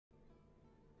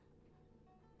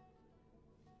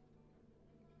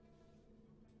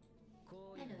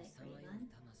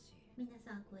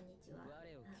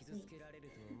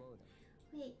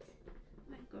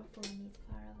microphone is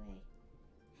far away.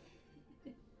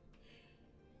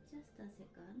 Just a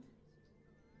second.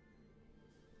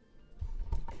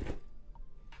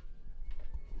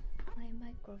 My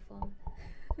microphone.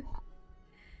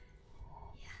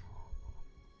 Yeah.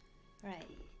 Right.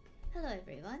 Hello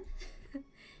everyone.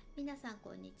 皆さん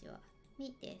こんにちは。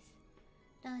みです。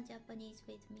Learn Japanese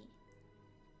with me.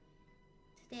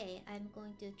 Today I'm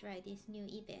going to try this new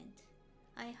event.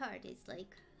 I heard it's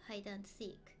like hide and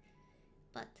seek,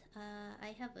 but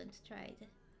I haven't tried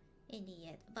any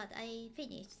yet. But I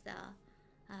finished the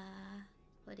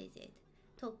what is it?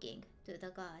 Talking to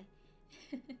the guy.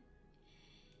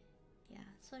 Yeah,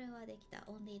 それはできた。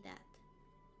Only that.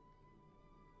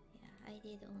 Yeah, I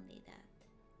did only that.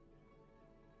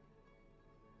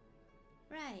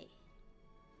 Right.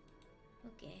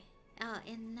 Okay.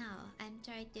 And now I'm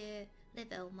trying to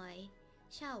level my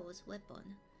Shao's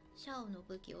weapon. Shao の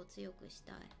武器を強くし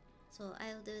たい。So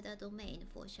I'll do the domain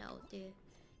for Shao to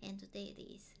end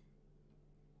dailies.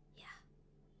 Yeah.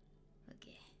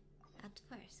 Okay. At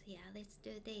first, yeah, let's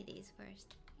do dailies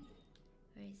first.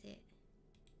 Where is it?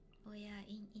 Oh yeah,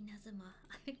 in Inazuma.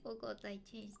 I forgot I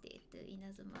changed it to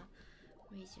Inazuma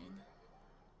region.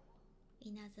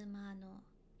 Inazuma no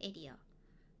area.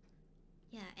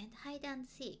 Yeah, and hide and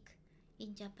seek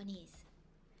in Japanese.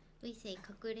 We say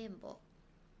kakurenbo.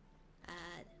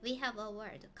 We have a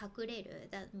word, kakureru,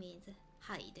 that means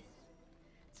hide.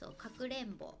 So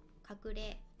kakurenbo,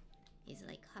 kakure is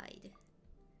like hide.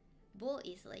 Bo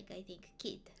is like, I think,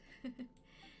 kid.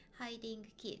 Hiding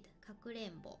kid,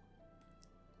 kakurenbo.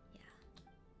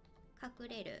 Yeah.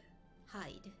 Kakureru,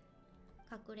 hide.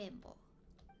 Kakurenbo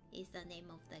is the name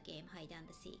of the game, hide and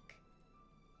seek.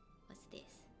 What's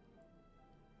this?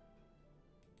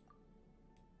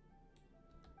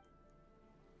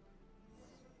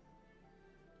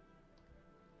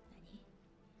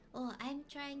 Oh, I'm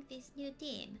trying this new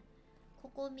team.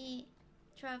 Kokomi,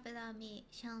 Traveler Mi,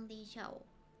 Shanlin Shao.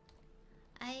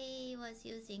 I was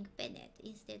using Bennett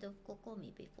instead of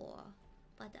Kokomi before,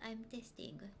 but I'm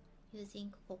testing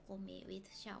using Kokomi with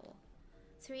Shao.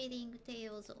 Thrilling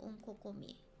Tales on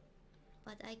Kokomi.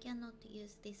 But I cannot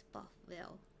use this buff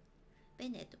well.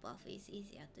 Bennett buff is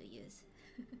easier to use.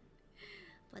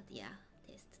 But yeah,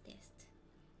 test.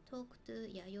 Talk to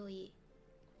Yayoi.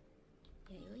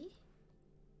 Yayoi?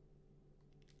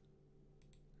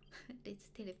 Let's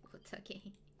teleport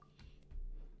again.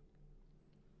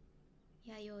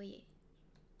 Yayoi.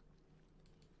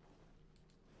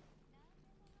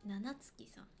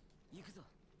 Nanatsuki-san.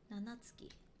 Nanatsuki.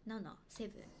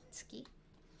 7. Tsuki?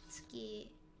 Tsuki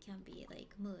can be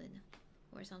like moon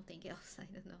or something else, I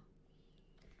don't know.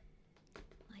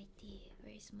 My tea.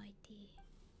 Where is my tea?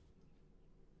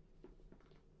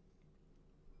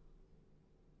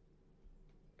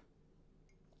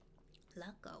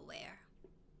 Lacquerware.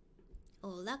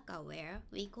 Oh, lacquerware.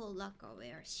 We call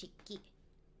lacquerware shiki.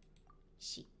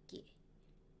 Shiki.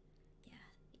 Yeah,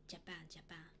 Japan.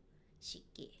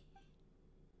 Shiki.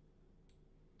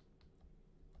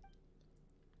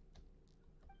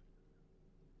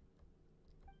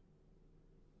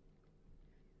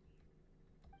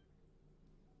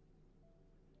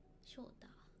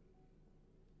 Shota.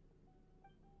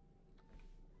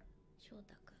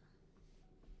 Shota-kun.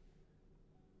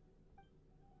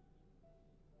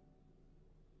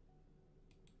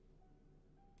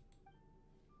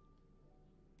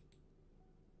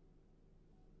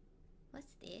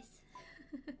 What's this?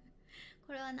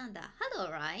 これはなんだ?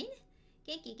 Hello, Ryan.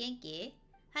 元気?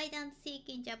 Hide and seek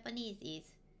in Japanese is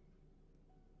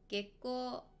月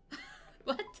光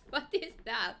What is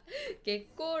that? 月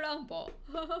光乱暴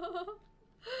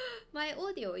My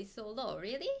audio is so low,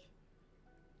 really?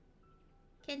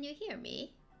 Can you hear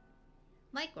me?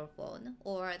 Microphone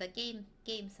or the game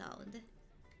sound?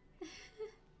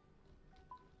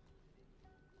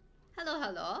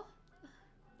 Hello?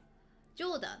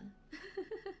 Jordan.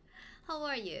 How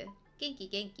are you? 元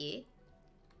気?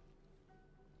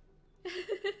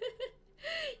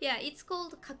 Yeah, it's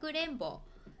called かくれんぼ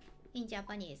in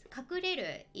Japanese. 隠れ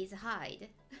る is hide.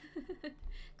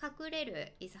 隠れ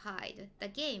る is hide. The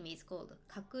game is called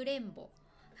かくれんぼ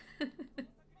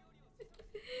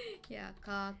Yeah,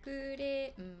 かく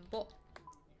れんぼ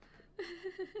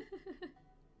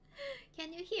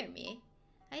Can you hear me?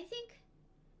 I think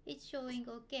it's showing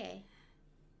okay.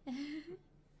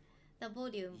 The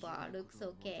volume bar looks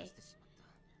okay.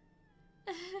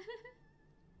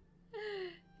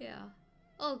 Yeah.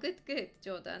 Oh, good,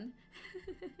 Jordan.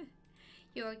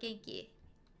 You're genki.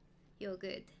 You're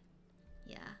good.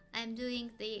 Yeah, I'm doing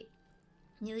the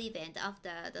new event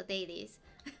after the dailies.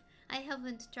 I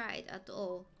haven't tried at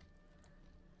all.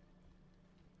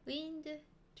 Wind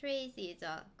trees is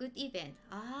a good event.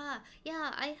 Ah,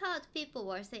 yeah, I heard people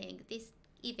were saying this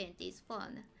event is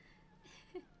fun.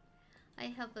 I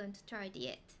haven't tried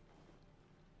yet.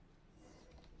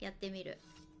 やってみる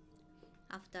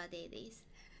after dailies.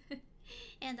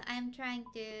 And I'm trying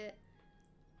to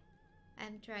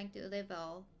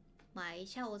level my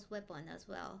Shao's weapon as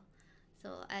well.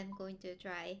 So I'm going to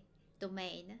try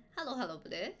domain. Hello, hello,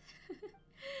 Blue.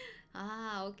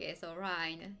 Ah, okay, so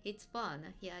Rhine. It's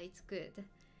fun. Yeah, it's good.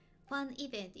 Fun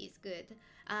event is good.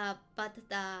 But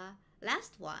the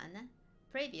last one,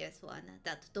 previous one,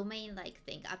 that domain-like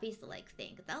thing, abyss-like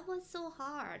thing, that was so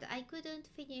hard. I couldn't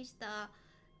finish the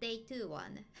day 2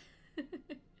 one.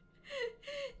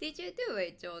 Did you do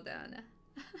it, Jordan?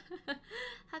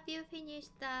 Have you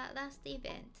finished the last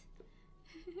event?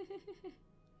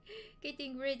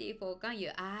 Getting ready for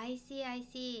Ganyu. I see, I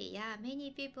see. Yeah,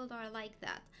 many people are like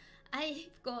that. I've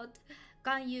got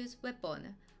Ganyu's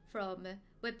weapon from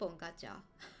Weapon Gacha.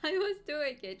 I was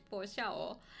doing it for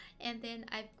Shao, and then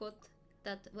I've got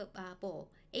that bow,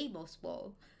 Amos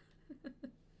bow.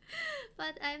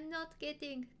 But I'm not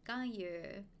getting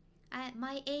Ganyu.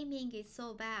 My aiming is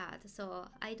so bad, so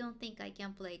I don't think I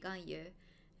can play Ganyu.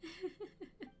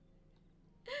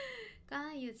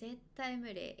 Ganyu 絶対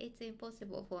無理. It's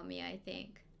impossible for me, I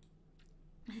think.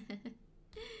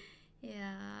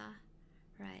 Yeah,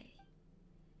 right.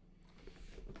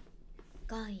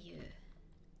 Ganyu.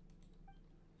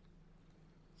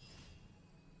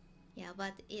 Yeah,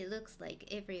 but it looks like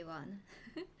everyone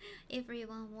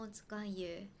wants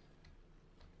Ganyu.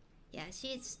 Yeah,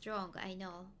 she's strong, I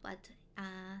know, but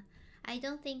I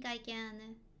don't think I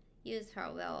can use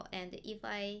her well, and if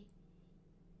I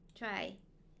try,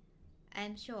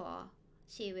 I'm sure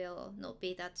she will not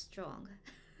be that strong.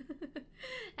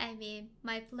 I mean,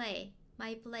 my play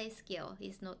skill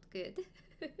is not good.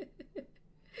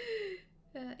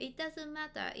 It doesn't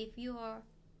matter if you are...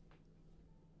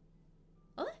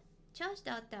 Oh? Charged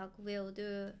attack will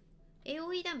do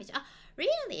AoE damage. Ah,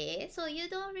 really? So you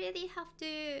don't really have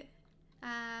to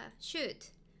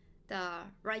shoot the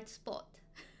right spot.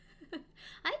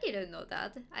 I didn't know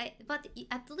that. But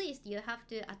at least you have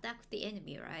to attack the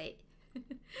enemy, right?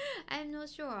 I'm not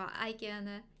sure I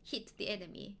can hit the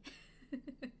enemy.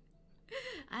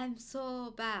 I'm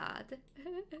so bad.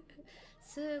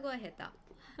 すごい下手。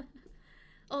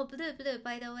Oh, Blue,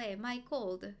 by the way, my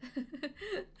cold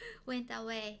went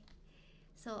away.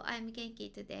 So I'm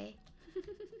Genki today.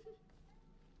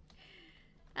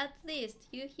 At least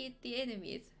you hit the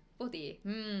enemy's body.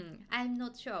 I'm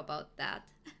not sure about that.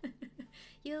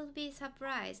 You'll be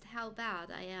surprised how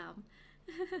bad I am.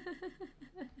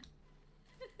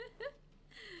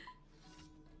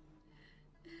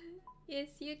 Yes,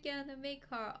 you can make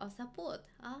her a support.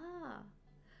 Ah.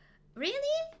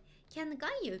 Really? Can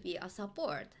Ganyu be a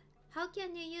support? How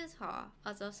can you use her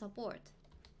as a support?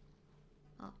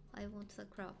 Oh, I want the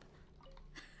crab.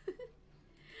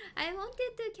 I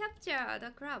wanted to capture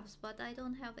the crabs, but I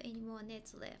don't have any more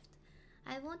nets left.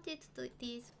 I wanted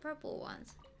these purple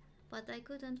ones, but I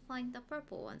couldn't find the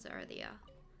purple ones earlier.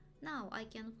 Now I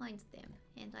can find them,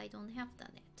 and I don't have the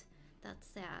net. That's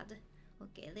sad.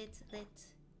 Okay, let's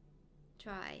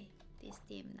try this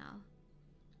team now.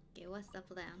 Okay, what's the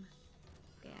plan?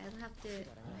 Okay, I'll have to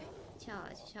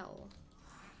charge Shao.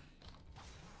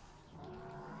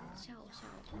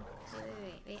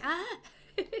 Wait. Ah!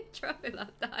 Traveler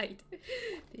died.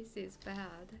 This is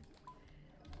bad.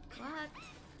 What?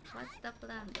 What's the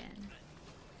plan then?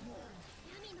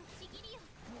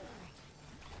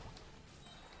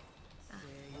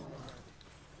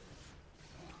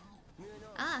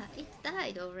 Ah, it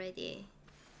died already.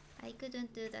 I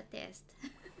couldn't do the test.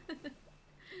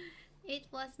 It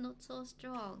was not so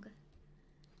strong.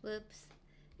 Whoops.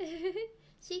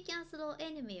 She can slow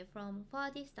enemy from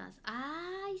far distance.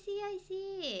 Ah, I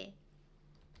see.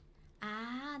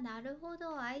 Ah, なるほ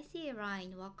ど. I see,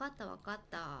 Ryan. わかっ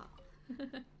た.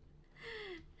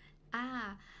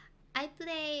 Ah, I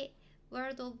play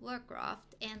World of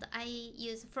Warcraft and I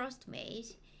use Frost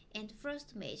Mage, and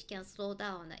Frost Mage can slow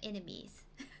down enemies.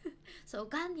 So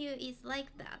Ganyu is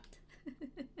like that.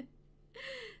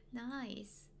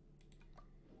 Nice.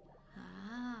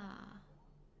 Ah.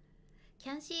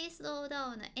 Can she slow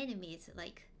down enemies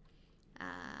like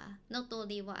not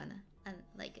only one, and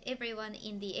like everyone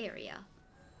in the area?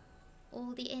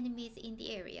 All the enemies in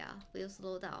the area will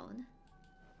slow down.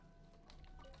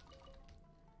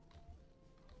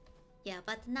 Yeah,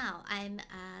 but now I'm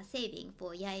saving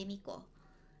for Yaemiko.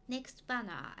 Next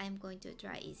banner I'm going to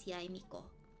try is Yaemiko.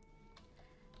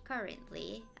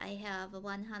 Currently, I have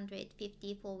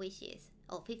 154 wishes.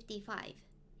 Oh, 55.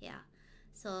 Yeah.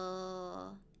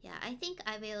 So, Yeah, I think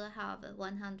I will have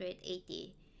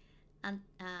 180 and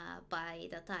by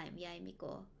the time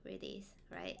Yaimiko release,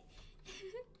 right?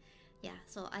 Yeah,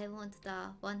 so I want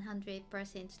the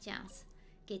 100% chance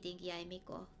getting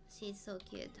Yaimiko. She's so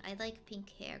cute. I like pink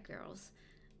hair girls.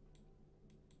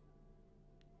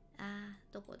 Ah,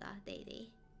 どこだ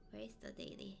daily? Where is the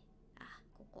daily? Ah,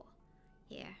 ここ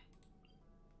here.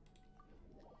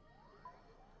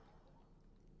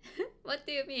 What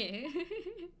do you mean?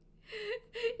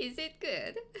 Is it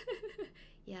good?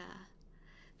 Yeah.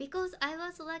 Because I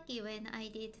was lucky when I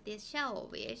did this shower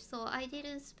wish, so I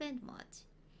didn't spend much.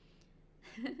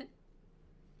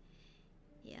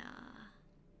 Yeah.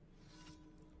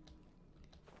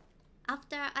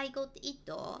 After I got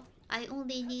Ito, I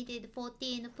only needed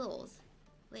 14 pulls.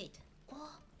 Wait.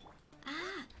 Oh.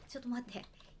 Ah! ちょっと待って。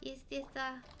Is this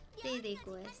a daily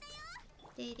quest?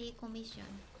 Daily commission.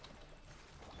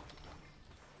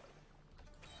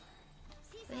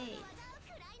 Wait.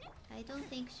 I don't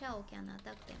think Shao can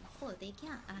attack them. Oh, they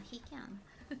can. Ah, he can.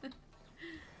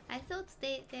 I thought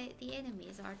the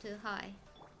enemies are too high.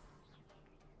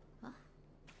 What?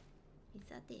 Is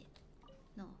that it?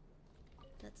 No.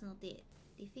 That's not it.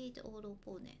 Defeat all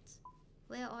opponents.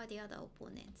 Where are the other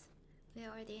opponents? Where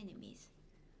are the enemies?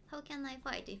 How can I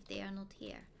fight if they are not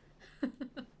here?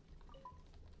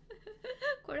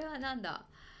 これはなんだ?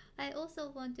 I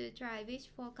also want to try wish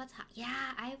for Kazuha.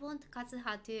 Yeah, I want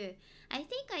Kazuha too. I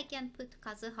think I can put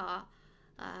Kazuha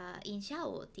in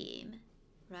Shao team,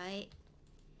 right?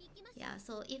 Yeah,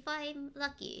 so if I'm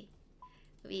lucky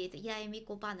with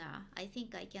Yaemiko banner, I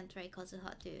think I can try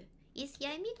Kazuha too. Is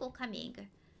Yaemiko coming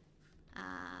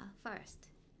first?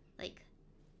 Like,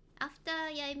 after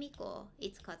Yaemiko,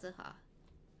 it's Kazuha,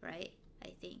 right?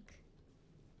 I think.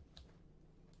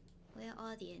 Where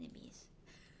are the enemies?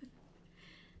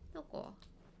 どこ?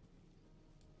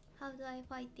 How do I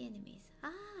fight the enemies? Ah,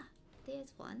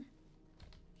 there's one.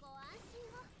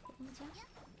 ここちゃん?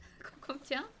 ここ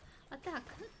ちゃん? Attack.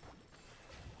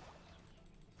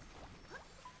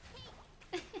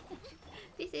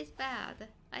 This is bad.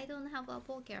 I don't have a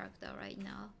bow character right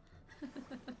now.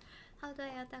 How do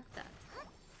I attack that?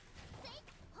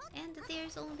 And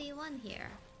there's only one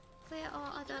here. Where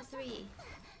are other three?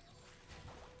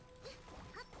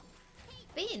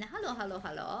 Bean, hello, hello,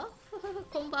 hello.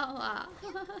 こんばんは。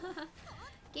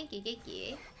元気元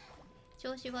気？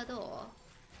調子はど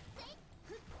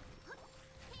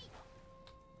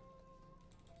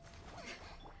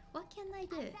う？ What can I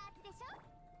do?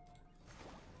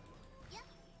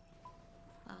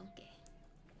 Ah, okay.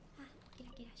 Ah, キ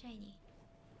ラキラシャイニ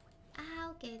ー。Ah,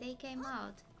 okay, they came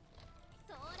out.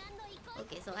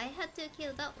 Okay, so I had to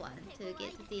kill that one to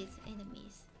get these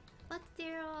enemies. But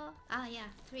there are... Ah, yeah,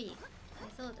 3. I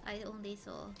thought I only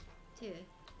saw 2.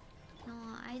 No,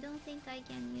 I don't think I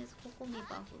can use Kokomi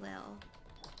buff well.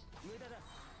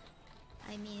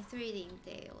 I mean threading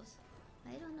tails.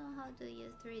 I don't know how to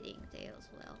use threading tails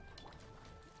well.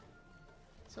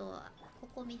 So,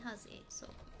 Kokomi has it. So,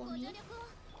 Kokomi,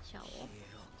 Shao. Oh.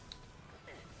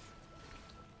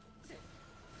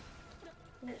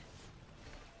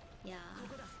 Yeah.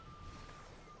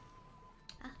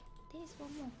 Ah, there's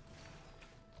one more.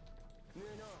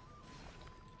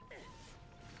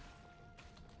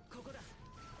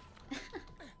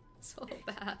 So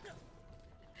bad.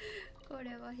 こ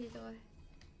れはひどい.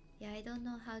 Yeah, I don't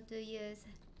know how to use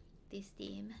this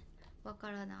team. わ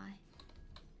からな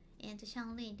い. And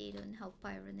Shanlin didn't have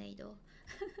Pyronado.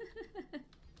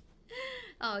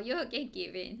 Oh, you're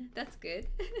Genki Win. That's good.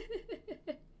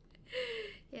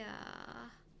 Yeah.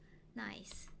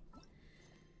 Nice.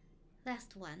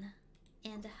 Last one.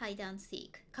 And hide and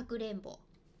seek. かくれんぼ.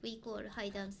 We call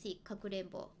hide and seek かくれん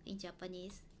ぼ in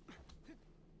Japanese.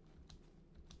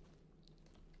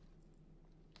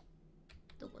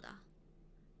 どこだ?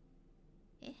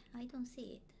 I don't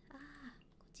see it. ああ、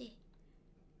こっち。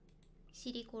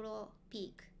シリコロ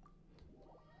ピーク。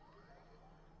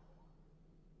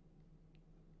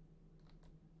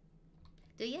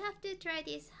Do you have to try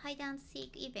this hide and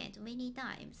seek event many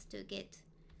times to get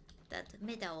that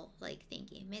medal like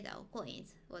thingy, medal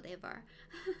coins, whatever?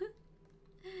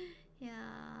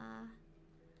 Yeah,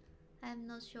 I'm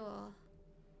not sure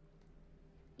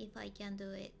if I can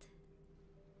do it.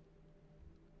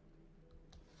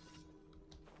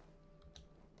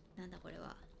 なんだこれ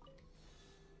は?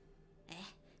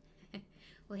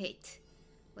 Wait,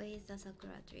 where is the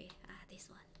sakura tree? Ah, this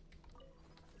one.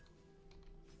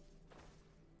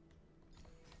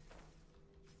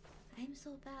 I'm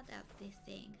so bad at this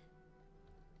thing.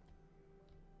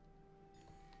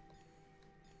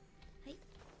 Hi.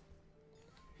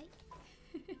 Hi.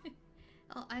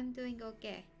 Oh, I'm doing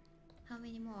okay. How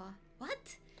many more?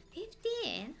 What?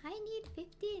 15? I need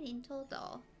 15 in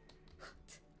total.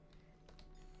 What?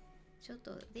 ちょっ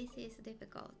と this is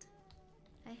difficult.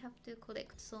 I have to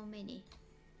collect so many.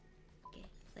 Okay,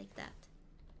 like that.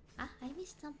 Ah, I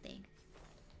missed something.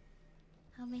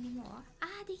 How many more?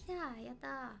 Ah, できた。やっ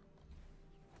た。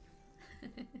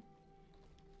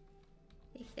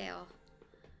できたよ。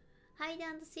Hide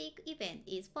and seek event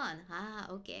is fun. Ah,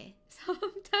 okay.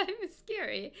 Sometimes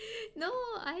scary. No,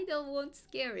 I don't want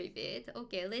scary bit.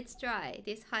 Okay, let's try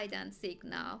this hide and seek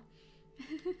now.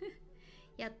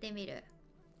 やってみる。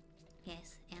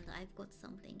Yes, and I've got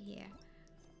something here.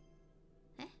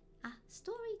 えあ、ス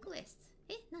トーリークエスト。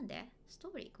え、なんでスト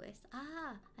ーリークエスト。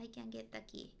ああ、I can get the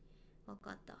key. わ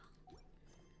かった。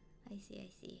I see, I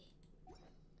see.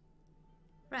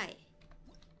 Right.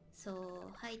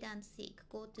 So, hide and seek,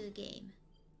 go to game.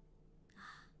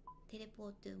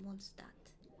 Teleport to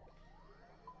Mondstadt.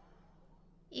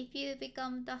 If you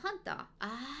become the hunter,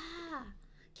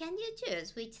 can you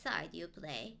choose which side you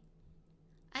play?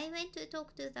 I went to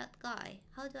talk to that guy.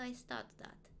 How do I start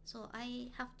that? So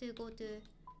I have to go to...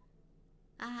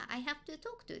 I have to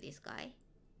talk to this guy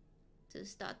to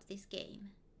start this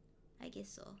game. I guess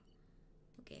so.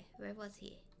 Okay, where was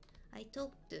he? I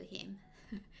talked to him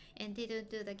and didn't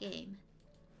do the game.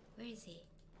 Where is he?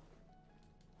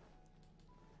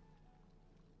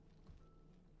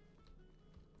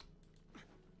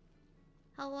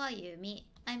 How are you, me?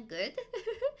 I'm good.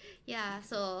 Yeah,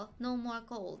 so no more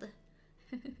cold.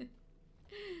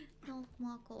 No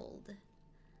more cold.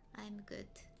 I'm good.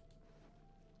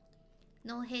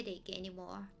 No headache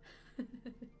anymore.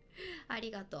 あ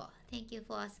りがとう. Thank you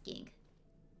for asking.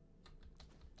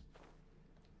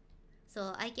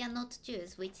 So I cannot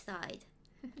choose which side.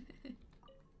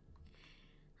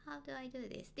 How do I do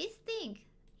this? This thing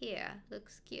here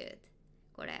looks cute.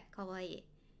 これかわいい.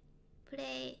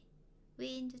 Play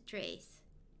Wind Trace.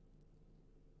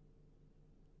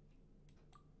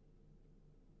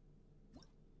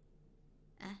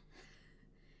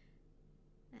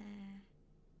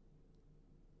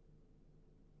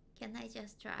 Can I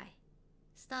just try?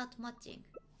 Start matching.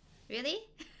 Really?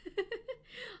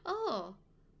 Oh,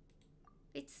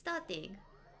 it's starting.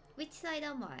 Which side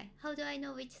am I? How do I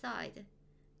know which side?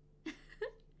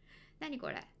 何こ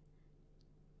れ?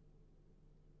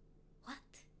 What?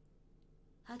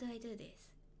 How do I do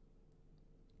this?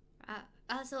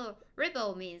 So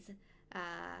rebel means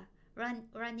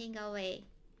running away.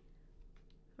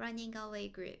 Running away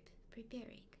group.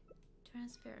 Preparing.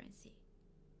 Transparency.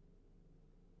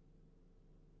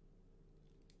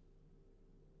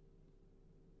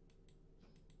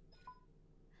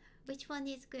 Which one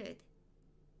is good?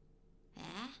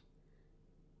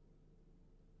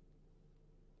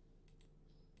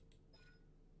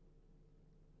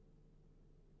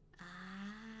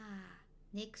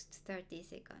 Next 30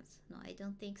 seconds. No, I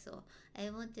don't think so. I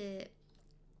want to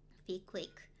be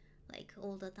quick, like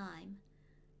all the time.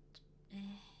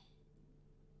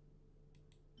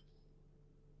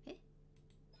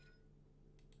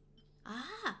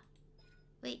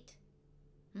 Wait.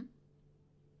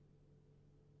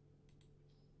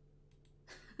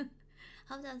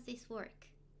 How does this work?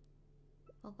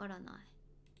 わからな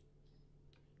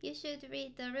い. You should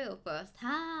read the rule first.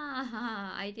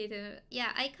 I didn't.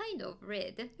 Yeah, I kind of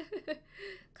read.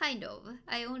 Kind of.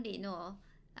 I only know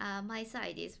my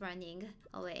side is running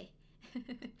away.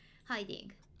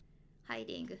 Hiding.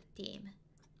 Hiding team.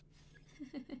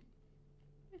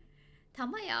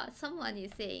 Tamaya. Someone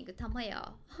is saying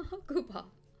Tamaya. Kuba.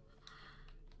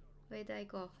 Where did I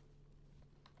go?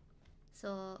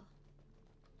 So.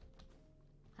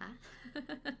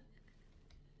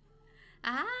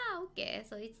 Okay,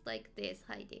 so it's like this,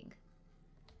 hiding.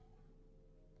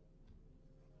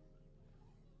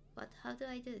 But how do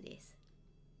I do this?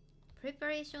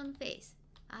 Preparation phase.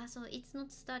 So it's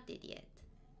not started yet.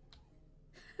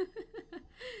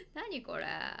 何これ?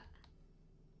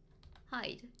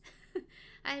 Hide.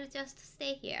 I'll just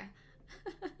stay here.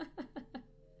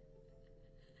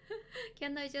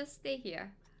 Can I just stay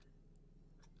here?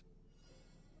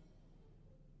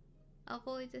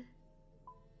 Avoid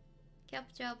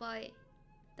capture by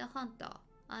the hunter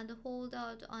and hold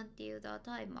out until the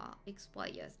timer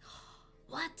expires.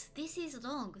 What? This is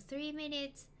long. 3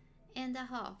 minutes and a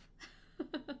half.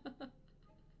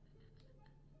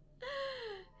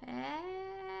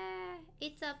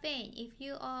 It's a pain if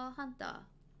you are a hunter.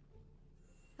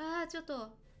 ちょっ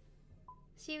と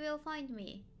She will find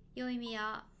me. よいみ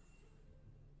や.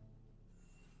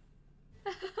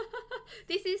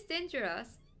 This is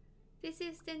dangerous. This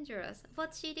is dangerous.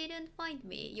 But she didn't find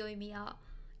me, Yoimiya.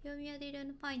 Yoimiya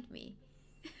didn't find me.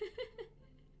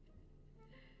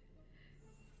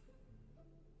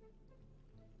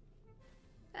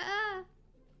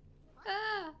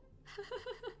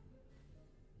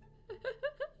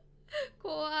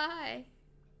 Kawaii.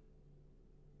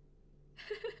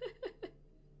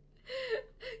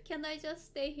 Can I just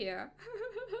stay here?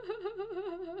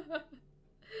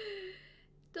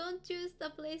 Don't choose the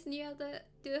place near the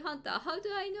hunter. How do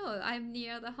I know I'm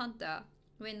near the hunter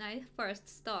when I first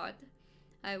start?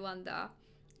 I wonder.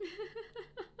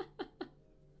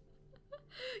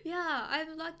 Yeah,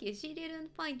 I'm lucky. She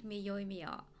didn't find me,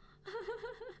 Yoimiya.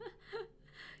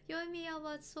 Yoimiya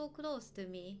was so close to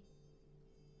me.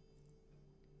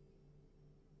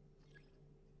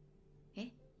 Eh?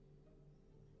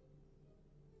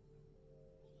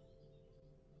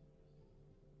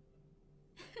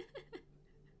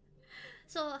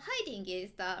 So hiding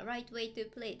is the right way to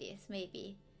play this,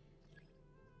 maybe.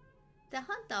 The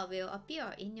hunter will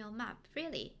appear in your map,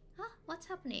 really? Huh? What's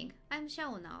happening? I'm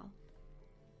Shao now.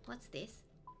 What's this?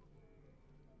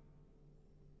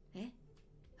 Eh?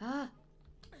 Ah!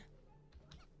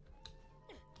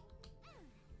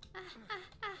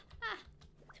 Ah!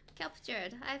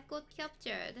 Captured. I've got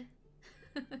captured.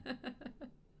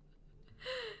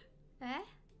 え？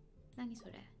何そ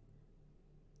れ？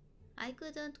 I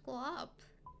couldn't go up.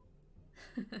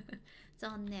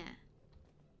 残念。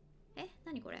え？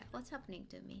何これ？ What's happening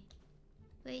to me?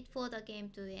 Wait for the game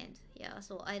to end. Yeah,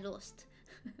 so I lost.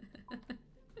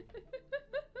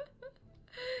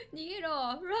 逃げろ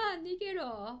Run! 逃げ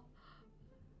ろ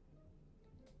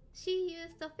She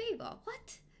used the favor.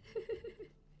 What?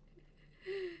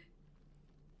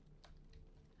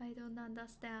 I don't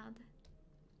understand.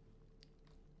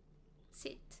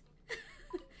 Sit.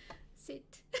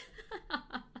 Sit.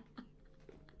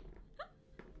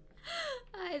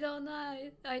 I don't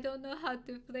know how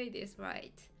to play this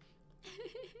right.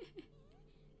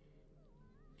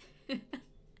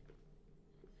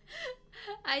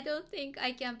 I don't think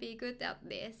I can be good at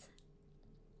this.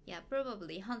 Yeah,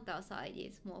 probably hunter side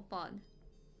is more fun.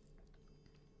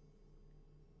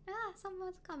 Ah,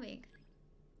 someone's coming.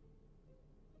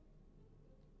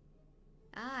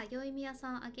 Ah,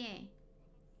 Yoimiya-san again.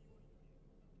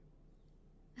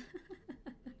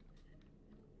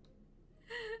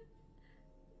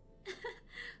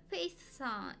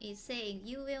 Faith-san is saying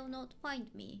you will not find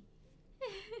me.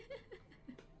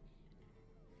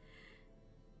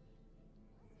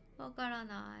 わから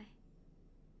ない。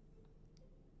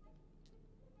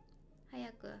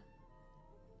早く。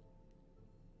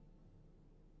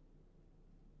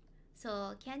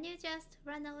So, can you just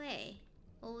run away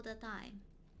all the time?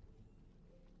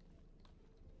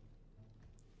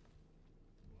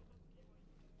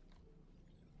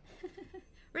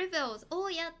 Rebels! Oh,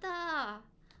 やったー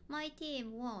My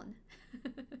team won.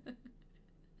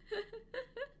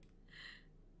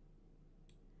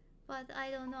 But I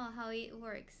don't know how it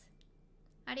works.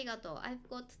 ありがとう I've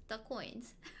got the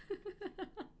coins.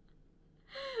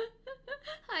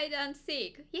 Hide and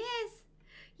seek. Yes!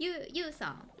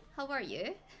 You-san, how are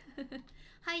you?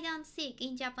 Hide and seek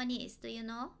in Japanese, do you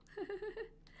know?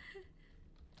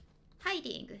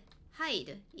 Hiding.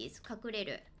 Hide is 隠れ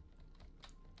る.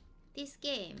 This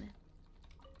game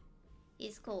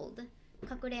is called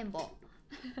かくれんぼ.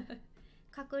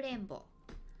 かくれんぼ.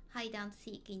 Hide and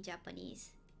seek in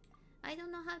Japanese. I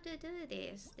don't know how to do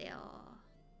this still.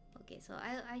 Okay, so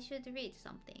I should read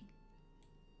something.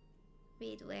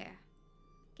 Read where?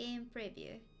 Game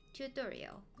preview.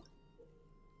 Tutorial.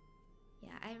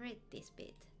 Yeah, I read this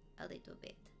bit a little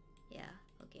bit. Yeah,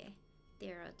 okay.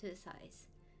 There are two sides.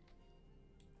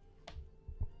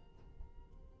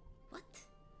 What?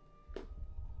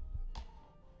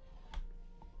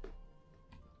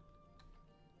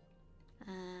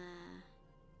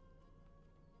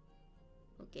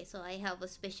 Okay, so I have a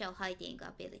special hiding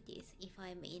abilities if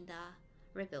I'm in the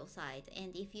rebel side,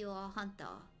 and if you are a hunter,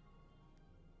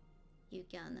 you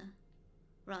can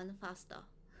run faster.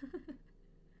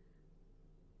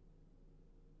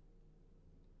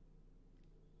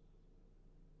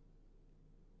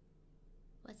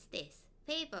 What's this?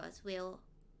 Favors will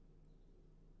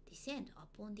descend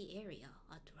upon the area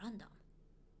at random.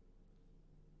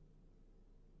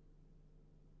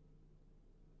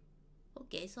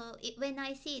 Okay, so when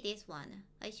I see this one,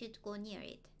 I should go near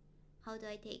it. How do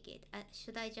I take it?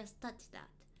 Should I just touch that?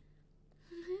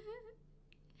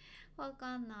 わ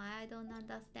かんない. I don't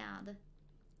understand.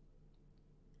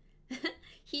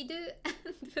 Hide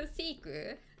and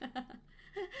seek?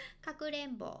 かくれ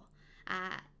んぼ.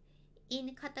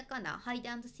 In katakana, hide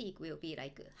and seek will be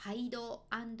like hide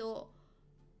and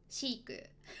seek.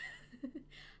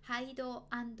 Hide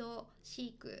and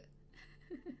seek.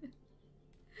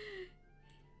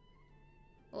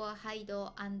 Or hide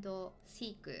and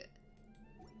seek.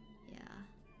 Yeah.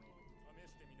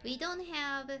 We don't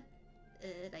have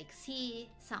like C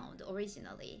sound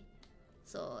originally,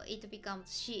 so it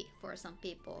becomes she for some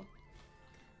people.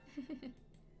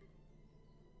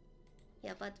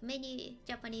 Yeah, but many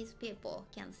Japanese people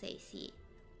can say C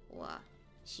or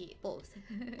she both.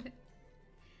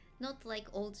 Not like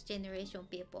old generation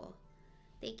people.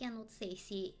 They cannot say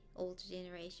C, old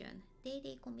generation.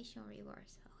 Daily commission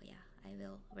rewards. Oh yeah, I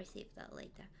will receive that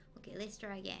later. Okay, let's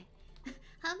try again.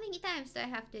 How many times do I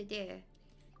have to do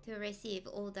to receive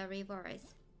all the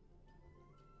rewards?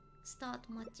 Start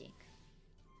matching.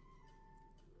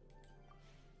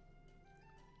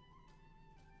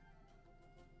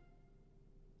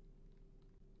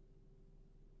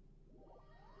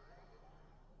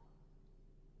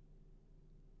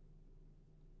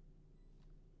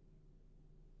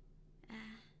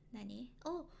 Nani?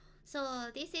 Oh,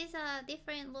 so this is a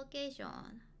different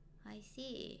location. I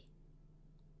see.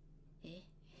 Eh?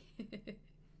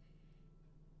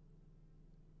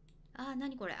 あ、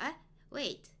何これ?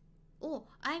 Wait. Oh,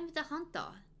 I'm the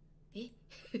hunter.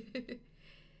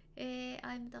 え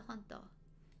I'm the hunter.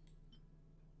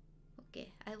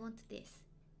 Okay, I want this.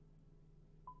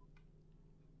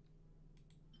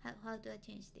 How do I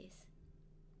change this?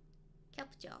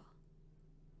 Capture.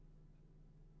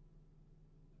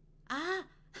 Ah!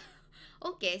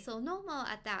 Okay, so normal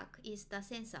attack is the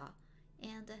sensor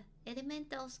and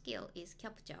elemental skill is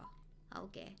capture.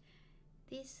 Okay.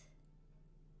 This...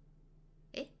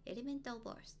 elemental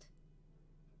burst.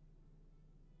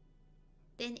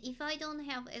 Then if I don't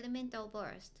have elemental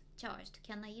burst charged,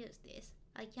 can I use this?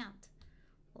 I can't.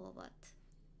 Or what?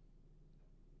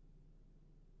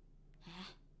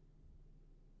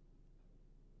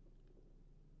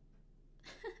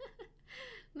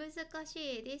 難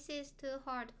しい. This is too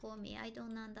hard for me. I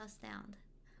don't understand.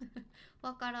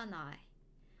 わからない.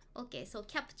 Okay, so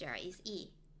capture is E.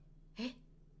 え?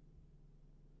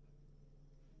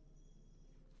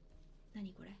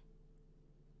 何これ?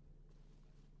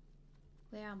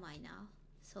 Where am I now?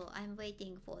 So I'm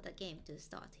waiting for the game to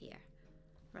start here.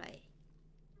 Right.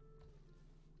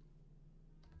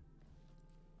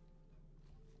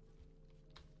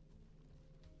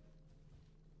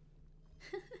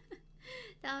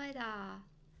 ダメだ.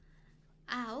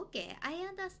 Ah, okay. I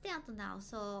understand now.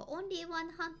 So only one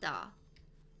hunter.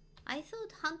 I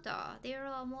thought hunter. There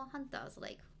are more hunters,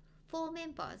 like 4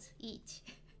 members each,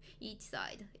 each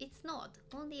side. It's not.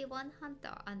 Only one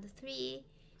hunter and 3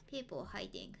 people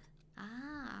hiding.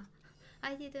 Ah,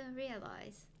 I didn't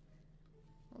realize.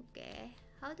 Okay.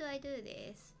 How do I do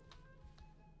this?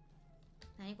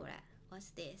 何これ?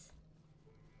 What's this?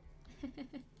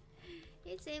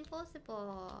 It's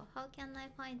impossible. How can I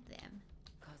find them?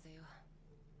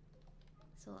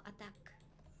 So attack.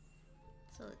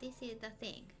 So this is the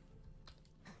thing.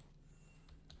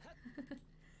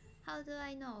 How do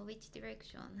I know which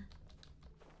direction?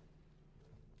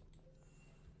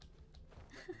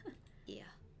 Yeah.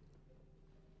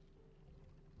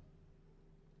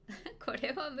 こ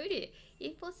れは無理.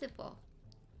 Impossible.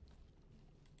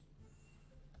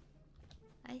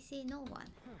 I see no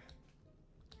one.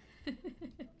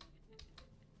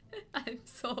 I'm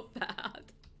so bad.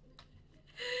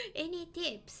 Any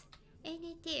tips?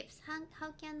 Any tips?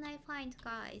 How can I find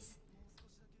guys?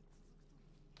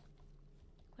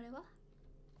 これは?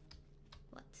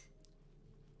 What?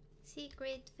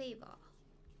 Secret favor.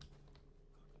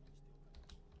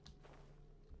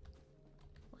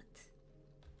 What?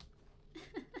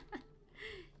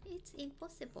 It's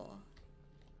impossible.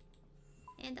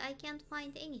 And I can't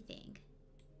find anything.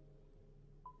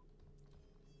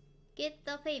 Get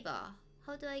the favor.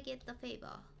 How do I get the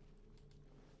favor?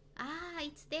 Ah,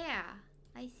 it's there.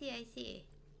 I see, I see.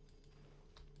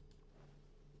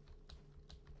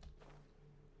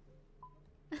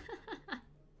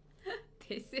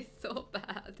 This is so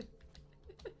bad.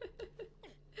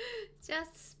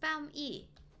 Just spam E.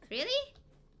 Really?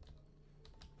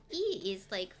 E is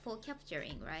like for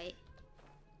capturing, right?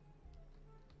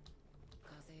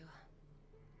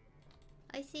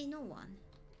 I see no one.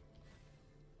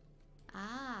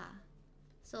 Ah,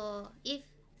 so if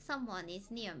someone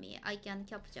is near me, I can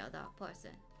capture the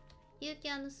person. You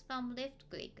can spam left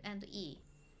click and E.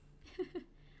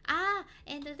 Ah,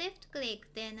 and left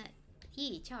click then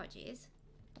E charges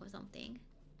or something.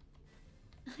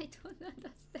 I don't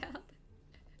understand.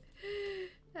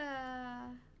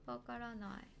 わから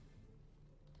ない。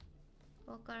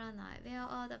わからない。Where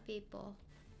are the people?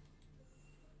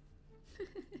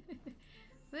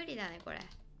 無理だねこれ。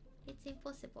It's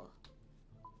impossible.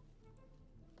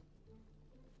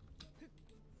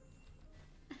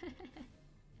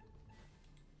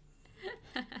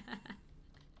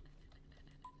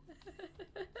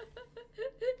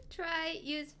 try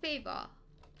use favor.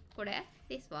 これ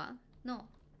This one? No.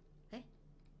 え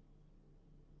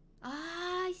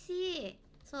Ah, I see.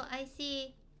 So I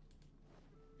see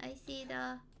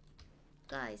the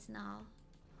guys now.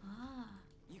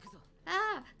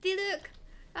 Ah, Diluc.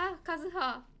 Ah,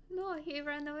 Kazuha. No, he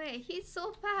ran away. He's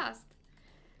so fast.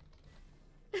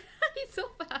 He's so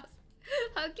fast.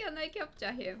 How can I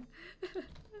capture him?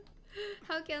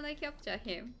 How can I capture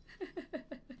him?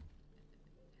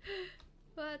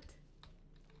 What?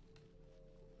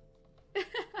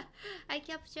 I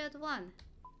captured one.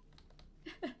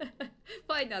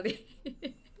 Finally.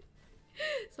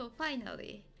 So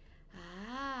finally.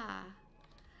 Ah.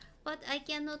 But I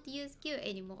cannot use Q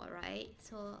anymore, right?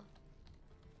 So.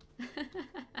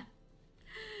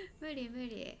 無理無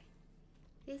理.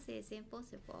 This is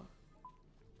impossible.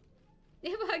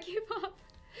 Never give up.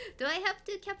 Do I have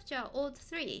to capture all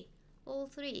three? All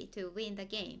three to win the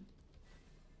game?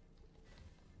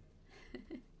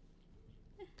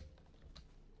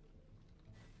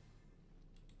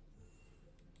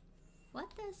 What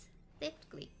does left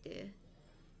click do?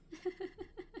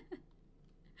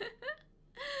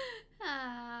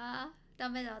 Ah, ダ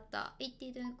メだった. It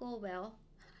didn't go well.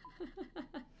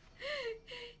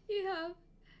 You have...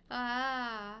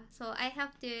 Ah, so I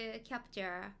have to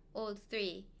capture all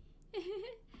three.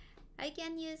 I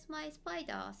can use my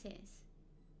spider sense.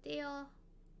 They are...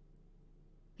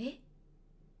 Eh?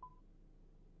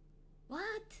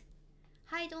 What?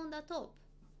 Hide on the top.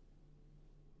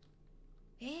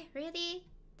 Eh, really?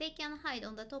 They can hide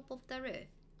on the top of the roof.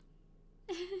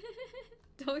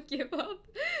 Don't give up.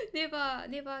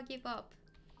 Never give up.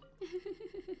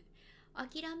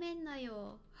 諦めんな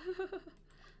よ。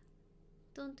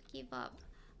Don't give up.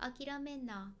 諦めん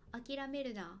な。諦め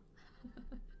るな。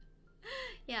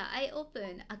Yeah, I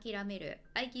open 諦める.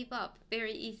 I give up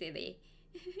very easily.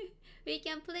 We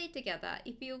can play together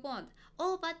if you want.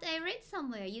 Oh, but I read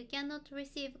somewhere you cannot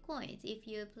receive coins if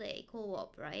you play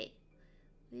co-op, right?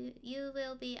 You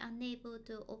will be unable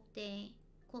to obtain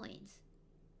coins.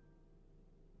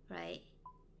 Right?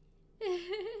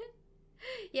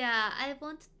 Yeah,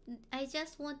 I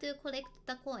just want to collect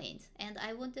the coins and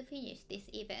I want to finish this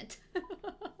event.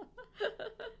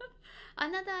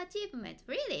 Another achievement,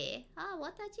 really? Ah,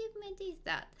 what achievement is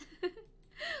that?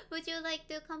 Would you like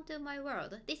to come to my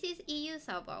world? This is EU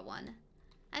server one.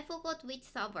 I forgot which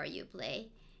server you play.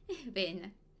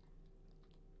 Ben.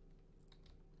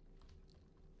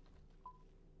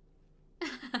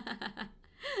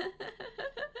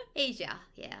 Asia,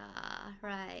 yeah,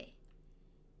 right.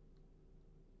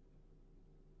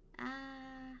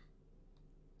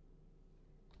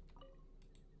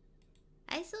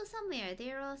 I saw somewhere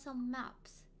there are some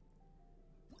maps.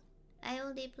 I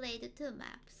only played 2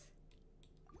 maps.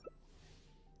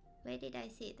 Where did I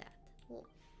see that? Oh.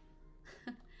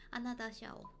 Another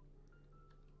show.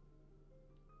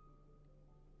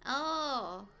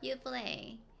 Oh, you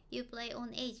play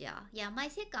on Asia. Yeah, my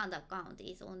second account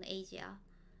is on Asia.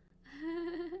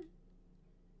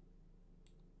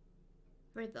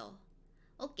 Rebel.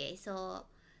 Okay, so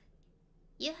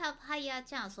you have higher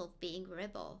chance of being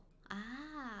rebel.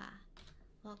 Ah,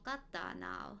 わかった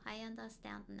now. I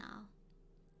understand now.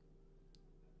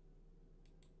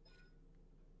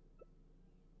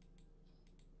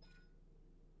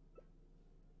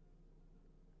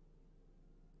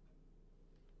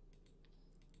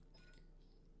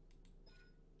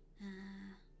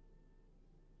 Ah.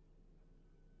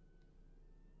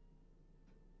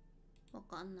 わ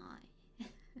かんない。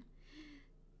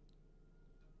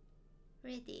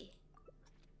Ready.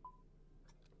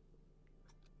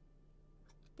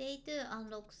 They do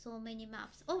unlock so many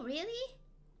maps. Oh, really?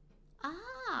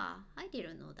 Ah, I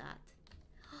didn't know that.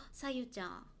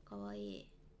 Sayu-chan, kawaii.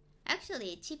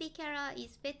 Actually, Chibi Kara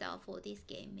is better for this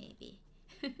game, maybe.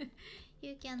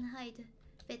 You can hide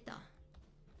better.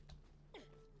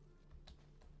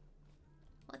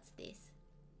 What's this?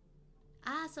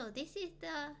 Ah, so this is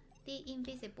the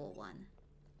invisible one.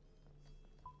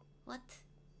 What?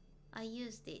 I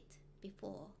used it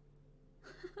before.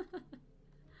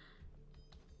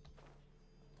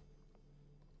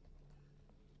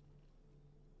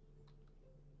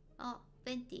 Oh,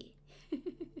 Venti.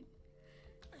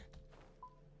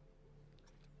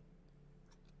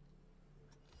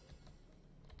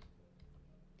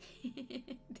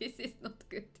 This is not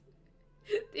good.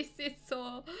 This is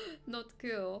so not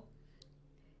cool.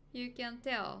 You can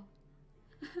tell.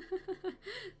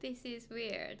 This is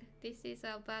weird. This is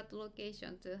a bad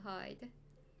location to hide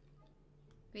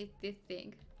with this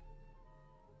thing.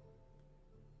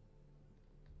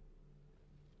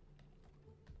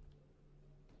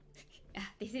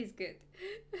 Ah, this is good.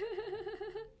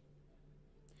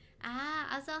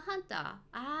 Ah, as a hunter.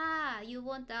 Ah, you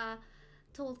want a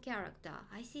tall character.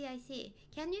 I see, I see.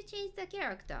 Can you change the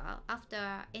character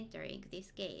after entering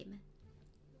this game?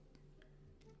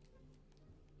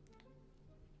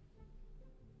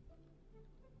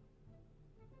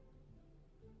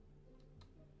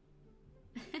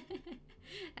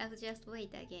 I'll just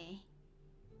wait again.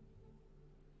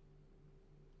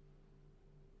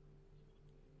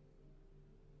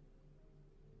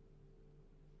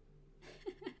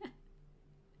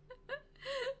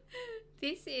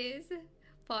 This is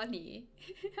funny.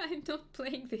 I'm not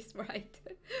playing this right.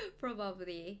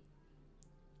 Probably.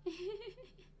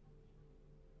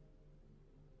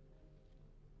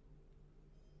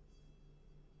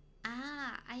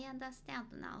 Ah, I understand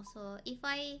now. So if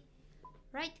I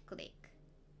right click,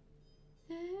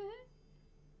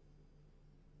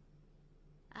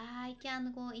 I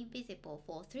can go invisible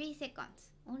for 3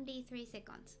 seconds. Only 3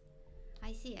 seconds.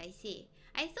 I see, I see.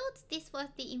 I thought this was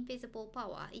the invisible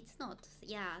power. It's not.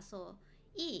 Yeah, so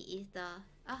E is the...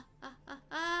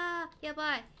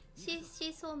 yabai.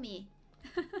 She saw me.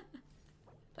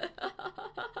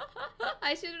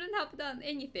 I shouldn't have done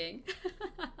anything.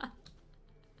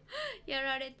 や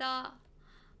られた。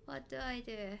What do I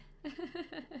do?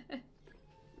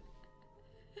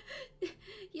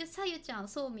 Sayu-chan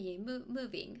saw me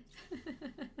moving.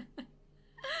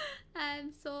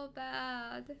 I'm so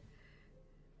bad.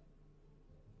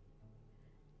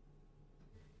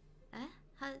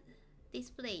 This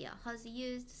player has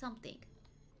used something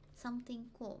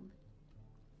calm.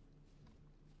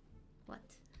 What?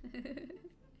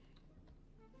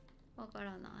 わか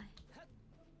らない。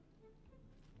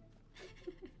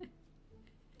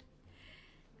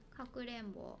かくれ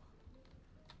んぼ。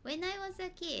When I was a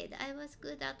kid, I was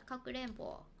good at かくれん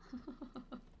ぼ。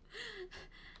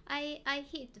I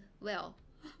hit well.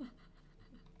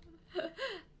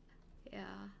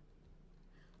 Yeah.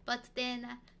 But then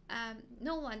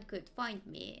no one could find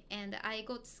me and I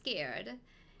got scared.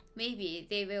 Maybe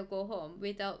they will go home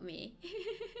without me.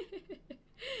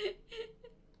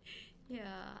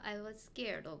 Yeah, I was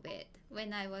scared of it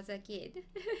when I was a kid.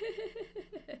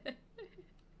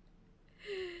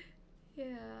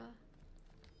 Yeah.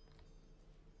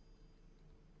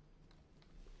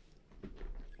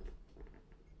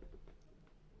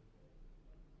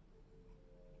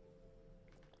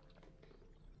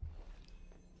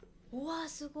 Wow,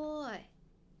 すごい。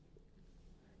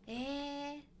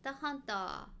The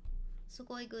hunter. す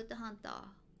ごい good hunter.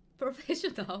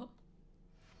 Professional.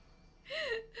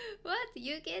 What?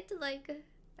 You get like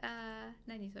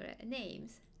何それ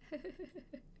names.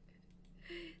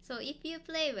 So if you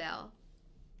play well,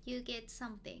 you get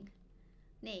something.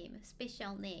 Name,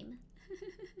 special name.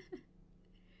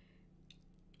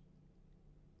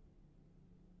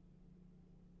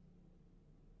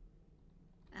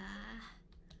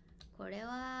 これ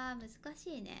は難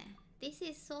しいね。This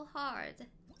is so hard.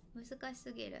 難し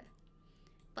すぎる。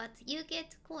But you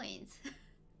get coins.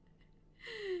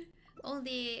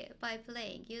 Only by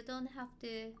playing. You don't have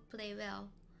to play well.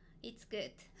 It's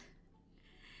good.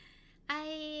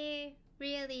 I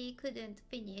really couldn't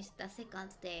finish the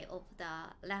second day of the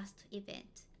last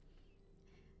event.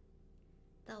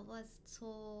 That was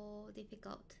so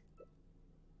difficult.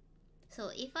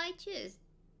 So if I choose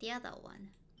the other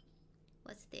one,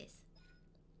 what's this?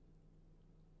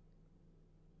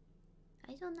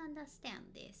 I don't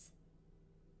understand this.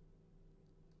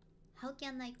 How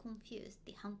can I confuse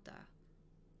the hunter?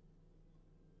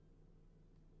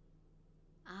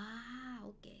 Ah,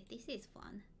 okay, this is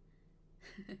fun.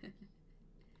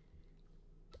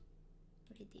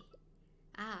 Ready.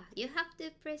 Ah, you have to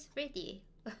press ready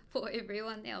for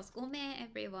everyone else. ごめん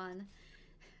everyone.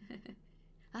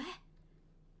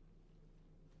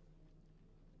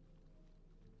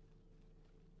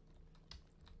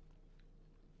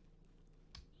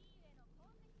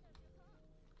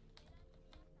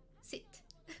 sit.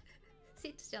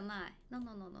 Sit じゃない。No,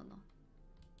 no, no, no, no.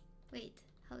 Wait,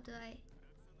 how do I...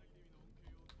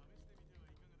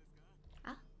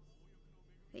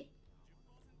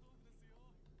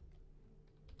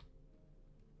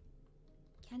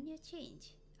 Can you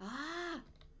change? Ah!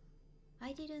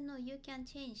 I didn't know you can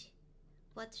change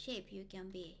what shape you can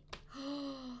be.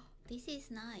 This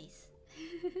is nice.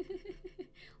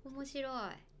 面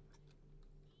白い.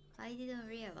 I didn't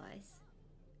realize.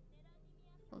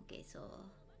 Okay, so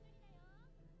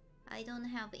I don't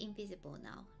have invisible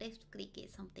now. Left click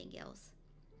is something else.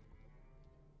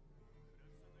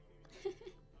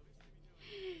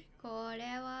 こ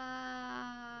れ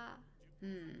は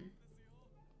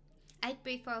I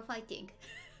prefer fighting.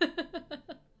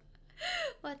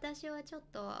 私はちょっ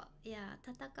といや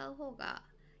戦う方が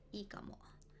いいかも。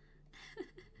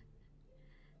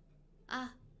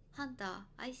hunter.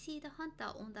 I see the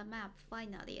hunter on the map.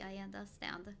 Finally, I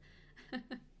understand.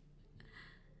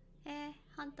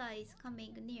 Hunter is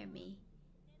coming near me.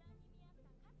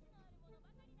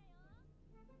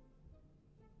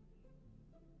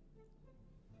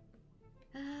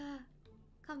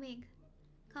 Coming.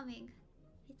 Coming.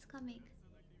 It's coming.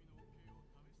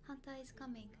 Hunter is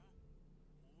coming.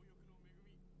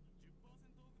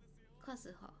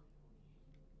 Kazuha.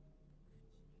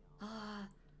 Ah.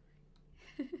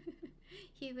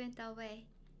 He went away.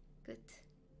 Good.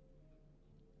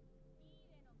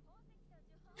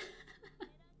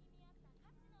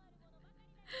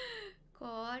 こ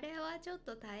れはちょっ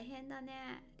と大変だ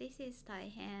ね。This is 大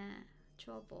変。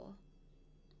Trouble.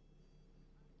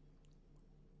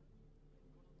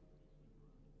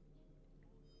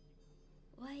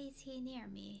 Why is he near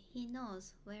me? He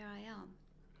knows where I am.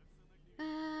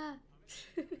 ああ。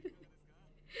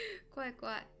怖い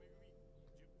怖い。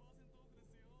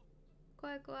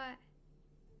怖い怖い。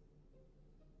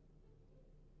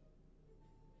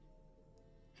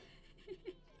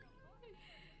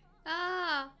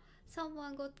Ah,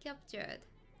 someone got captured.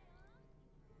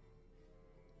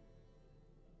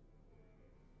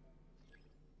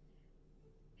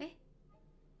 Eh?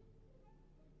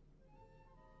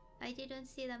 I didn't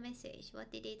see the message.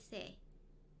 What did it say?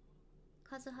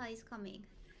 Kazuha is coming.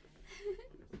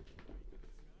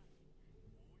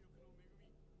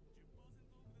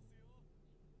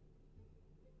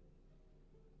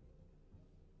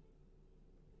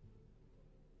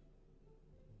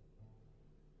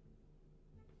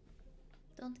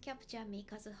 Don't capture me,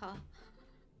 Kazuha.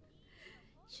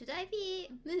 Should I be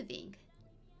moving?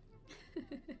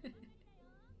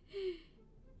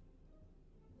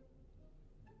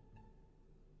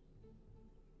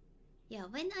 Yeah,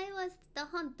 when I was the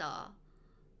hunter,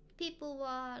 people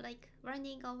were like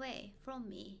running away from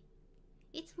me.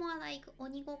 It's more like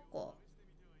onigokko.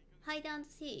 Hide and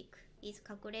seek is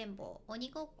kakurenbo.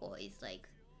 Onigokko is like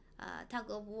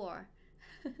tug of war.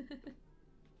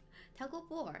 Tug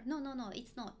of war? No,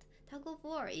 it's not. Tug of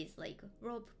war is like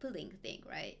rope pulling thing,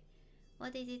 right?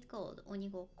 What is it called?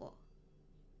 Onigokko.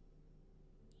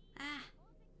 Ah.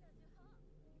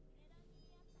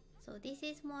 So this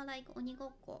is more like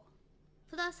onigokko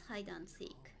plus hide and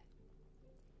seek.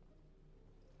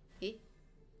 Eh?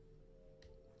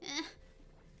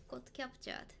 Got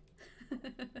captured.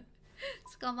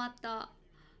 捕まった。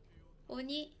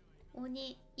Oni.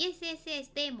 Yes,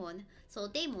 Demon. So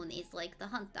Demon is like the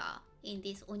hunter in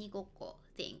this onigokko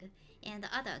thing, and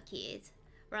the other kids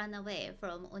run away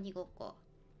from onigokko.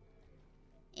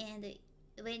 And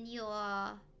when you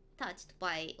are touched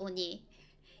by Oni,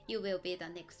 you will be the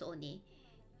next Oni.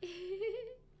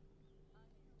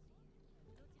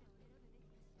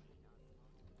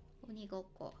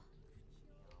 Onigokko.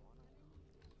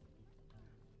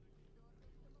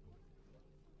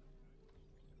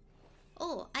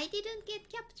 Oh, I didn't get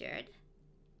captured.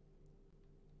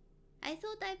 I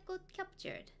thought I got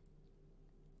captured.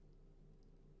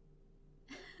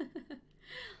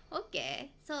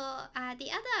 Okay, so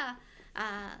the other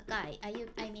guy,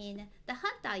 I mean, the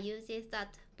hunter uses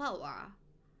that power.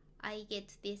 I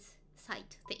get this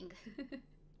sight thing.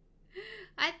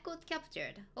 I've got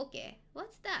captured. Okay,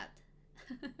 what's that?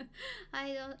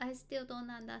 I still don't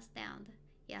understand.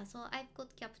 Yeah, so I've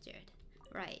got captured.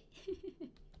 Right.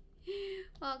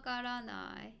 わから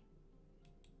ない。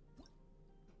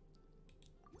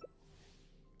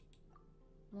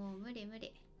もう無理無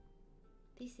理。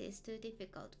This is too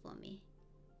difficult for me.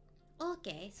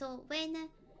 Okay, so when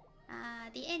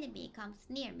the enemy comes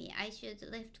near me, I should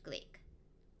left click.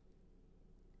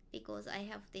 Because I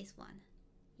have this one.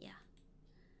 Yeah.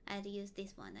 I'll use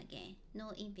this one again.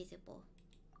 No invisible.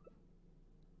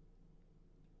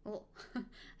 Oh,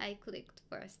 I clicked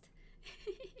first.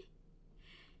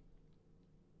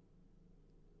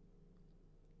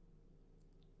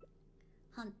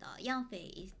 Hunter.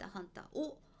 Yanfei is the hunter.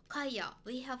 Oh, Kaya.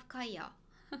 We have Kaya.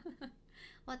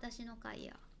 私の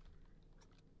Kaya.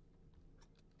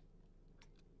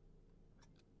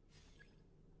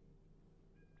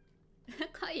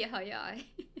 Kaya 早い。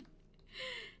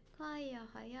Kaya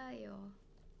早いよ。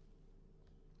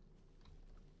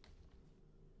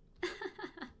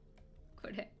こ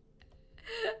れ。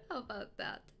How about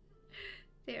that?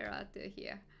 There are two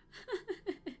here.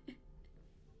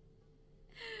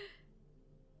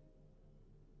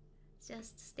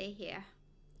 Just stay here.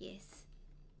 Yes.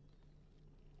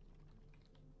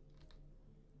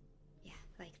 Yeah,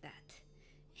 like that.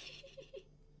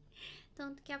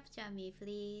 Don't capture me,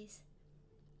 please.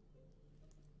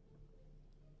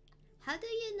 How do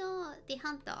you know the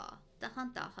hunter? The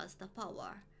hunter has the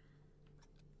power.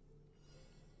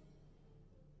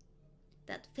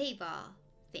 that favor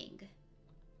thing.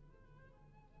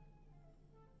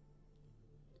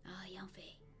 Ah,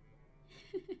 Yanfei.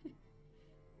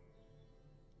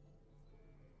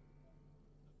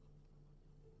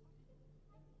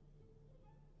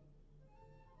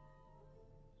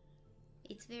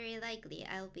 It's very likely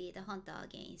I'll be the hunter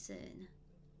again soon.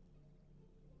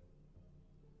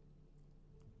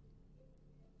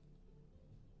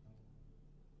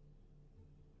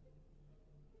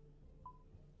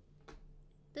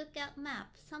 Look at map.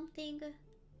 Something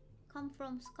come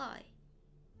from sky.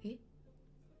 Eh?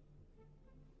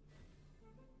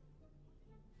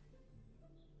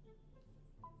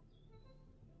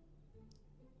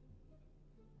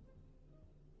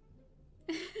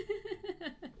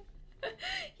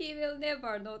 He will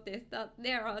never notice that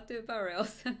there are two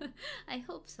barrels. I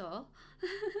hope so.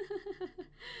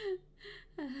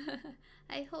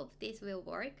 I hope this will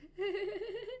work.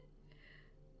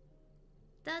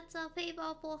 That's a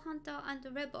favor for Hunter and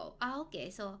Rebel. Ah, okay,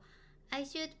 so I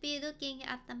should be looking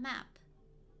at the map.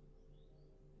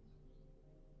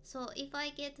 So if I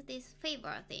get this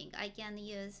favor thing, I can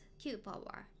use Q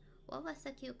power. What was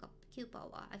the Q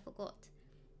power? I forgot.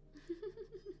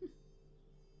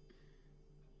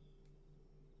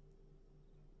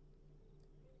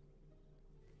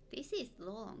 This is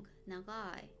long,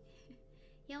 nagai.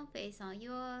 Yanfei-san,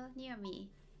 you're near me.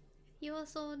 You're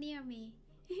so near me.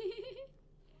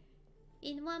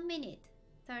 In 1 minute,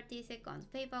 30 seconds,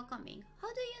 favor coming.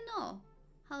 How do you know?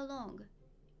 How long? ど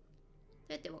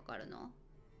うやってわかるの?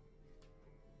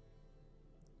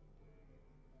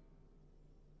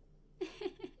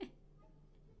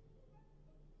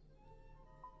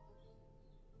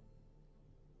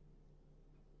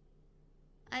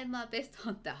 I'm a best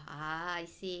hunter. Ah, I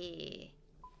see.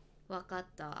 わかっ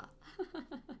た。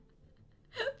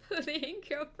Pulling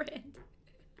your friend.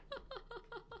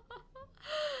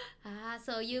 Ah,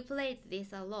 so you played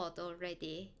this a lot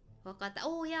already. わかった。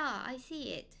Oh yeah, I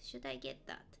see it. Should I get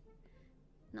that?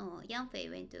 No, Yanfei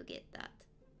went to get that.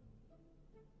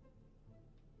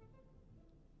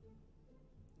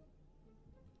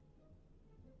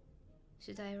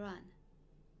 Should I run?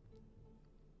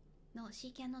 No,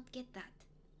 she cannot get that.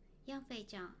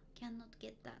 Yanfei-chan cannot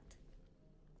get that.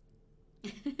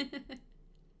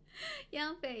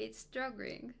 Yanfei is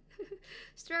struggling.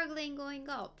 Struggling going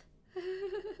up.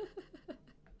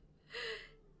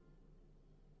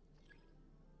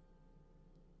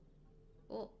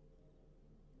 Oh,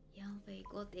 Yanfei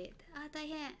got it. Ah, 大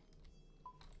変.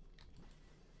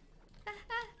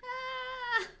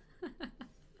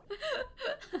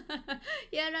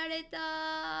 Ya やられた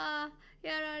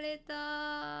やられた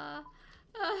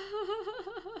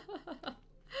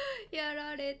や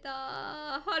られ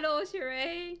た Hello,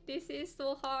 Sheree. This is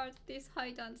so hard, this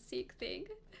hide and seek thing.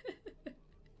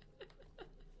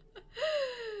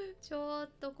 ちょっ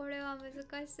とこれは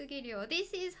難しすぎるよ。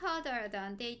This is harder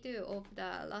than day 2 of the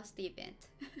last event.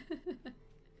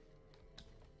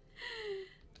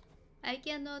 I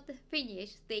cannot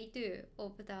finish day 2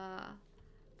 of the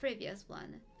previous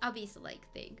one. Abyss-like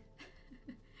thing.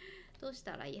 どうし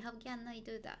たらいい? How can I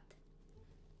do that?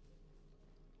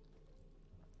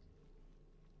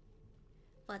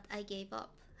 But I gave up.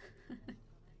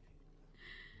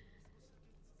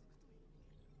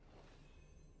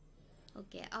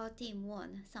 Okay, our team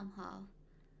won somehow.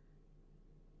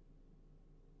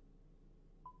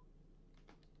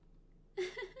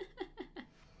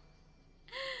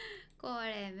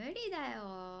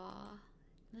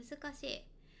 This is impossible.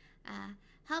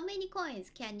 How many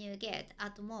coins can you get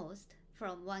at most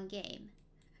from one game?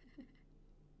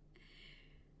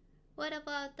 What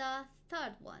about the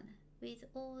third one? With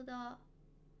all the...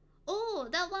 Oh,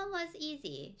 that one was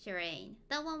easy, Shireen.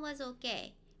 That one was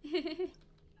okay.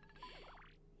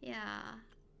 Yeah.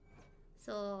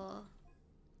 So...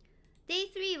 Day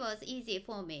 3 was easy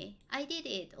for me. I did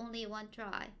it only one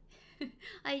try.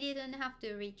 I didn't have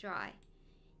to retry.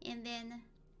 And then...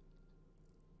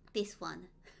 This one.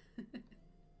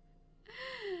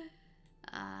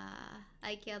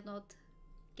 I cannot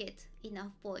get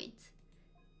enough points.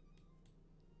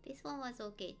 This one was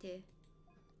okay too.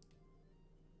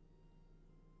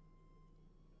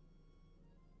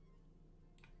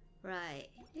 Right.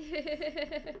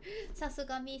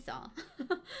 Sasugami-san.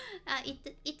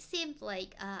 It seemed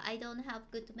like I don't have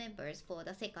good members for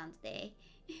the second day.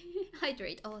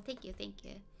 Hydrate. Oh, thank you, thank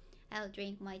you. I'll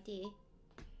drink my tea.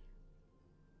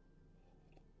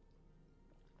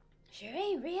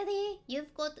 Shireen, really?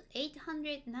 You've got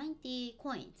 890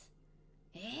 coins.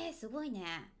 すごいね.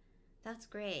 That's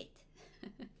great.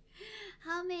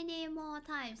 How many more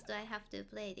times do I have to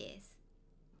play this?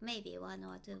 Maybe 1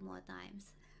 or 2 more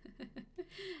times.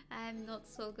 I'm not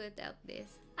so good at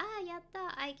this. Ah,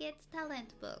 yatta! I get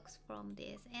talent books from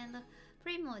this and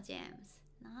Primo gems.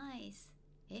 Nice.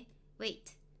 Eh?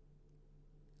 Wait.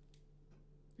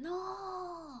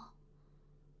 No!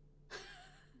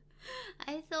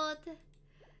 I thought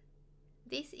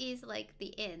this is like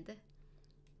the end.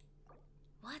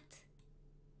 What?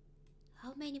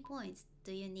 How many points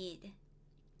do you need?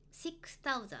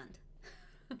 6,000.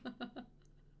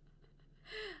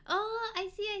 Oh, I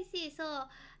see. So,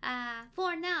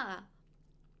 for now,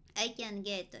 I can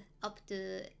get up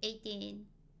to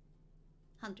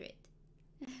 1,800.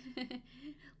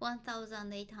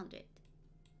 1,800.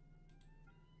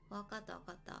 わかったわ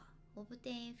かった。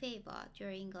Obtain favor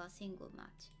during a single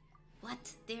match.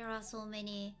 What? There are so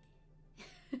many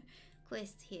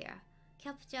quests here.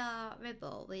 Capture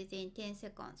rebel within 10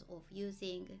 seconds of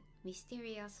using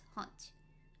mysterious hunch.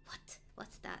 What?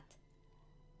 What's that?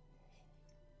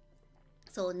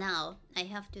 So now I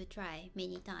have to try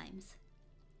many times.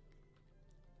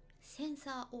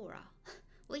 Sensor aura.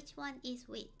 Which one is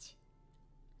which?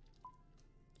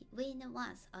 Win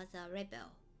once as a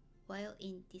rebel while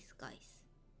in disguise.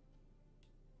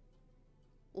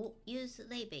 Oh, use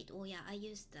Laybait. Oh yeah, I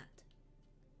used that.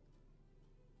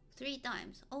 3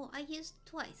 times. Oh, I used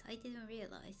twice. I didn't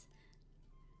realize.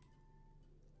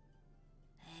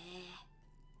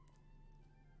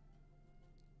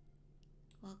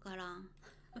 Wakaran.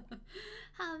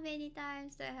 How many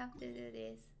times do I have to do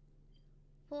this?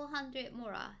 400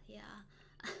 Mora. Yeah.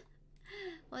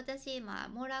 私今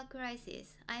Mora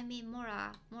crisis. I'm in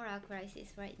Mora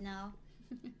crisis right now.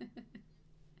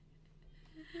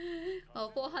 Oh,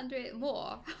 400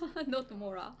 more. Not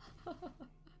Mora.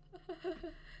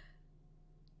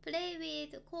 Play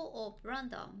with co-op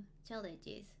random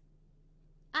challenges.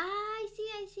 Ah, I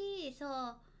see.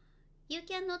 So you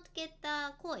cannot get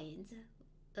the coins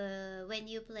when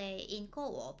you play in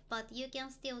co-op, but you can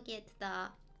still get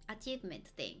the achievement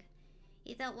thing.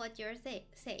 Is that what you're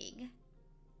saying?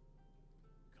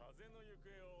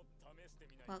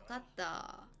 わかっ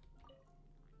た。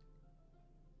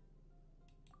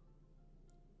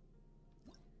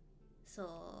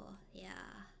So,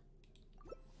 yeah.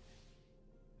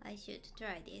 I should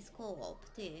try this co-op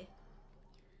too.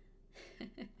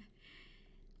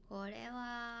 これ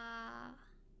は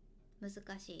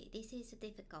難しい。This is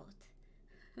difficult.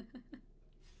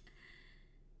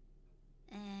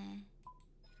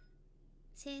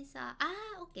 Sensor.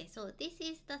 Okay. So this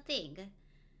is the thing.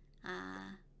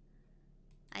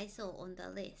 I saw on the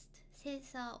list.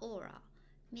 Sensor aura.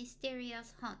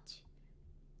 Mysterious hunch.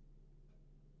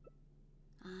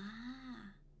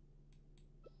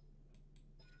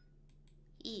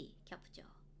 E capture.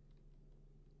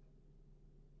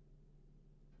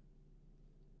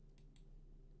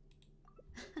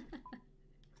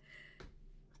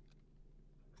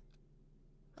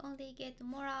 Only get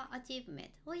Mora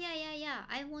achievement. Oh yeah.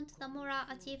 I want the Mora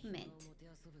achievement.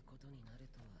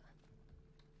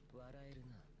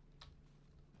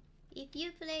 If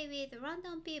you play with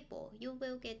random people, you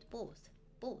will get both.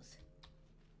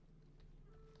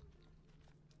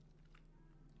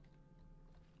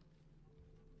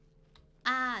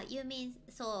 You mean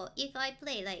so if I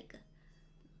play like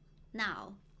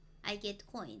now, I get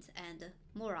coins and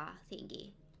Mora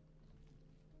thingy.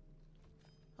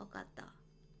 わかった。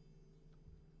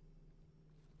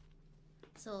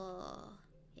So,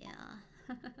 yeah.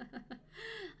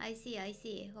 I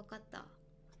see. わかった。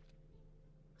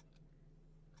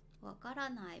わから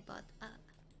ない but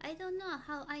I don't know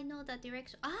how I know the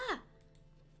direction.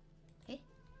 え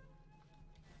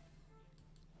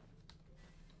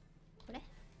これ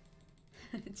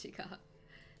違う。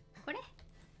これ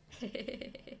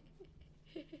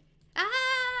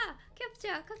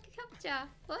capture.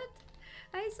 What?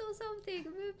 I saw something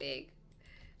moving.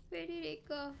 Where did it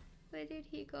go? Where did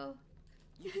he go?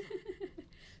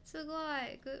 すごい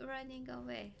Good running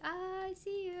away. I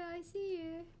see you.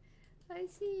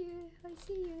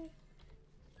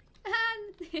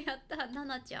やった、ナ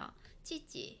ナちゃん。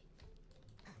父。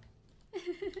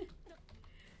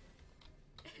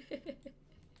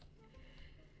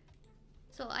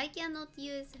So I cannot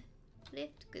use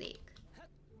left click.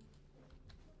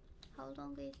 How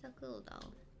long is the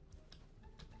cooldown?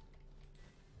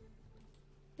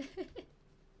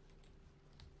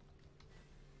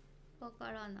 わ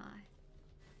からない。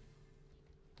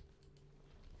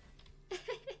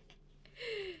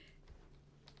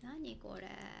何これ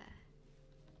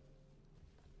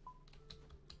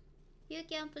You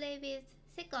can play with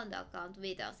second account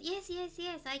with us. Yes,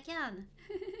 I can.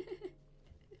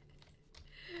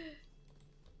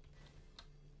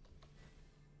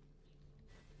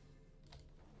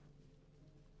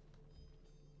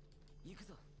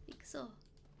 行くぞ。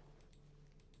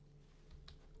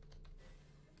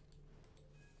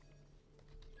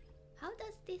How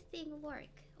does this thing work?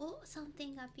 Oh,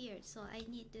 something appeared, so I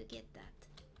need to get that.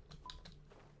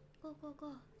 Go, go,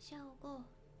 go. Shall go.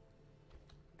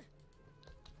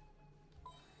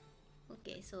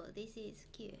 Okay, so this is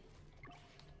Q.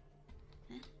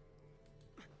 Huh?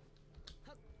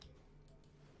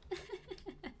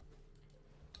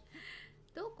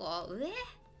 Doko? Ue?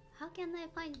 How can I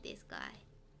find this guy?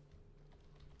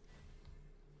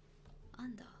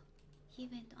 Under. He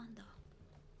went under.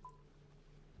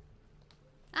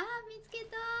 Ah, 見つけ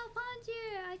た! Found you!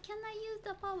 I cannot use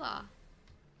the power.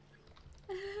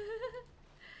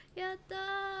 やった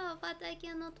ー! But I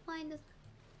cannot find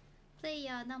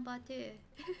player number 2.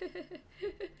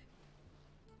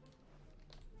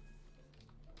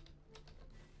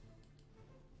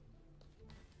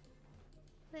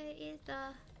 Where is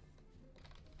the...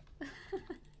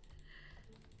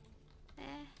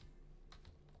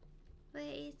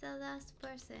 Where is the last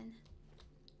person?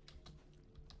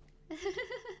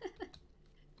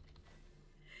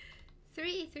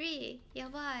 3 や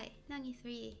ばい。何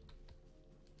 3?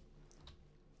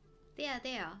 There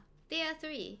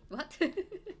 3. What?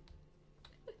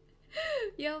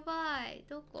 やばい。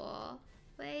どこ?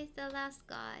 Where is the last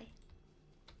guy?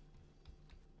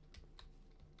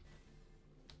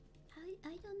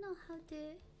 I don't know how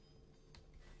to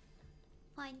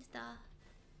find the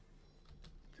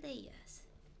players.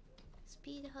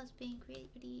 Speed has been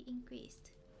greatly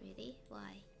increased. Really?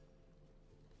 Why?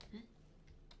 Huh?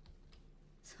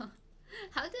 So,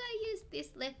 how do I use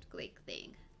this left click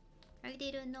thing? I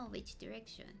didn't know which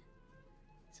direction.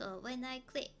 So when I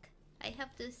click, I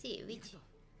have to see which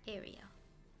area.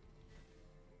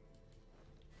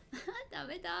 ダ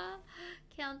メだ.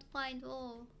 Can't find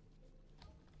all.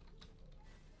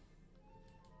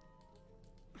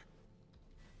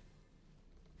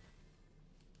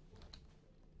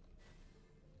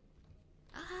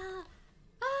 Ah!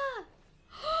 Ah!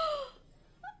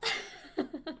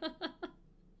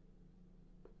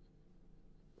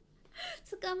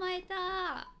 捕まえ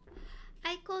た!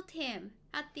 I caught him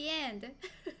at the end.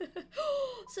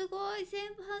 すごい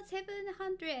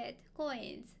 700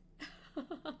 coins.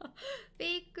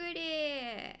 びっくり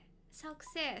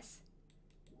Success.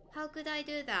 How could I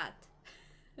do that?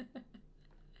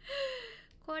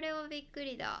 これはびっく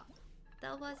りだ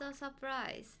That was a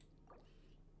surprise.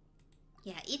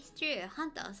 Yeah, it's true.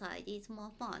 Hunter side is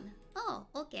more fun. Oh,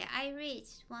 okay. I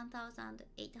reached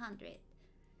 1,800.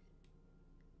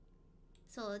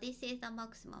 So this is the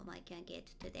maximum I can get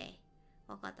today.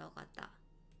 わかったわかった。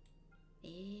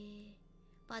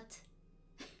But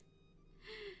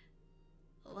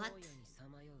what?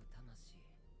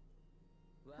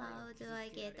 How do I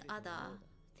get other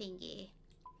thingy?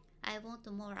 I want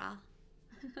Mora.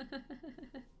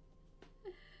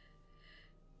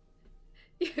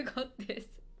 You got this.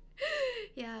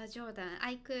 Yeah, Jordan,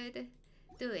 I could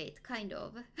do it, kind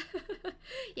of.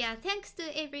 Yeah, thanks to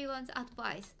everyone's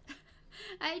advice.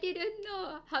 I didn't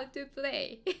know how to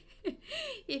play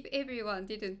if everyone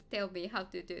didn't tell me how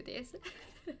to do this.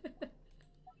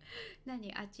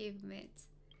 何 achievements?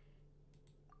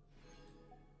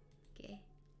 Okay.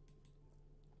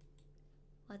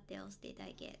 What else did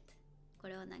I get? こ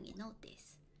れは何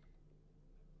Notice.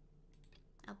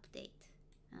 Update.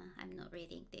 I'm not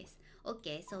reading this.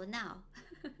 Okay, so now.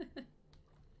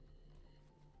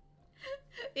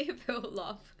 Evil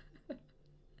love.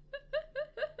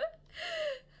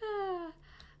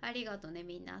 ありがとね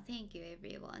みんな Thank you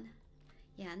everyone.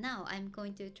 Yeah, now I'm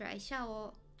going to try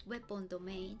Shao weapon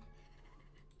domain.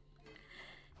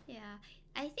 Yeah,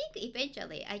 I think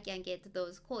eventually I can get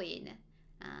those coin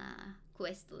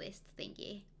quest list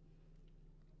thingy.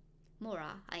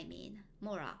 Mora, I mean.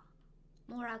 Mora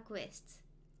quests.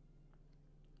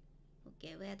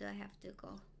 Okay, where do I have to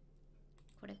go?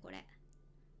 これこれ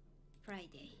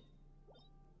Friday.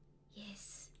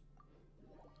 Yes.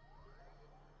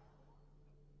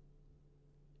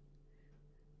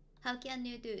 How can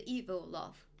you do evil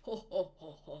love? Ho ho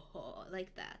ho ho ho,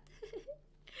 like that.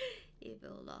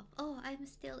 Evil love. Oh, I'm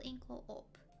still in co-op.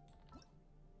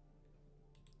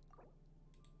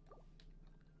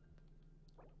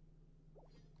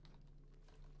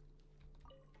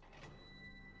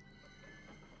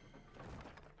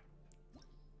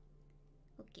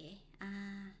 Okay.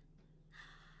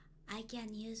 I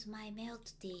can use my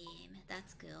melt team.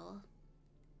 That's cool.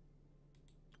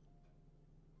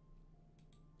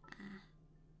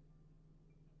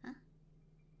 Huh?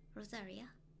 Rosaria?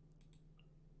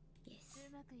 Yes.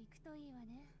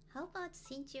 How about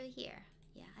since you're here?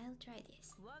 Yeah, I'll try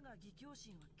this.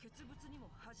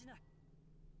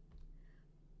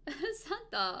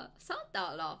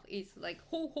 Santa laugh is like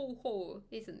ho ho ho,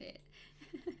 isn't it?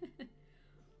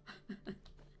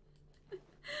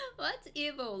 What's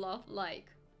evil laugh like?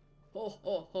 Ho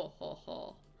ho ho ho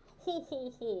ho. Ho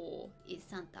ho ho is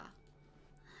Santa.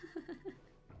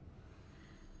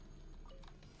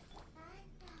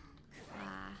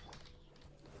 Ah,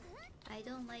 I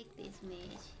don't like this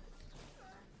mage.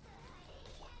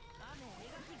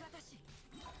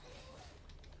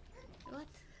 What?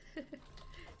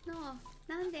 No,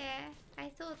 nande? I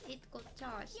thought it got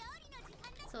charged.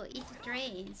 So it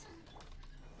drains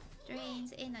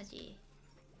energy.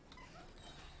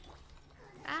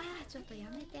 Ah, ちょっとや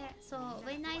めて。So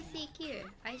when I see Q,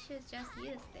 I should just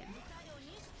use them.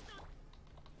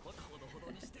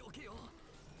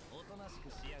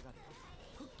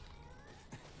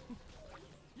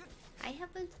 I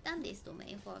haven't done this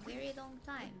domain for a very long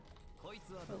time.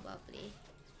 Probably.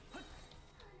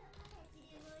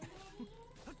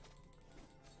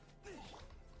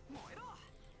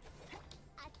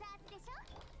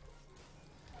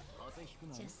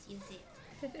 Just use it.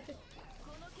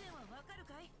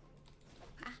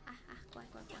 怖い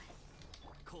怖い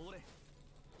怖い。は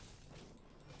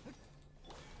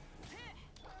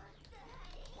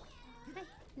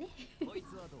いね。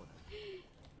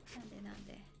なんで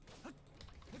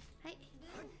はい。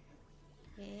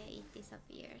it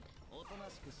disappeared.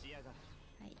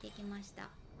 はい、できました。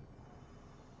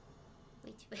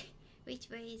Which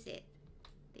way is it?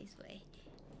 This way.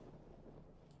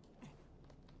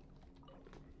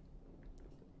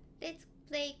 Let's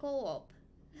play co-op.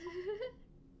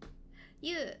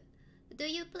 Do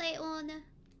you play on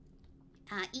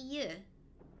EU?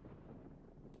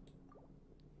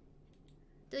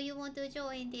 Do you want to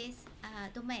join this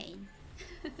domain?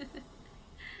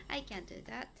 I can't do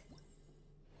that.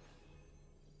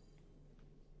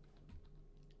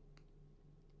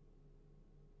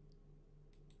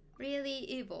 Really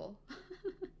evil.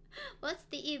 What's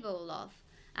the evil laugh?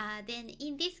 Then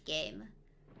in this game,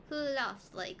 who laughs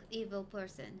like evil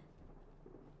person?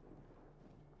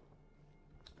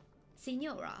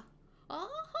 Signora. Oh,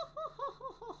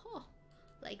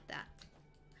 like that.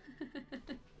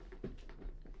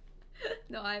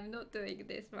 No, I'm not doing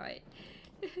this right.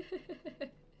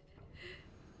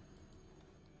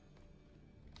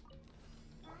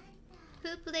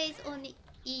 Who plays on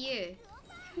EU?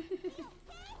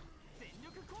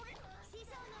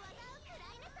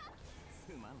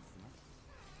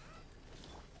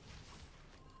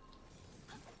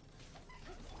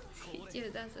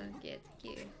 Pichu doesn't get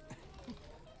killed.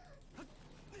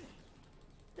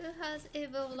 Who has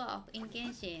evil laugh in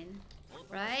Genshin?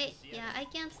 Right? Yeah, I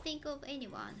can't think of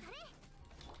anyone.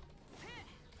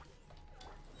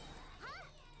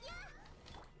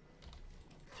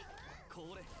 Ow,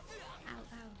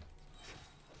 ow.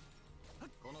 I'll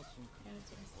just use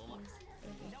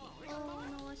everything. Oh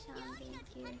no, Shan,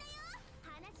 thank you.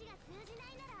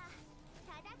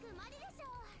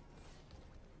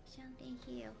 Shan can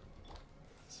heal.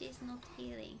 She's not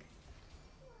healing.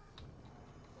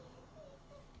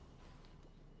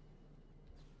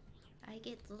 I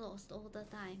get lost all the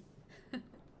time.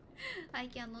 I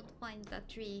cannot find the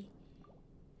tree.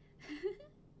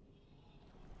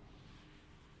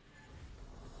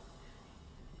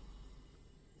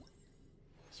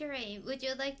 Shireen, would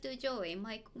you like to join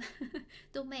my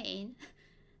domain?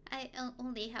 I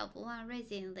only have one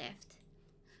resin left.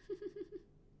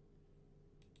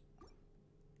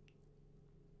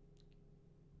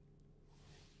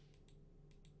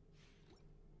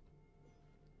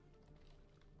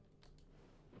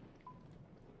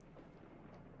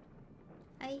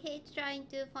 I hate trying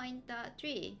to find the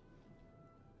tree.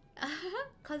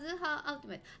 Kazuha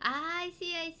Ultimate. Ah, I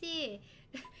see.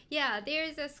 Yeah,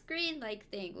 there's a screen-like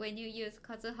thing when you use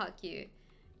Kazuha Q.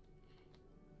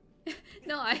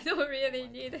 No, I don't really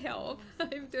need help.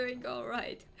 I'm doing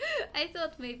alright. I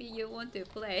thought maybe you want to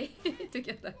play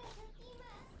together.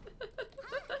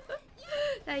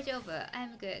 大丈夫.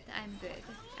 I'm good.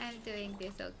 I'm doing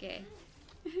this okay.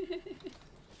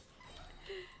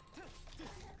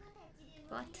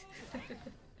 What?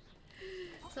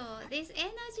 So this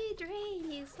energy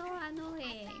drain is so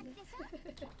annoying.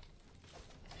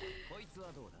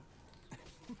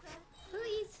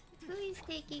 Who is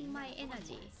taking my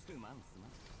energy?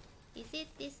 Is it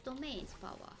this domain's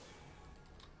power?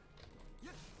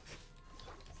 No.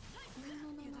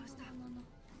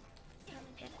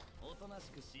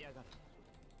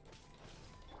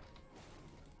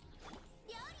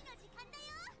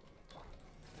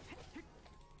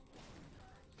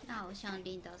 Now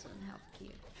Shanlin doesn't have Q.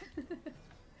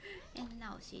 And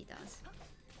now she does.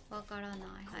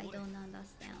 Wakaranai, I don't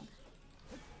understand.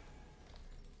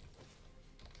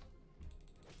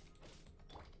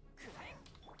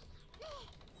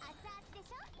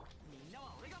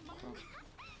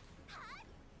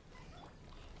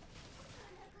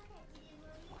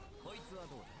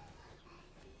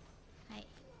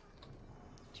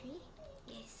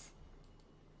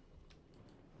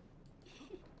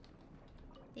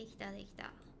 たでき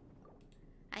た。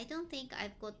I don't think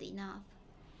I've got enough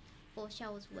for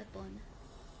Xiao's weapon.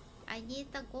 I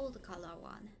need the gold color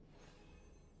one.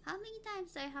 How many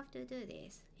times I have to do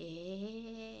this?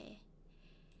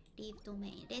 Leave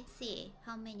domain. Let's see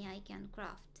how many I can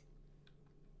craft.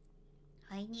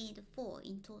 I need 4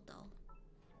 in total.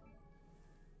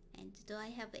 And do I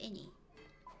have any?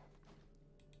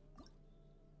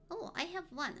 Oh, I have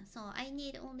 1, so I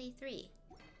need only 3.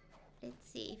 Let's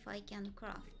see if I can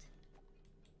craft.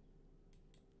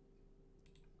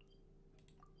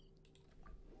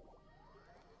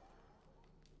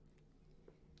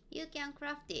 You can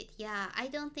craft it. Yeah, I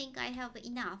don't think I have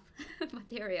enough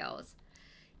materials.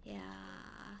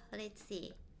 Yeah, let's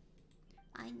see.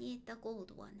 I need the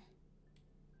gold one.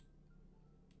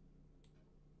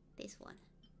 This one.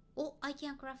 Oh, I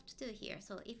can craft 2 here.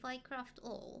 So if I craft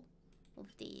all of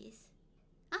these...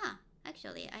 Ah,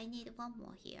 actually, I need 1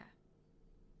 more here.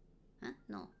 Huh?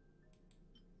 No.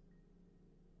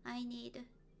 I need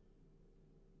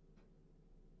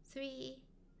 3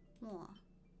 more.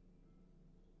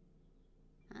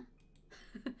 Huh?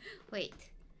 Wait.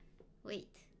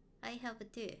 I have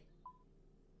 2.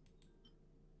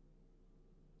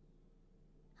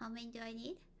 How many do I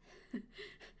need?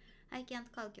 I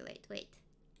can't calculate. Wait.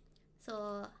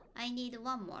 So I need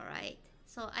 1 more, right?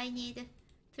 So I need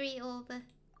 3 of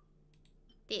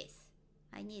this.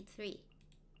 I need 3.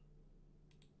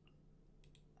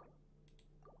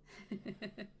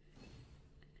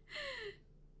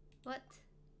 What?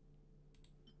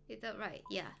 Is that right?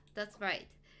 Yeah, that's right.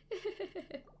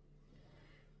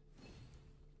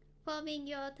 Farming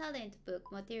your talent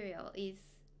book material is...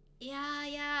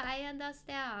 Yeah, I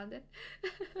understand.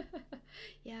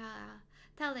 Yeah,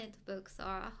 talent books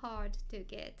are hard to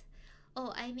get.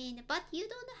 Oh, I mean, but you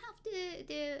don't have to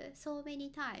do so many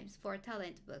times for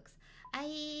talent books.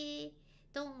 I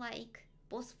don't like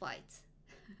boss fights.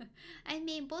 I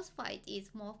mean, boss fight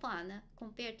is more fun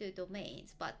compared to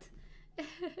domains, but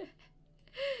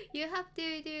you have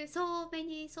to do so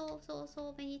many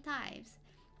times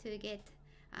to get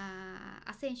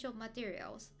essential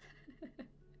materials.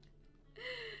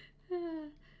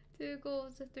 2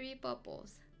 goals, 3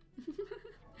 purples.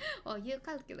 Oh, you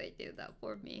calculated that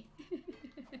for me.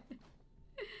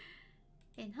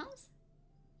 Enhance?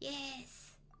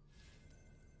 Yes!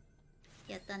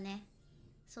 やったね。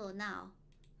So now,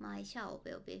 my Xiao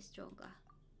will be stronger.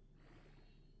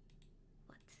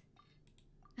 What?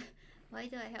 Why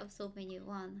do I have so many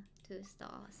 1, 2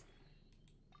 stars?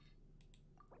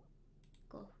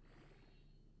 Go.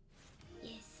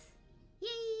 Yes!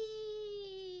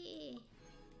 Yay!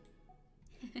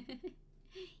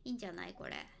 いいんじゃないこ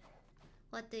れ。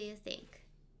What do you think?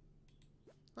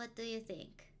 What do you think?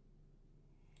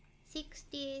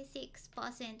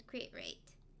 66% crit rate.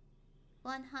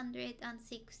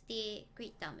 160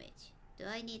 crit damage. Do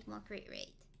I need more crit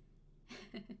rate?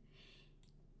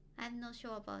 I'm not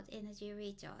sure about energy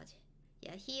recharge.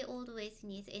 Yeah, he always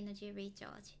needs energy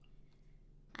recharge.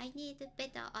 I need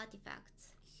better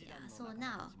artifacts. Yeah, so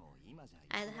now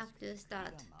I'll have to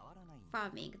start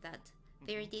farming that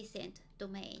very decent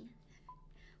domain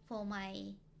for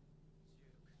my...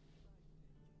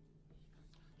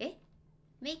 Eh?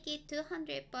 Make it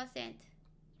 200%.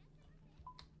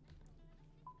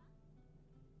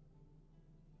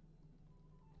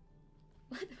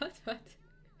 What?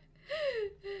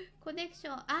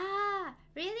 Connection. Ah,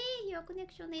 really? Your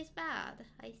connection is bad.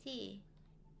 I see.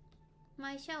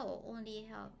 My Xiao only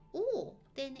have... Oh,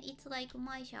 then it's like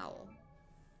my Xiao.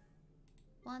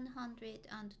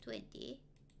 120.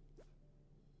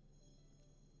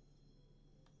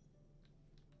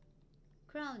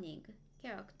 Crowning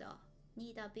character.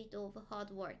 Need a bit of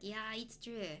hard work. Yeah, it's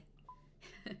true.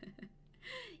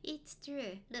 It's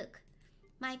true. Look.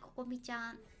 My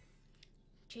Kokomi-chan.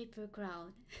 Triple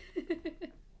crown.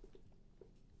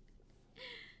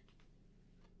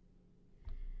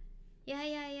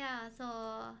 Yeah.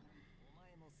 So...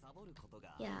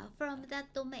 Yeah, from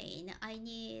that domain, I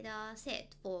need a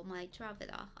set for my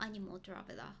traveler, animal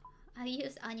traveler. I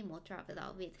use animal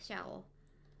traveler with Xiao.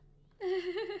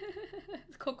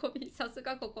 Kokomi, さす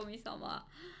がKokomi様.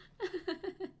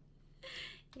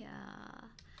 Yeah,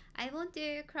 I want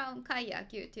to crown kayak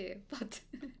too, but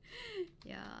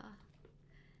yeah,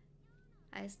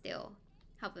 I still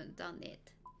haven't done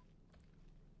it.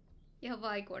 や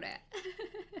ばいこれ.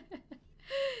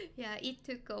 Yeah, it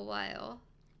took a while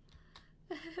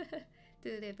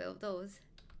to level those.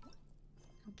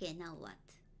 Okay, now what?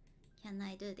 Can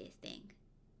I do this thing?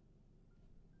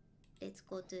 Let's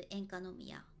go to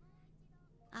Enkanomiya.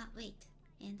 Ah, wait.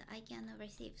 And I can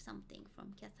receive something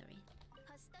from Catherine.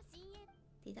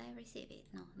 Did I receive it?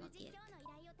 No, not yet.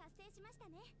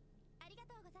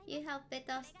 You have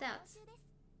better stats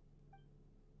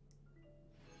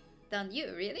than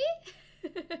you, really?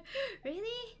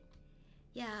 Really?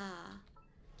 Yeah.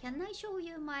 Can I show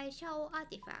you my Shao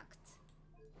artifacts?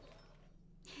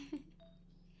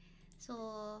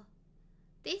 So,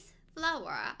 this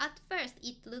flower, at first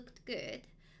it looked good,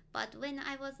 but when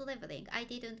I was leveling, I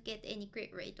didn't get any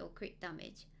crit rate or crit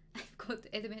damage. I've got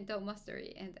elemental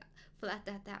mastery and flat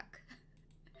attack.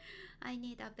 I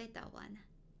need a better one.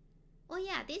 Oh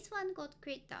yeah, this one got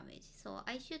crit damage, so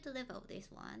I should level this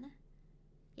one.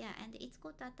 Yeah, and it's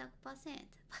got attack percent,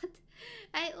 but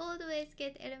I always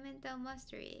get elemental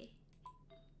mastery.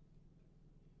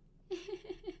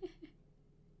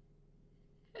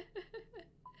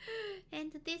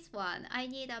 And this one, I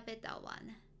need a better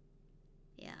one.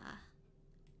 Yeah.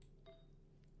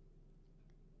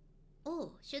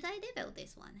 Oh, should I level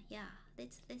this one? Yeah,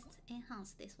 let's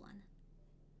enhance this one.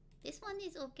 This one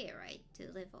is okay, right? To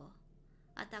level.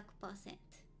 Attack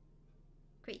percent.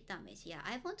 Crit damage. Yeah,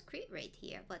 I want crit rate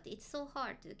here, but it's so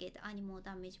hard to get animal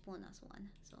damage bonus one.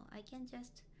 So I can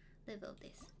just level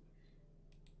this.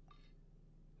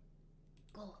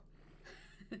 Go.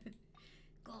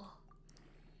 Go.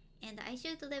 And I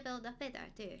should level the feather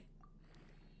too.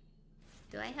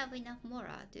 Do I have enough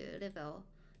mora to level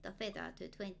the feather to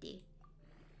 20?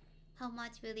 How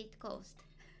much will it cost?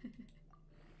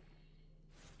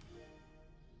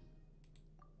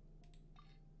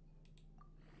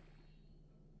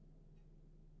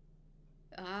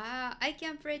 Ah, I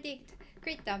can predict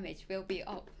crit damage will be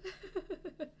up.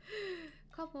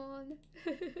 Come on.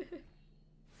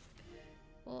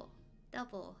 Oh,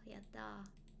 double, yatta.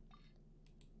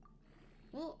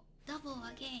 Oh, double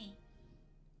again.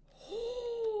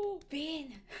 Oh,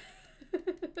 Bean.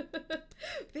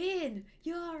 Bean,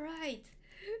 you're right.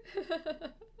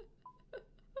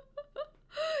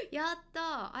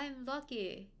 Yatta, I'm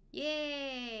lucky.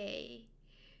 Yay.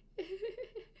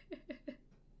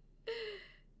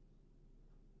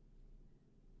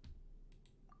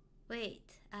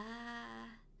 Wait,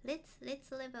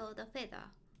 let's level the feather.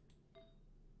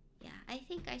 Yeah, I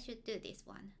think I should do this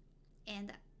one.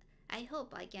 And I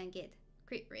hope I can get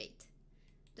crit rate.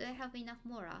 Do I have enough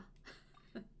mora?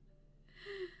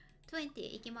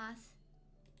 20 いきます。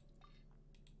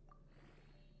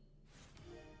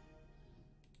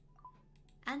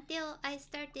Until I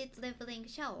started leveling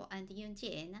Shao and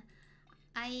Yunjin,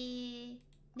 I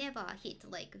never hit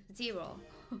like 0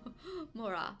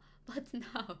 mora, but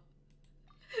now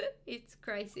it's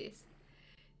crisis.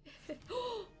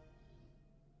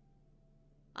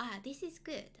 Ah, this is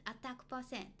good. Attack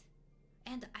percent.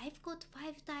 And I've got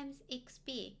 5 times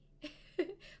XP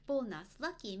bonus.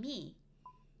 Lucky me.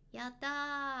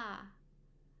 Yatta.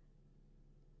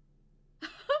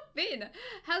 Vin,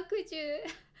 how could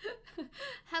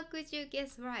you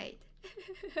guess right?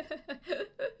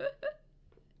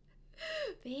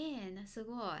 Vin, す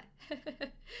ごい.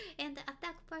 And the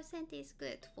attack percent is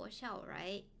good for Shao,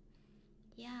 right?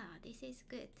 Yeah, this is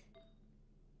good.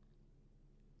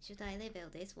 Should I level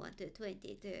this one to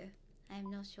 22?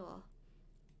 I'm not sure.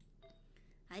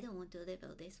 I don't want to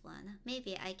level this one.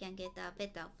 Maybe I can get a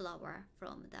better flower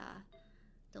from the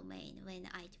domain when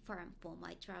I farm for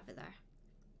my traveler.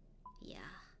 Yeah.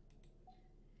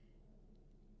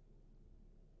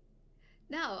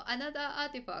 Now another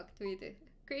artifact with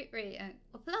crit rate and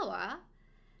a flower.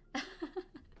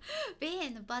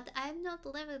 Ben, but I'm not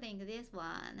leveling this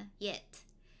one yet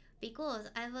because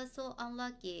I was so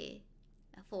unlucky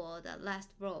for the last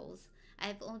rolls.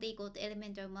 I've only got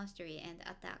elemental mastery and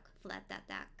attack, flat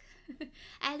attack.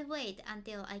 I'll wait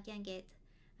until I can get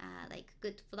like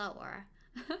good flower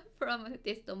from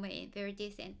this domain, very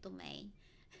decent domain.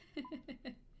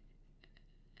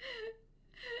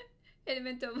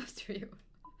 Elemental mastery.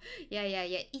 Yeah,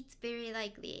 it's very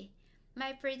likely.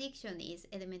 My prediction is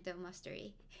elemental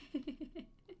mastery.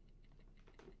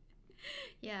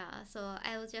 Yeah, so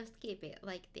I'll just keep it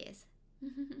like this.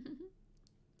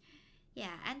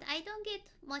 Yeah, and I don't get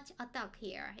much attack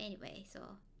here anyway, so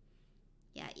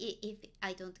yeah, if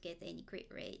I don't get any crit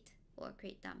rate or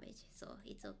crit damage, so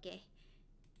it's okay.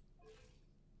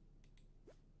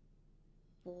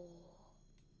 Whoa.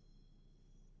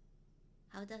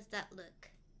 How does that look?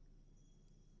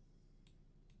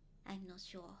 I'm not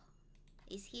sure.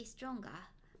 Is he stronger?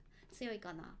 強い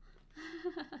かな?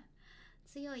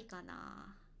 強いか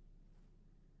な?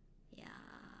 Yeah.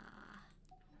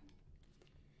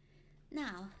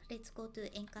 Now, let's go to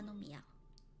Enkanomiya.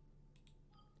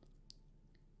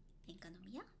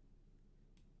 Enkanomiya?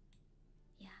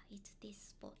 Yeah, it's this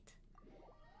spot.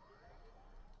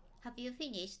 Have you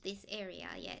finished this area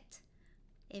yet?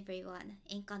 everyone,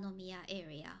 Enkanomiya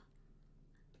area.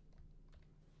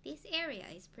 This area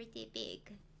is pretty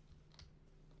big.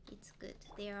 It's good.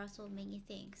 There are so many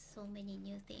things, so many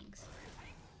new things.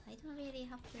 I don't really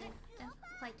have to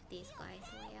fight these guys.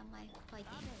 Why am I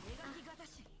fighting? Ah.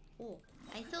 Oh,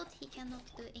 I thought he cannot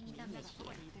do any damage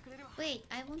here. Wait,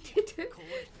 I wanted to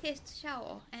test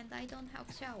Shao, and I don't have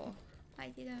Shao. I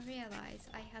didn't realize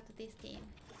I had this team.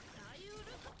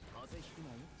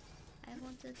 I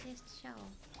want to test Shao.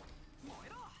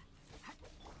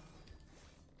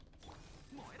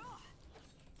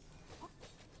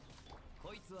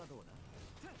 こいつはどうだ。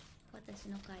私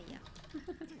の回や。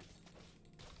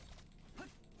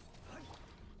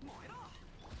燃えろ。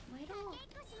燃えろ。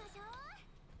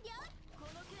こ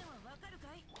の件はわかる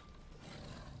かい。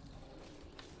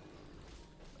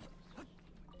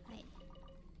はい。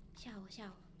シャオシャオ。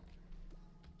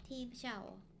ティームシャ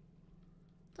オ。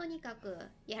とにかく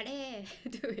やれ。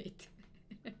Do it.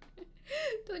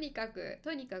 とにかく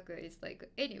it's like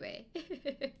anyway.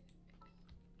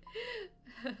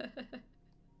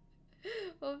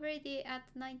 Already at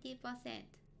 90%.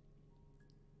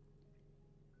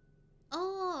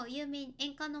 Oh, you mean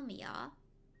Enkanomiya?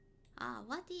 Ah,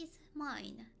 what is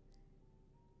mine?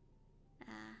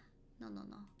 No.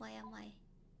 Why am I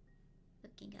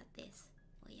looking at this?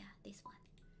 Oh yeah, this one.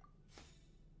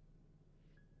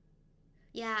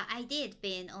 Yeah, I did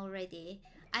win already.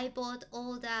 I bought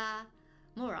all the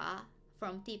Mura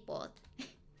from Teapot.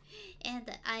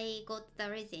 And I got the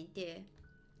resin too.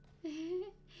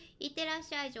 いってらっ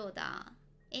しゃい、ジョーダ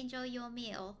ン。Enjoy your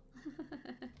meal.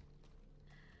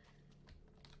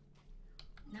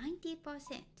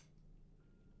 90%.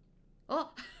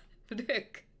 Oh,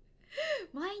 look.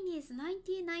 Mine is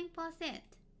 99%.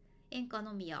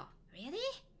 Enkanomiya. Really?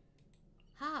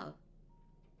 How?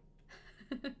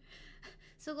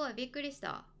 すごい、びっくりし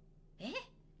た。え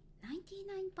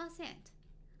 ?99%?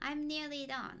 I'm nearly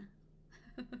done.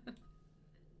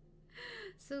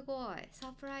 すごい。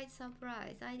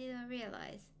Surprise. I didn't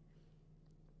realize.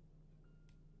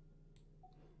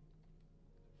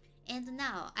 And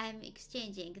now I'm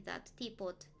exchanging that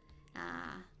teapot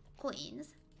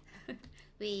coins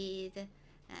with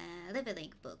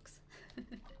leveling books.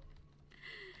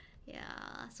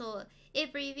 Yeah, so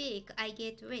every week I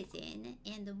get resin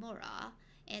and mora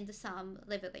and some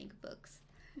leveling books.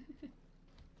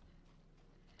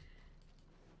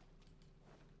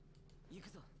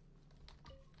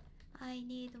 I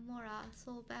need mora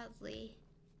so badly.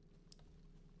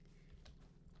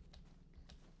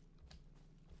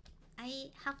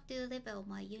 I have to level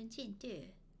my Yunjin too.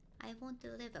 I want to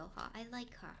level her. I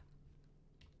like her.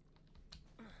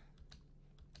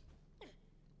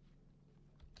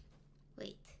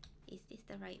 Wait, is this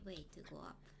the right way to go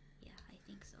up? Yeah, I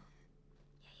think so.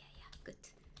 Yeah, good.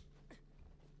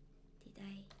 Did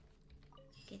I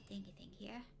get anything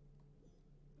here?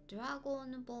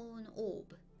 Dragon Bone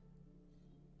Orb.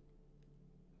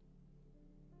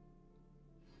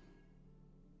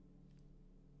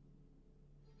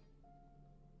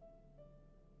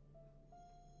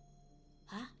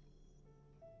 Huh?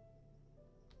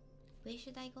 Where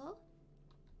should I go?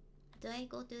 Do I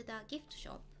go to the gift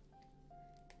shop?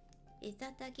 Is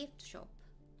that the gift shop?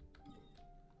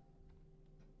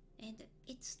 And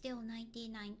it's still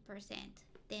 99%.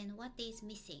 Then what is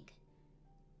missing?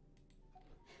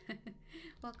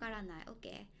 わからない。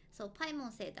Okay. So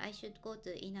Paimon said I should go to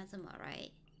Inazuma,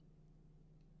 right?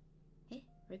 Eh?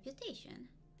 Reputation?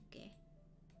 Okay.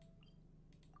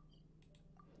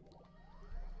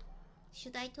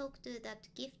 Should I talk to that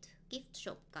gift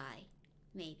shop guy?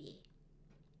 Maybe.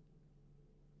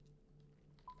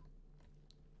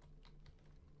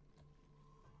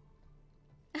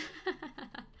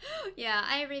 Yeah,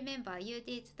 I remember you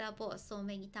did the boss so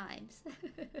many times.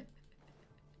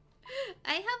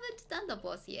 I haven't done the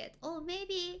boss yet. Oh,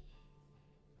 maybe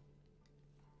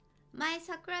my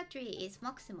Sakura tree is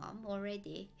maximum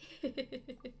already.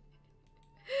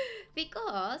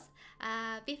 Because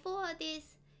before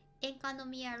this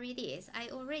Enkanomiya release, I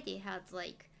already had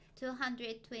like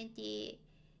 220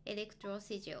 electro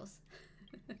sigils.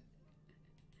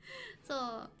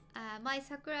 So my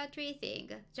Sakura tree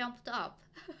thing jumped up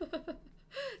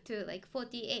to like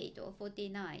 48 or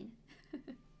 49.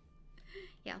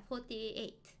 Yeah,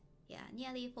 48. Yeah,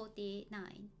 nearly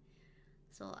 49.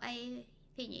 So I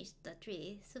finished the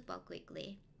tree super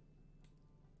quickly.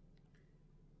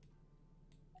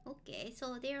 Okay,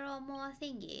 so there are more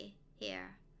thingy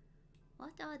here.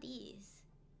 What are these?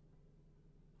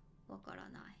 わから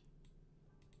ない。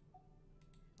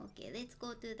Okay, let's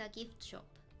go to the gift shop.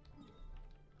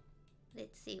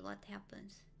 Let's see what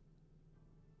happens.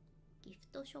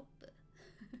 Gift shop.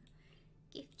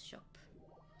 gift shop.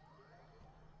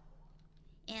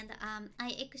 And I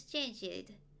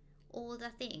exchanged all the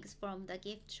things from the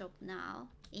gift shop now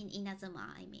in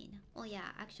Inazuma, I mean. Oh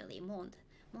yeah, actually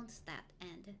Mondstadt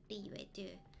and Liyue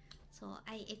too. So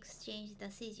I exchanged the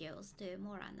sigils to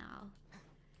Mora now.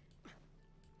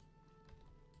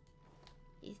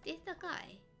 Is this the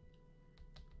guy?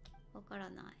 わから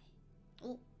ない。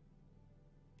Oh!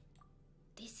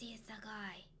 This is the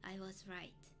guy. I was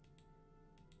right.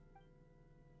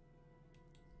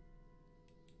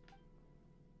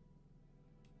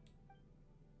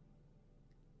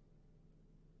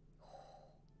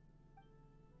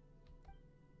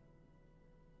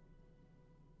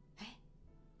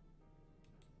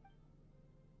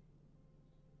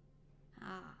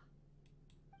 Ah.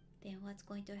 Then what's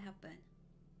going to happen?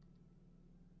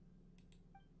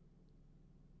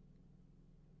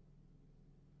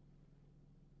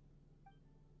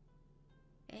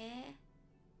 Eh?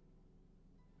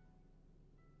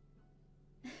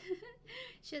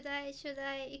 should I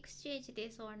exchange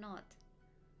this or not?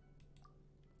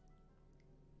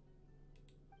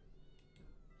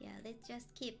 Yeah, let's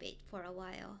just keep it for a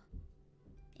while.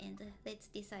 And let's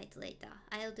decide later.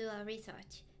 I'll do a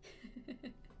research.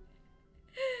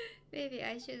 Maybe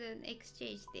I shouldn't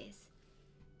exchange this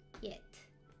yet.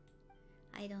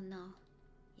 I don't know.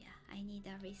 Yeah, I need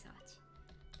a research.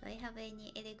 Do I have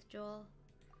any electro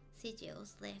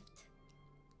sigils left?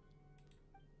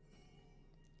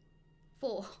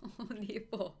 4. Only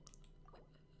 4.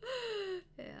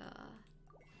 Yeah.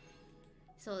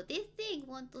 So this thing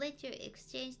won't let you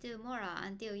exchange to Mora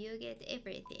until you get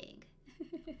everything.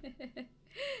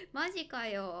 マジか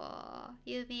よ.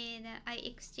 You mean I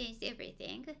exchanged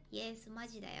everything? Yes, マ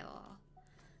ジだよ.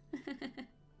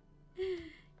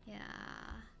 Yeah.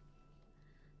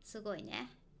 すごいね.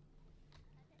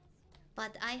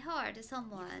 But I heard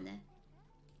someone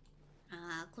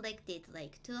collected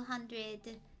like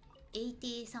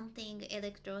 280 something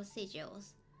electro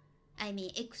sigils. I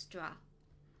mean extra.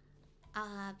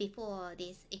 Before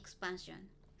this expansion.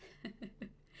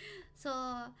 So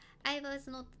I was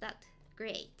not that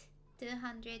great.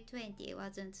 220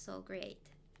 wasn't so great.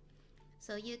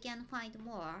 So you can find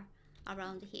more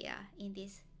around here in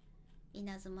this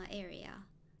Inazuma area,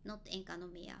 not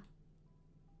Enkanomiya.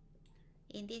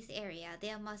 In this area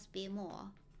there must be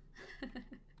more.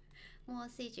 More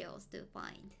sigils to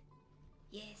find.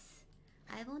 Yes,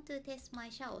 I want to test my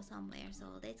Shao somewhere,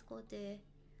 so let's go to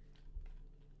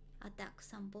attack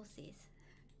some bosses.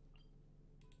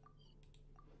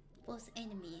 Boss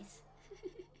enemies.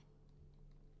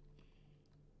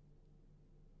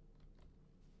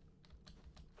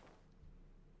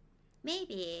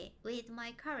 Maybe with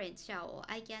my current Shao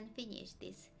I can finish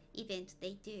this event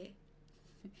day 2.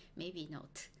 Maybe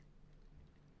not.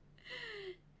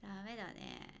 ダメだ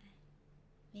ね.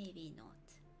 Maybe not.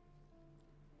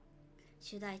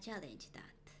 Should I challenge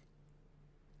that?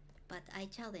 But I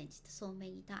challenged so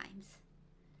many times.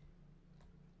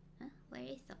 Huh? Where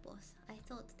is the boss? I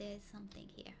thought there's something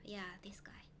here. Yeah, this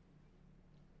guy.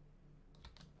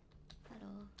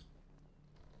 Hello.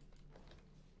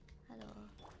 Hello.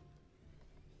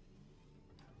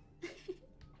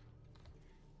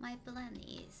 My plan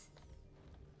is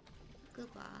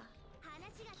Guba,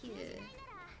 Q,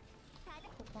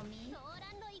 Kokomi,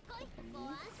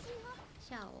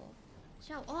 Shao.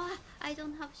 Shao. Oh, I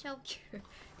don't have Shao Q.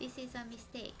 This is a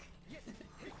mistake.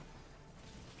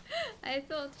 I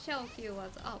thought Shao Q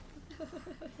was up.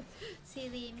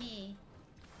 Silly me.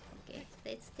 Okay,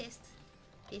 let's test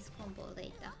this combo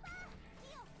later.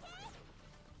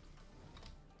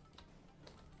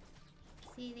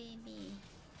 Silly me.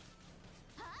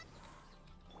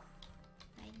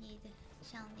 I need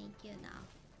Shanlin Q now.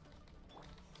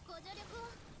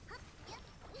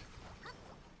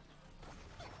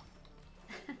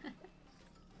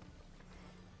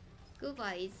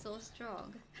 Guba is so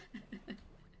strong.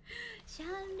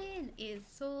 Shanlin is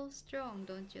so strong,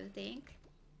 don't you think?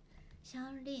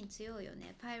 Shanlin 強いよ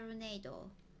ね. Pyronado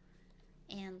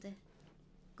and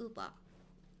Guba.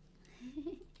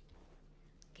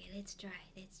 Okay, let's try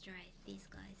these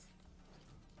guys.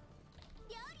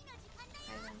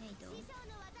 Pyronado,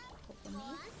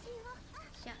 Kokomi,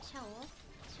 Shao.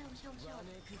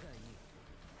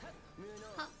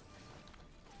 Ha.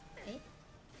 Eh?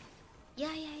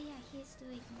 Yeah, he's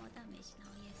doing more damage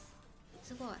now, yes.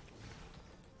 すごい.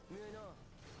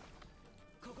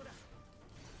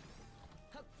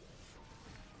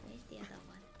 Where's the other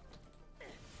one?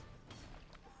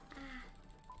 Ah.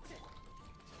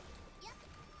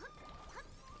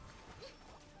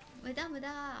 無駄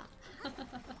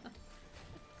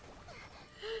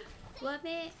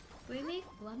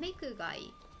わめくが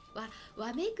い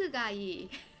わめくがいい。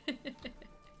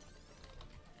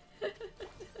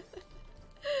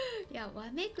いや、わ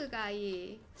めくが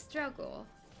いい。struggle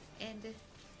and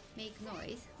make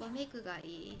noise。わめくが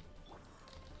いい。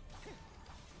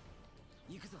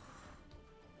行くぞ。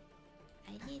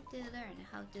 I need to learn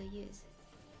how to use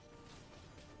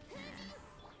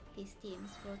this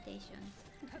team's rotation.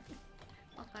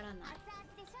 わからない。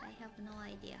I have no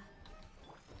idea.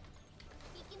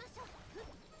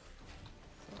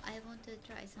 So I want to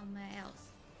try somewhere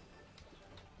else.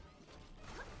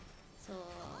 So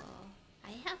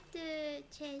I have to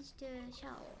change to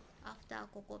Shao after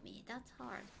Kokomi. That's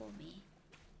hard for me.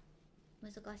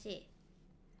 難しい。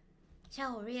シ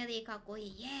ャオ really かっこい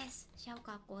い。Yes! シャオ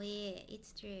かっこいい。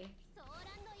It's true.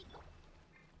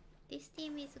 This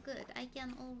team is good. I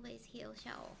can always heal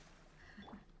Shao.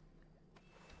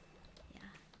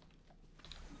 Yeah.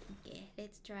 Okay,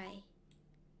 let's try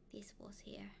this boss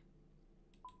here.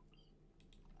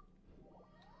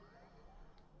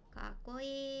 かっこ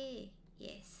いい。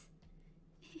Yes.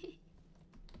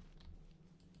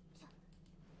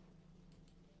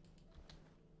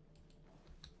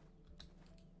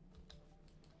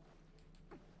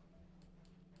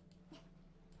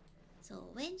 So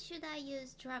when should I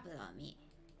use Travel Army?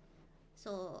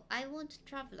 So I want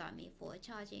Travel Army for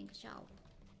charging Shao.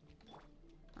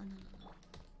 Oh no.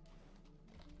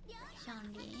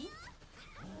 Shanlin?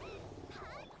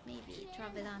 Maybe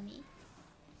Travel Army?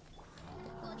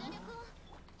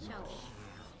 Shao.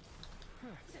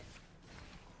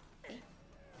 Eh?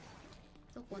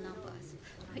 どこ numbers?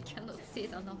 I cannot see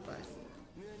the numbers.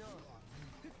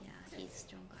 Yeah, he's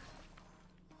stronger.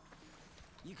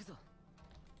 行くぞ。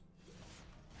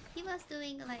 He was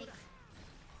doing like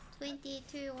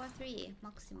 22 or 3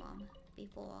 maximum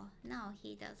before. Now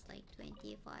he does like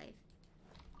 25.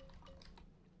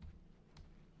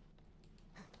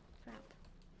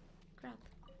 Crap.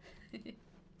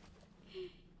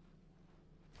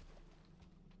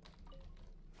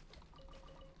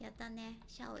 やったね。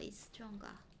Shao is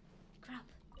stronger. Crap.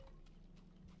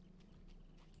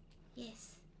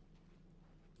 Yes.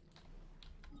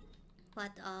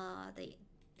 What are the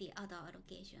other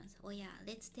allocations? Oh yeah,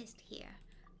 let's test here.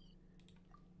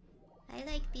 I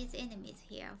like these enemies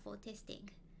here for testing.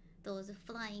 Those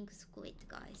flying squid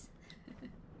guys.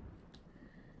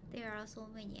 There are so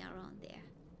many around there.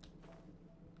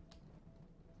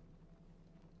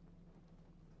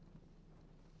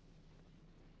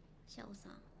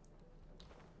 Shao-san.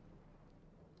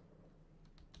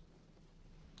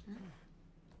 Huh?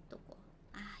 どこ?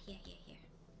 Ah, here.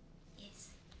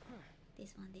 Yes.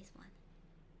 This one.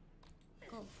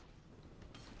 Go.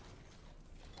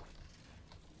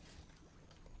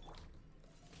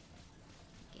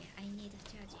 Okay, I need a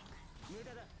charging.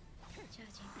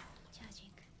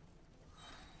 Charging.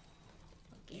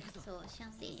 Okay, so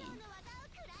Shanlin.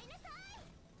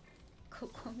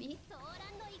 Kokomi?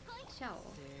 Shao.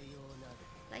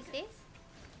 Like this?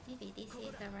 Maybe this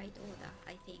is the right order,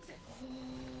 I think.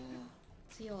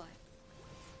 強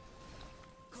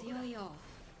いよ。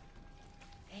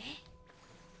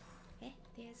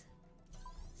There's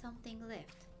something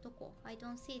left. どこ? I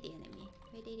don't see the enemy.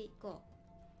 Where did it go?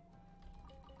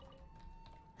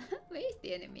 Where is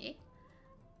the enemy?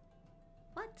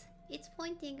 What? It's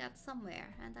pointing at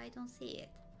somewhere and I don't see it.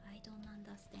 I don't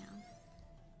understand.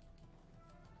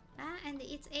 Ah, and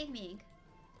it's aiming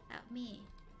at me.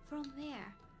 From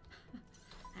where?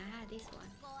 Ah, this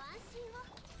one.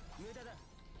 無駄だ。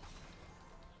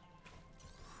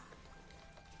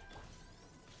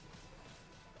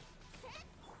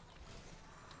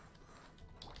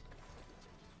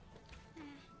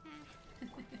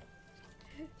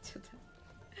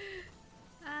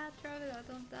 Ah, Traveler,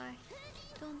 don't die.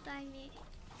 Don't die me.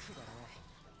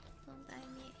 Don't die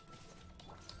me.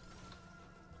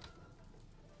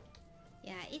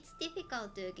 Yeah, it's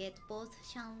difficult to get both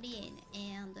Shanlin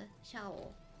and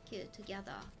Shao Q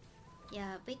together.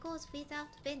 Yeah, because without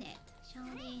Bennett,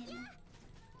 Shanlin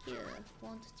Q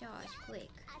won't charge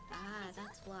quick. Ah,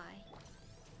 that's why.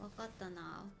 わかった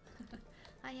now.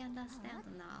 I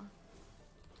understand now.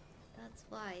 That's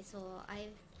why, so I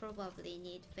probably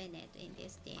need Bennett in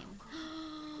this team.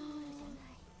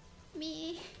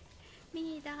 Me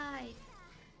died.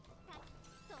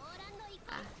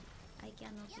 Ah, I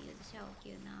cannot use Shao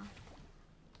Q now.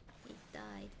 It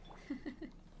died.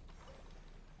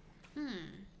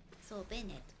 So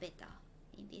Bennett better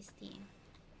in this team.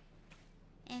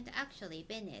 And actually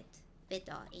Bennett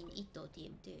better in Ito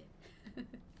team too.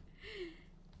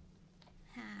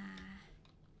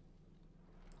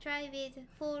 Try with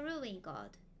 4 Ruin God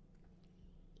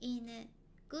in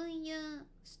Gunyun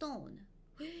Stone.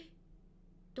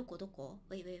 どこどこ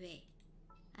Wait, wait, wait.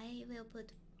 I will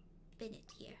put Bennett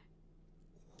here.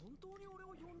 本当に俺を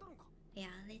呼んだのか。 Yeah,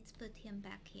 let's put him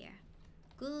back here.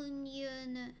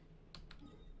 Gunyun.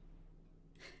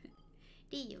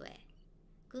 Liyue.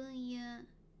 Gunyun.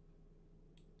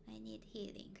 I need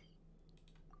healing.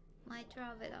 My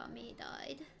traveler me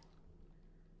died.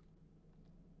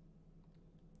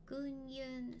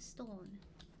 Gunyun stone.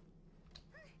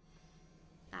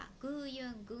 Ah,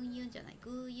 Gunyun じゃない。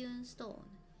Gunyun stone.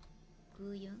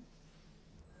 Gunyun.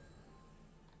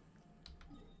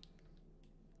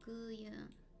 Gunyun.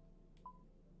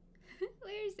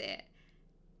 Where is it?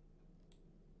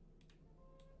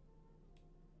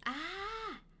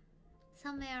 Ah!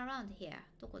 Somewhere around here.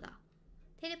 どこだ?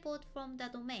 Teleport from the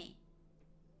domain.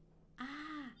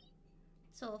 Ah!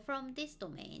 So from this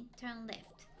domain, turn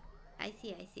left. I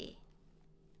see, I see.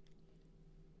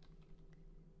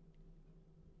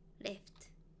 Left.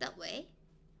 That way?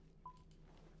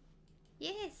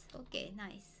 Yes! Okay,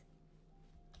 nice.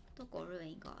 どこ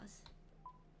ruin goes?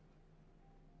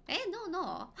 No,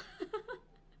 no!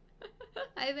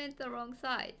 I went the wrong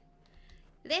side.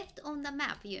 Left on the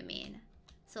map, you mean?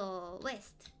 So,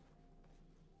 west.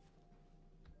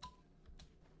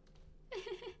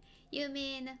 You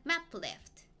mean map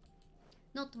left.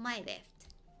 Not my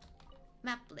left.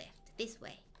 Map left. This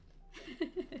way.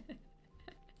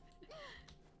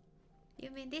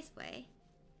 You mean this way?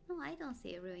 No, I don't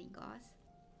see ruin goes.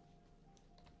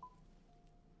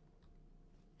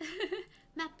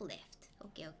 Map left.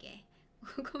 Okay, okay.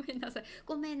 ごめんなさい。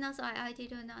ごめんなさい。I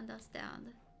didn't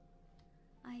understand.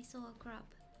 I saw a crab.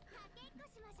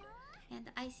 And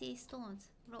I see stones,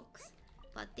 rocks.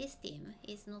 But this team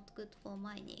is not good for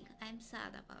mining. I'm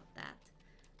sad about that.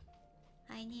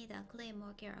 I need a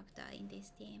claymore character in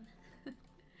this team.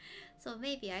 So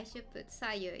maybe I should put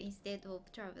Sayu instead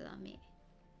of Traveler Me.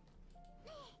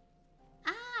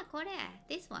 Ah, これ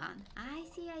This one. I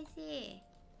see, I see.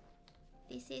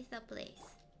 This is the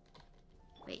place.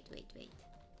 Wait, wait, wait.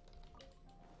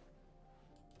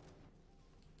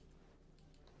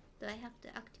 Do I have to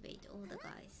activate all the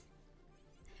guys?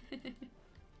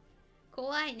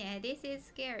 怖いね。This is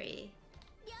scary.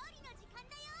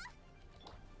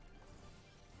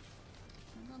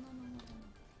 No, no, no, no,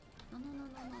 no, no, no, no,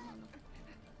 no, no, no.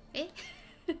 え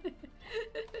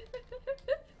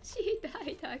She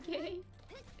died again.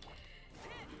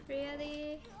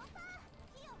 Really?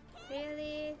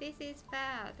 Really? This is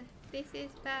bad. This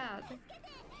is bad.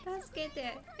 助け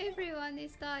て. Everyone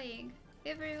is dying.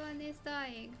 Everyone is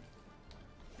dying.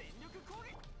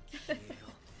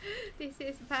 This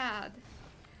is bad.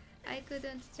 I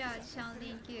couldn't charge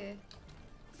Shanlin Q.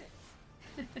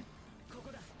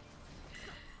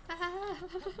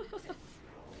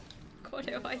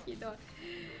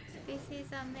 This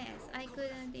is a mess. I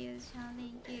couldn't use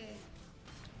Shanlin Q.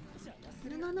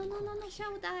 No, no, no, no, no, no,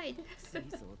 Shao died.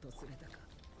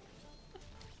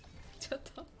 ちょっ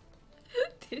と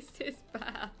This is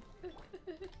bad.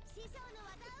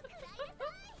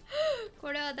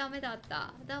 これはダメだっ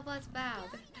た。That was bad.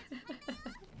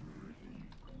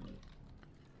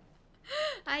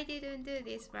 I didn't do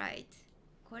this right.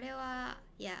 これは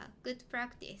Yeah, good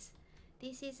practice.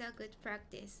 This is a good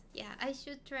practice. Yeah, I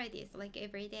should try this like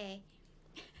every day.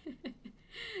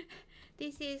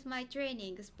 This is my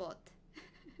training spot.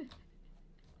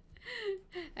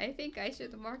 I think I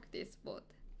should mark this spot.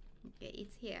 Okay,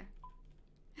 it's here.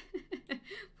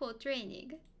 For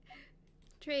training.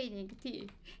 Training T.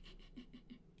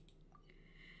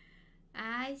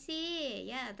 I see.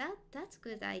 Yeah, that's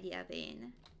good idea,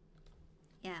 Bean.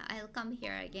 Yeah, I'll come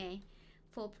here again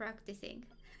for practicing.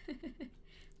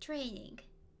 Training.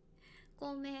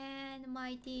 ごめん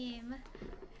my team.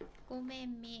 ごめ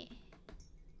んみ。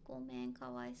ごめん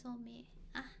かわいそうみ。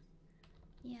あ、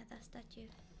near the statue.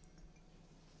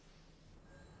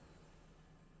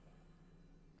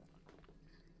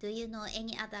 Do you know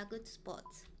any other good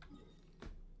spots?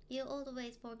 You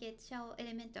always forget Shao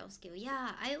elemental skill.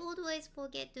 Yeah, I always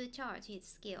forget to charge his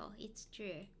skill. It's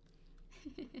true.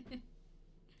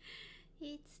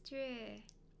 It's true.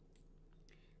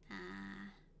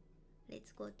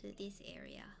 Let's go to this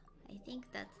area. I think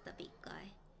that's the big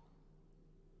guy.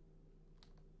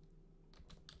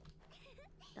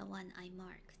 The one I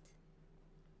marked.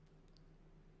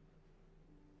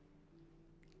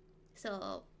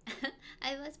 So,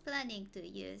 I was planning to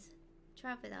use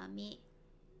Traveler Me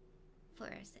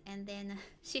first, and then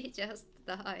she just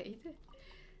died.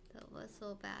 That was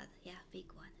so bad. Yeah,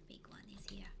 big one is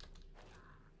here.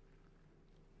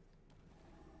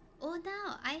 Oh,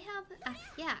 now I have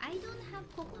yeah, I don't have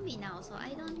Kokomi now, so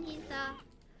I don't need the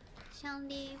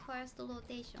Shanli first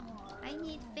rotation. I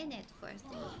need Bennett first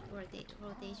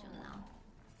rotation now.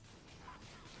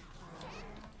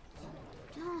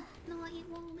 No, no, it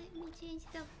won't let me change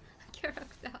the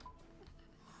character.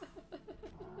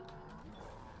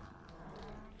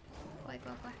 Go.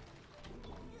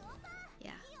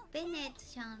 Yeah, Bennett,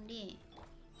 Shanli,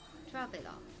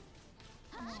 Traveler,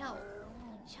 Shao,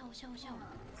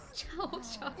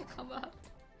 come out.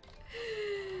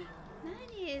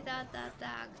 何だったっ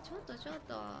たちょっ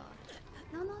と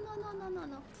No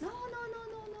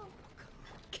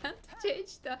Can't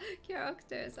change the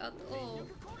characters at all.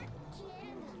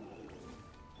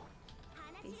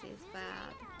 This is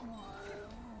bad.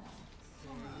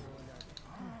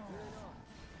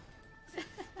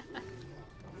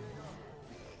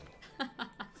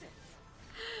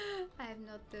 I'm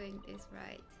not doing this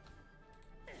right.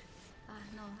 Ah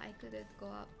no, I couldn't go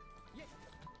up.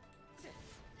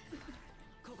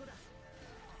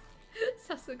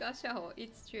 さすがシャオ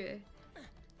it's true.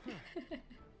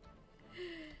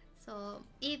 So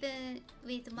even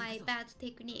with my bad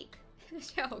technique,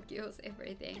 Xiao kills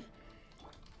everything.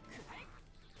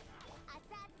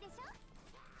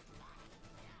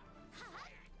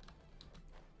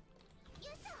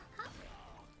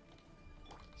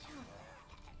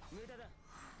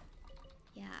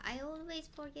 Yeah, I always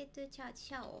forget to charge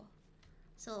Xiao.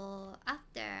 So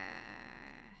after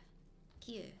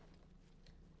Q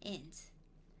ends,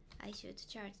 I should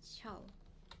charge Xiao.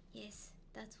 Yes,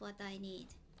 that's what I need.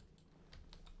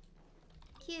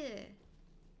 Q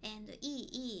and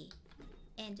E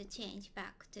and change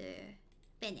back to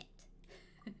Bennett.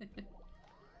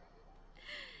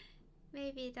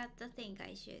 Maybe that's the thing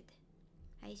I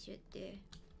should do.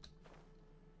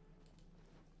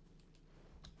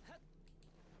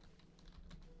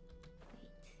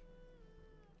 Wait.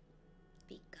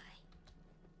 Big guy.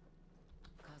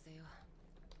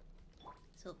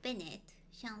 So Bennett,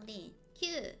 Shanlin,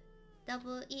 Q,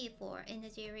 double E for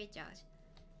energy recharge.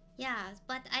 Yes,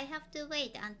 but I have to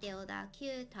wait until the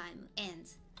Q time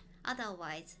ends.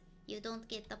 Otherwise, you don't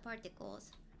get the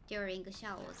particles during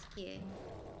Xiao's Q.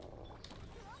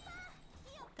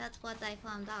 That's what I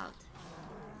found out.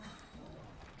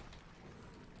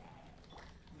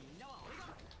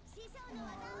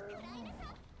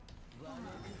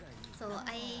 So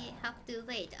I have to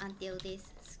wait until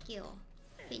this skill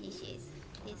finishes,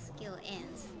 this skill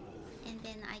ends, and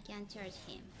then I can charge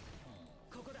him.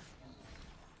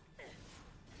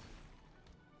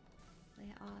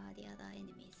 Where are the other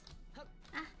enemies?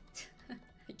 Ah!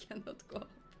 I cannot go up.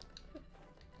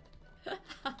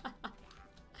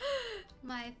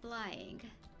 My flying.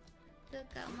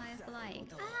 Look at my flying.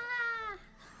 Ah!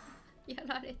 や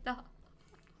られた。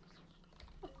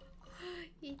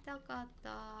痛かっ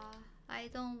た。I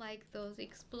don't like those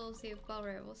explosive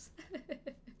barrels.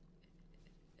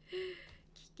 危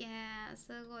険。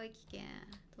すごい危険。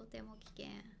とても危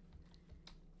険。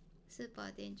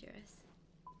Super dangerous.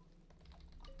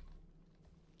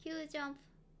 Q jump.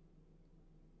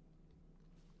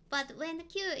 But when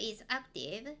Q is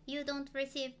active, you don't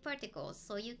receive particles,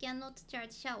 so you cannot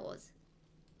charge Xiao's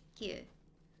Q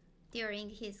during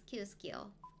his Q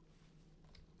skill.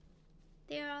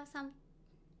 There are some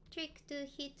trick to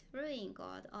hit Ruin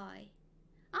God Eye.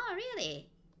 Oh, really?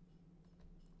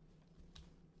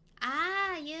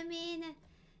 Ah, you mean...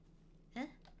 Huh?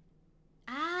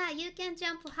 Ah, you can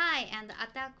jump high and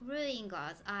attack Ruin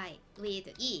God's Eye with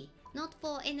E, not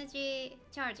for energy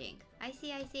charging. I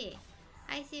see.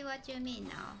 I see what you mean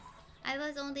now. I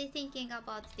was only thinking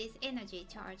about this energy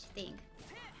charge thing.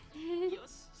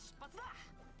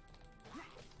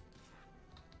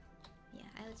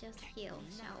 Yeah, I'll just heal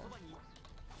Xiao.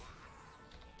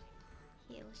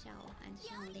 Heal Xiao and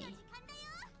Shanli.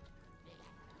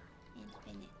 And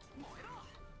Bennett.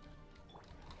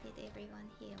 Did everyone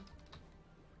heal?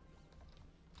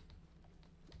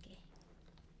 Okay.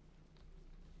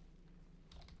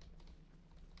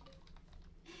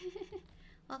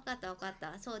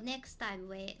 Wakata. So next time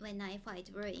when I fight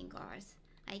Ruin Guards,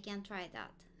 I can try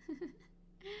that.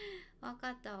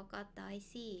 Wakata. I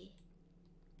see.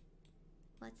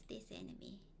 What's this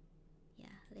enemy?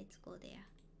 Yeah, let's go there.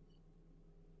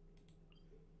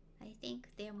 I think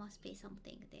there must be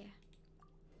something there.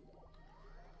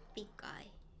 Big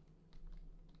guy.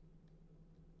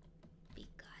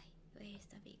 Where is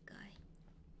the big guy?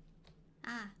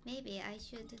 Ah, maybe I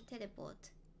should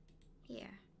teleport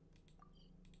here.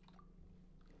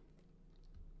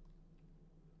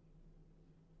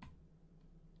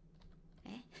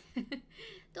 Eh?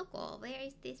 Doko, where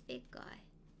is this big guy?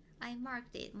 I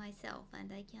marked it myself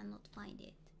and I cannot find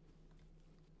it.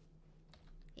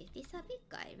 Is this a big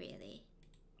guy really?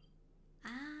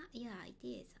 Ah, Yeah, it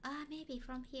is. Ah, maybe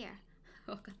from here.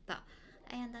 わかった。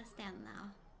I understand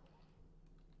now.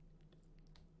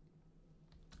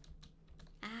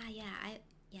 Ah,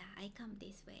 I come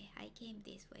this way. I came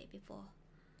this way before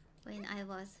when I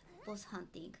was boss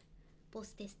hunting,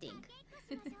 boss testing.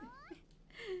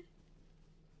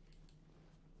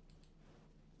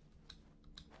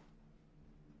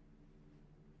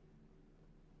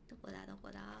 どこだど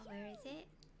こだ Where is it?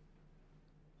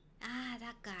 Ah,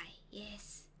 that guy.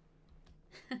 Yes.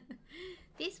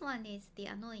 This one is the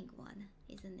annoying one,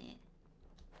 isn't it?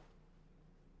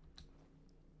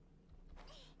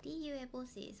 DUA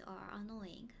bosses are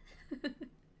annoying.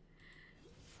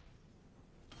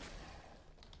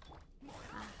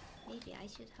 Ah, maybe I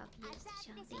should have used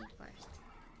Shanty first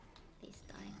this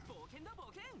time.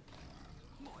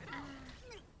 Ah,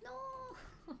 no!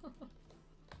 No!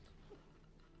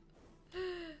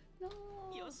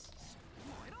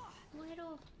 燃え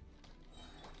ろ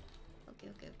OK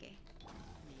OK OK でね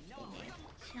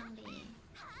シャンリン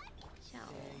シャオ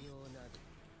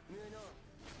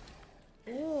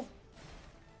おお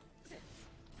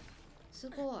す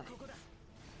ごい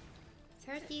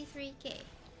 33k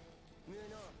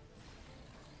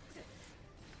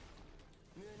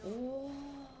おお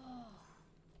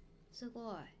す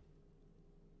ごい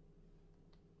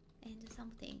and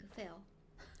something fell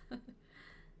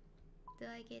Do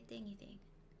I get anything?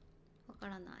 わか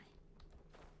らない。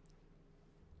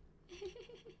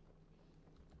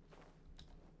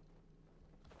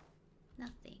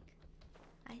Nothing.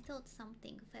 I thought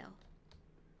something fell.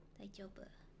 大丈夫。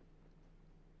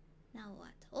Now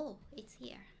what? Oh, it's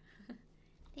here.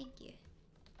 Thank you.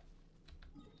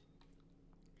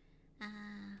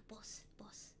 あー、ボス。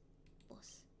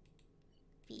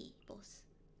B、ボス。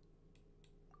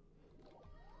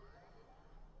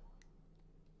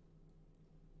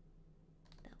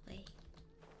Way.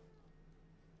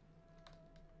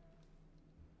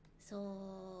 So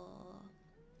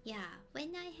yeah,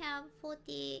 when I have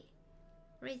 40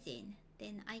 resin,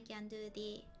 then I can do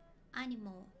the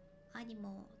animal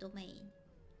domain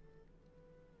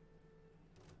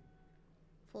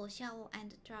for Shao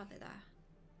and Traveler.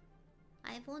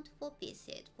 I want 4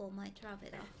 pieces for my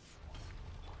Traveler.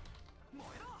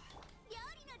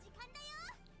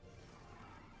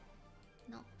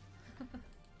 No.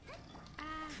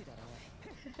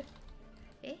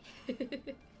 え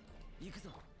行くぞ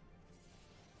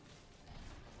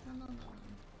No no no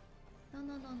no no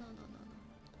no no no no no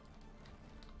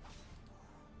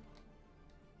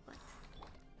What?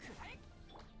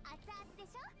 熱々でし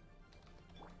ょ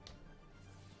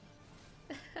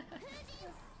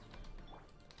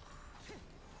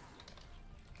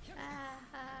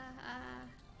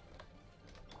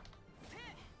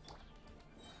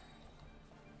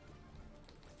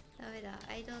ダメだ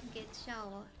I don't get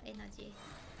shower energy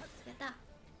やった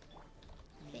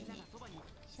でね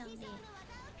シャンリンシ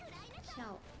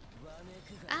ャオ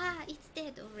あー it's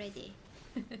dead already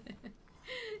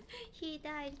He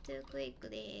died too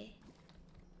quickly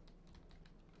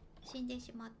死んで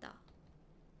しまった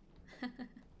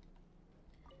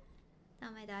ダ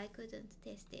メだ I couldn't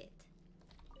test it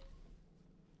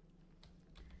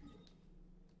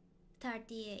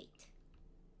 38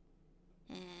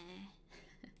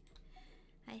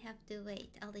 I have to wait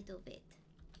a little bit.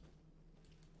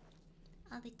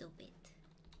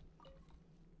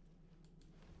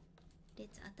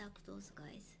 Let's attack those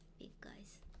guys, big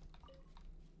guys.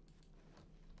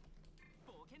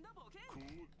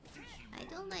 I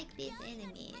don't like these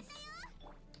enemies.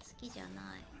 好きじゃ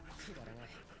ない。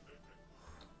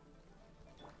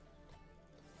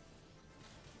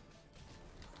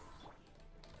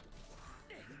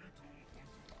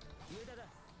無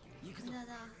駄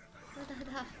だ。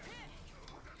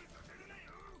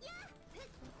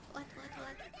What?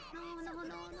 No.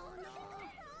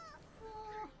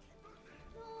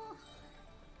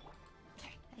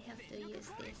 I have to use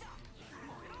this.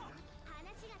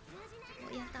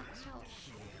 お、やった、シャオ。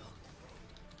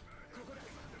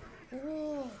お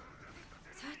お、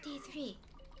33。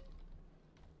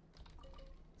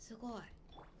すごい。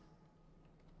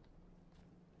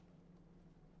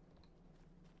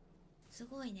す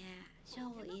ごいね。シャ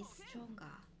オ is stronger.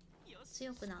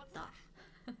 強くなった。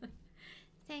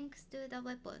Thanks to the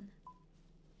weapon.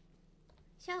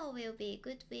 Shao will be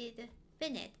good with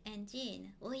Bennett and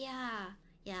Jean. Oh yeah,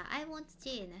 I want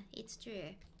Jean. It's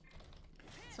true.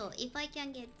 So if I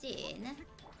can get Jean,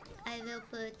 I will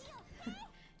put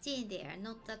Jean there,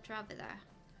 not the Traveler.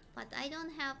 But I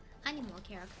don't have animal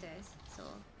characters, so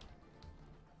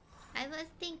I was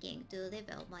thinking to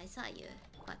level my Sayu,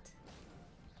 but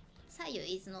Sayu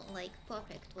is not like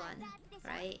perfect one,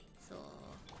 right? So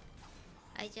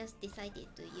I just decided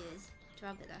to use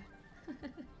Traveler.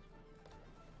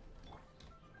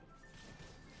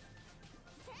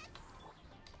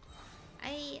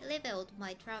 I leveled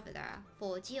my Traveler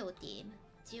for Geo team,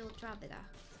 Geo Traveler.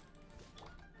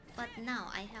 But now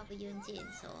I have Yunjin,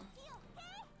 so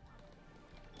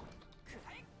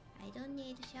I don't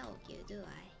need Xiaokyu, do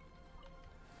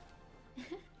I?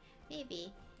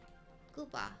 Maybe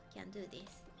Koopa can do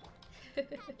this.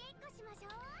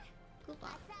 Koopa.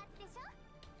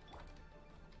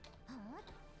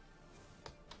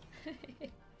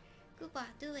 Koopa,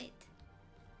 do it.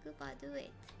 Koopa, do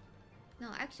it. No,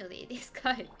 actually, this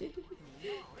guy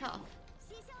tough.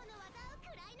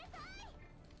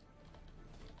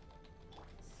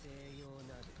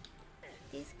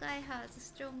 This guy has a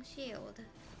strong shield.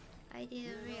 I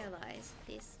didn't realize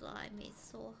this slime is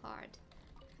so hard.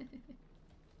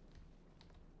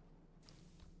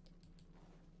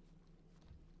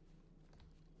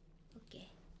 Okay.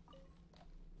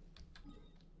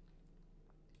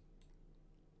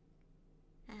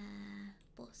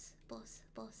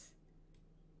 Boss.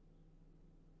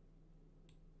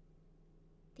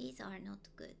 These are not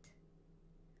good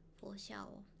for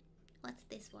Xiao. What's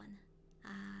this one?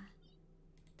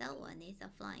 That one is a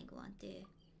flying one too.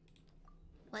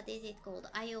 What is it called?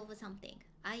 Eye of something.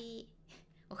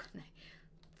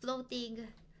 Floating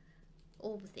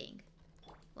orb thing.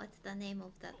 What's the name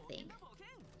of that thing?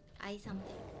 Eye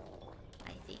something,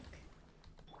 I think.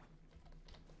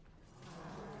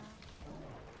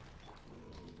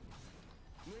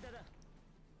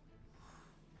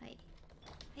 Hi.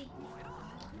 Hey.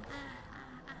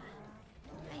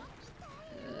 Hi.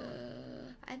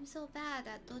 I'm so bad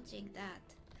at dodging that.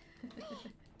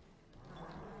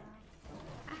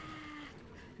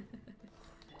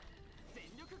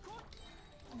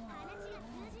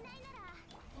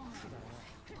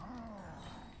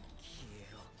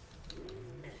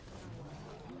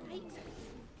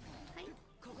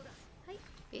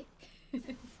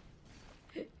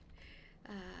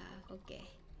 Okay.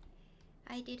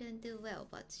 I didn't do well,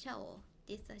 but Xiao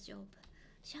did the job.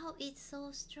 Xiao is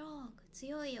so strong.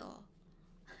 強いよ。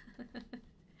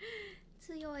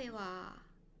強いわ。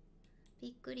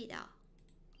びっくりだ。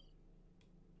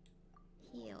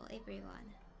Heal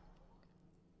everyone.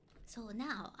 So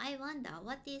now I wonder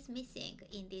what is missing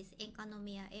in this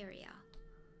Enkanomiya area.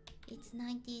 It's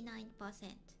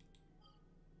 99%.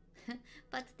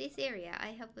 But this area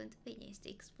I haven't finished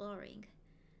exploring.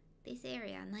 This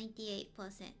area 98%.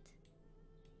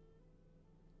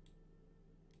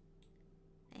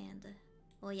 And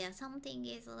oh yeah, something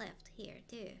is left here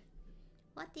too.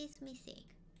 What is missing?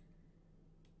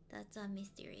 That's a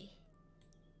mystery.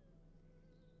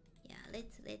 Yeah,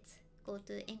 let's go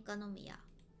to Enkanomiya.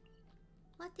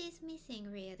 What is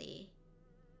missing really?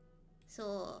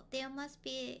 So there must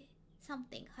be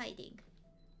something hiding.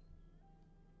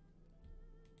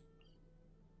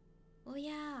 Oh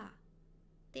yeah,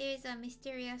 there is a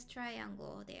mysterious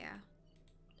triangle there.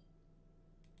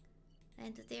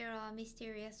 And there are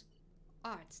mysterious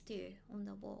arts too on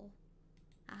the wall.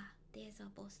 Ah, there's a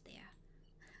boss there.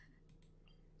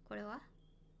 これは?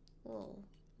 Wall.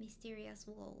 Mysterious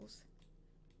walls.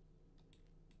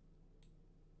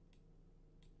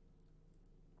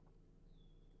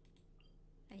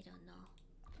 I don't know.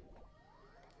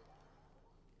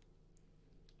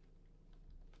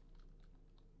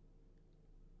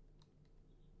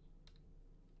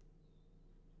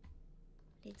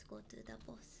 Let's go to the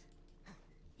boss.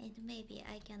 And maybe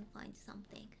I can find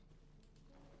something.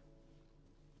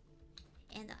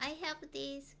 And I have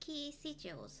these key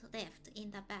sigils left in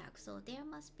the bag, so there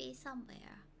must be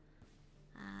somewhere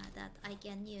that I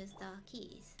can use the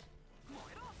keys.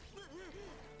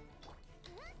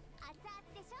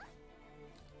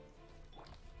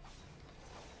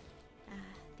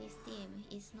 This team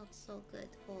is not so good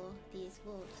for these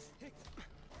wolves.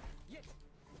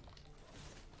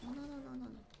 No.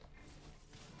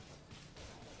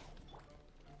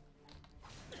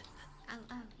 Ow,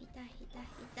 痛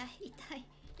い。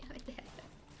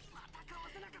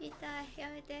や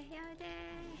めて。やめて。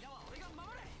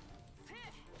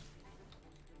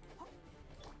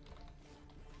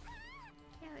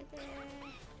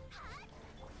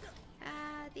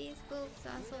These wolves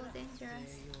are so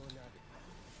dangerous.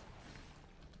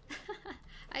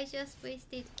 I just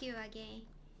wasted Q again.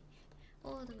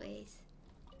 Always.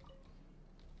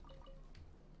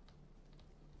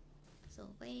 So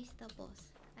where is the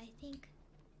boss?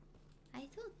 I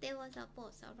thought there was a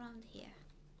boss around here.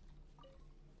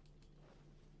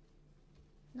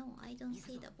 No, I don't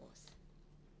see the boss.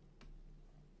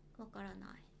 わ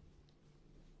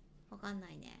かんな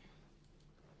いね。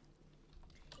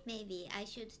Maybe I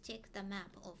should check the map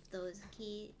of those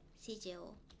key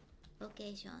sigil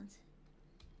locations.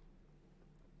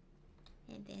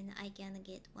 And then I can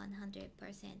get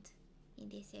 100% in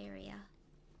this area.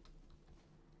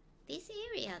 This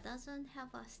area doesn't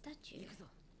have a statue,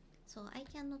 so I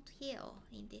cannot heal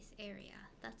in this area.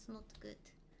 That's not good.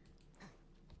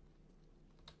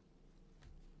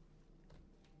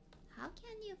 How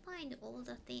can you find all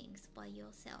the things by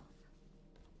yourself?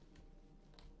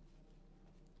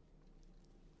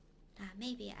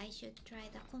 Maybe I should try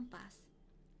the compass.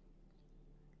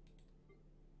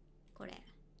 これ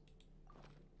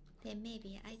Then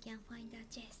maybe I can find a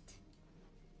chest.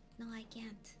 No, I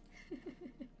can't.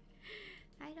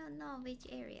 I don't know which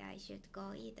area I should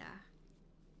go either.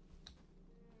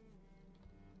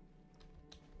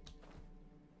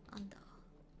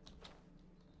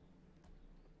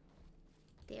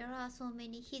 There are so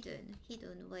many hidden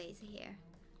ways here.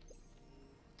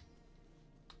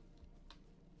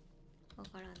 わ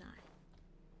からない。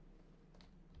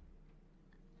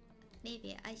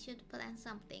Maybe I should plan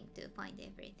something to find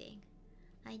everything.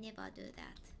 I never do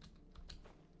that.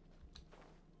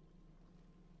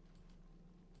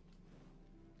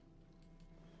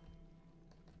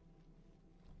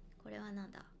 これはな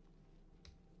んだ?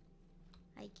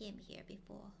 I came here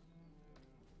before.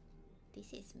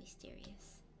 This is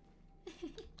mysterious.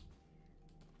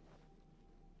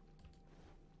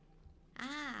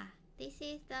 This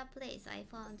is the place I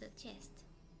found the chest.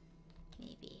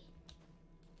 Maybe.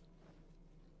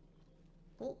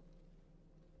 Oh!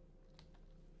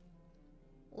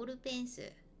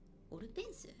 Orpensu.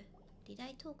 Orpensu? Did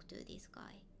I talk to this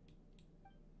guy?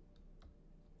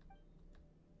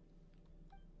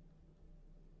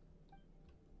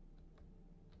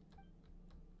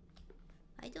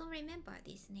 I don't remember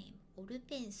this name.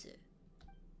 Orpensu.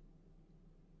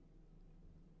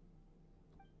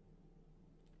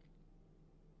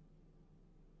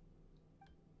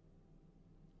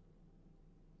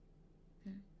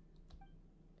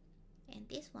 And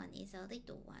this one is a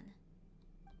little one.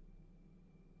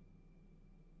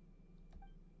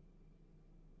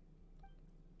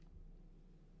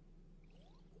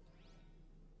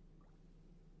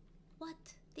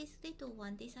 What? This little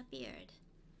one disappeared.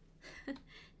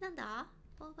 なんだ?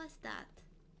 What was that?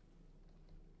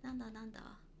 なんだ?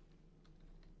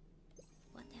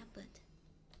 What happened?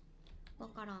 わ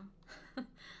からん.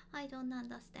 I don't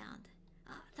understand.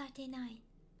 39.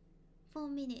 4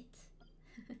 minutes.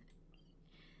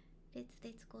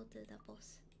 Let's go to the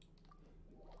boss.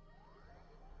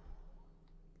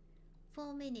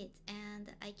 4 minutes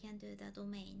and I can do the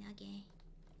domain again.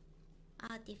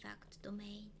 Artifact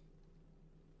domain.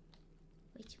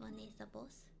 Which one is the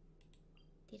boss?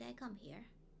 Did I come here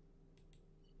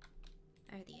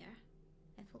earlier?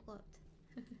 I forgot.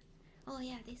 Oh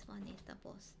yeah, this one is the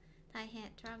boss.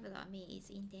 Taihen Traveler Me is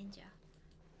in danger.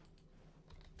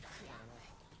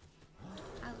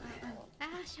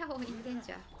 Shao in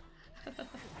danger.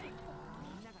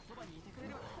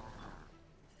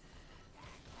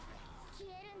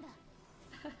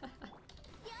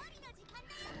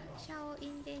 Shao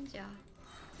in danger.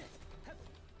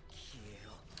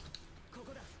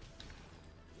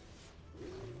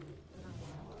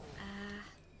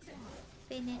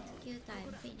 Bennett Q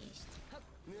time finished.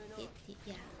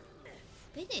 Yeah.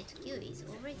 Bennett Q is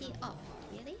already up.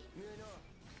 Really?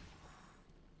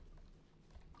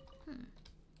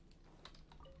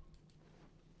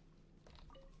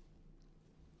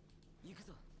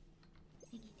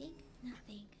 Anything?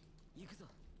 Nothing.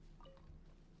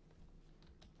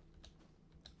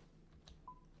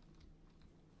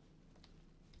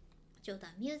 Joe, the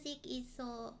music is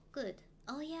so good.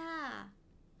 Oh yeah.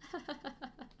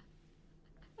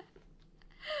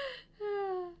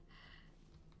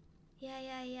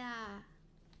 Yeah.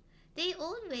 They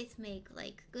always make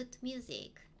like good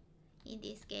music in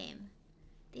this game.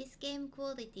 This game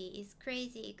quality is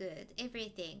crazy good.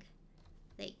 Everything.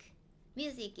 Like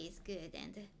music is good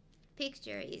and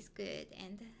picture is good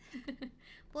and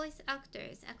voice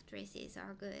actors, actresses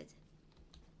are good.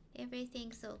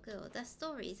 Everything's so cool. The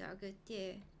stories are good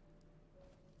too.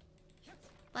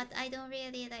 But I don't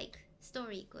really like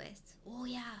story quests. Oh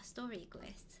yeah, story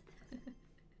quests.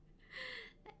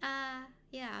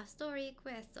 Yeah, story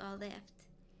quests are left.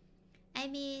 I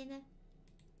mean,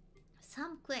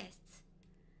 some quests,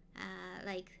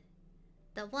 like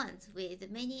the ones with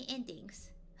many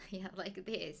endings, yeah, like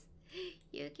this,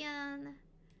 you can't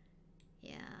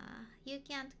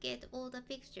get all the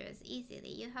pictures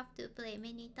easily. You have to play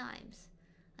many times.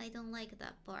 I don't like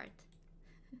that part.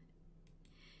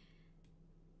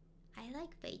 I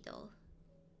like Beidou.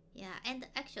 Yeah, and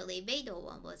actually, Beidou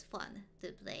one was fun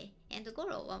to play, and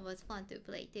Goro one was fun to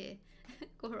play too.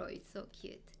 Goro is so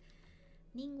cute.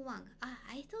 Ningguang. Ah,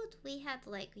 I thought we had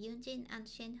like Yunjin and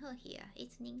Shenhe here.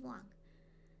 It's Ningguang.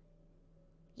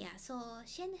 Yeah, so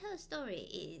Shenhe story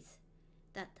is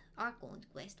that Archon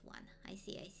quest one. I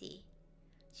see, I see.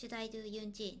 Should I do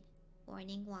Yunjin or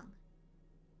Ningguang?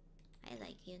 I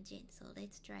like Yunjin, so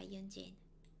let's try Yunjin.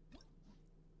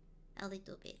 A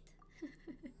little bit.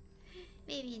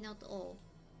 Maybe not all.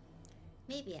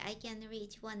 Maybe I can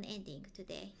reach one ending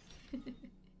today.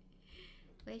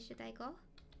 Where should I go?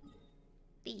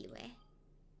 Liyue.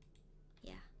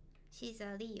 Yeah, she's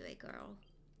a Liyue girl.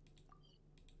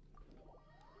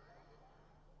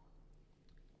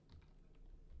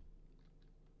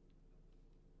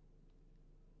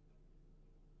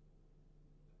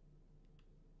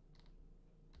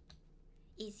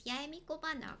 Is Yaemiko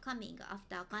banner coming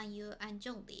after Ganyu and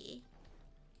Zhongli?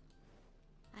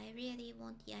 I really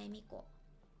want Yaemiko.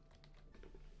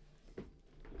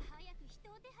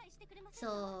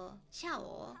 So,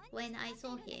 Xiao, when I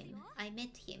saw him, I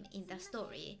met him in the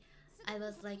story. I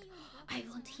was like, I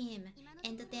want him.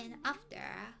 And then after,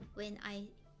 when I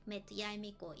met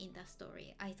Yaemiko in the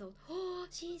story, I thought, oh,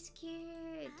 she's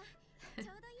cute.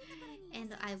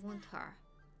 And I want her.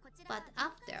 But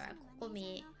after,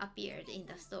 Kokomi appeared in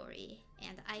the story,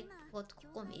 and I got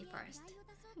Kokomi first.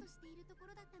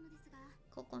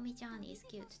 Kokomi-chan is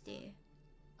cute too.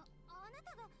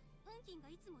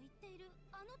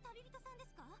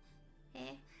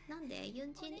 Eh, なんで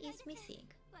Yunjin is missing?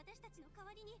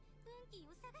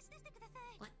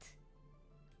 What?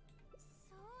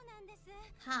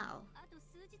 How?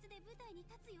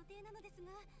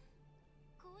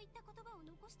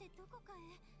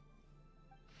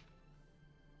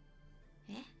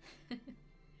 Eh?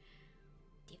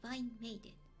 Divine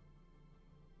Maiden.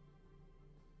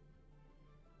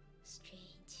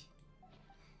 Strange.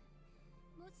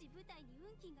 もし舞台に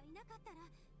運気がいなかったら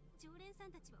常連さ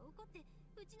んたちは怒って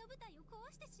うちの舞台を壊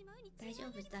してしまうに違いな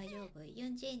いです。大丈夫。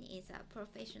Yunjin is a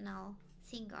professional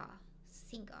singer.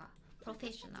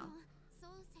 Professional. そ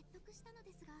う説得したの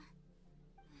ですが、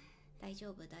大丈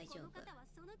夫。この方は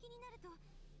その気になると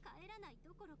帰らない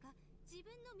どころか自分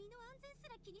の身の安全す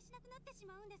ら気にしなくなってし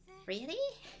まうんです。Really?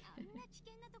 あんな危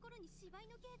険なところに芝居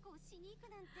の稽古をしに行く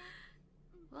なんて。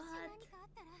もし What? 何かあっ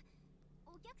たら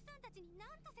お客さんたちに何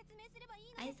と説明すればい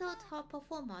いの I ですか。 thought her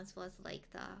performance was like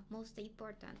the most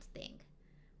important thing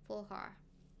for her.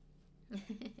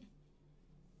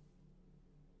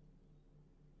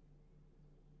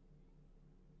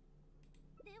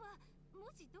 ではも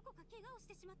しどこか怪我をし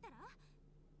てしまったら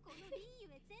このリ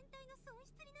ーユエ全体の損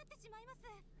失になってしまいます。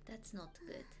 That's not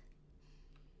good.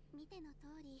 見ての通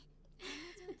りこん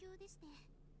な状況でして。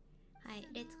はい、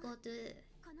let's go to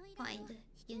この依頼を find 引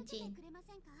き受け Yunjin てくれま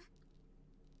せんか。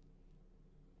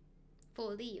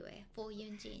 for Liyue, for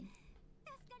Yunjin.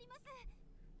 助かります。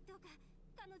どうか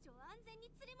彼女を安全に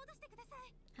連れ戻してくださ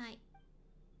い。はい。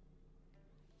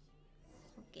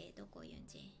OK、どこ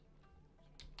Yunjin?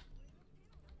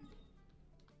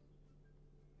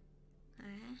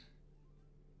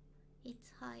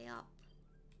 It's high up.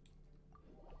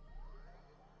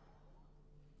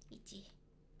 1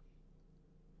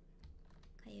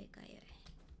かゆい。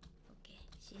OK,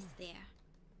 she's there.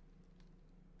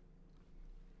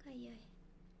 かゆい。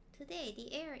Today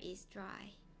the air is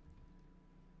dry.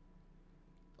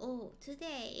 Oh,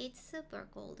 today it's super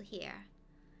cold here.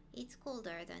 It's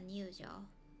colder than usual.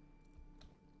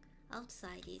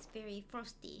 Outside is very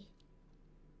frosty.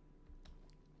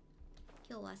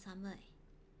 今日は寒い。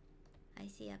I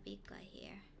see a big guy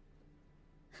here.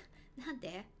 なん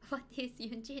で What is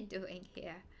Yunjin doing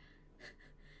here?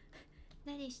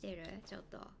 何してるちょっ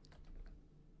と。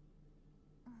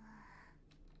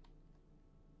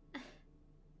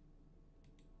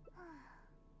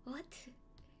What?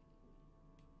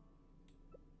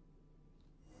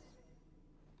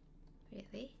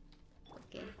 Really?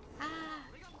 Okay. あ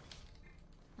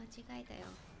ー間違えたよ。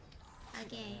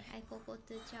Again, I forgot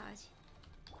to charge.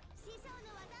 師匠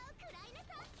の技を食らいな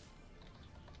さい。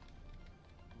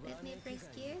 Let me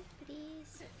rescue,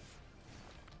 please.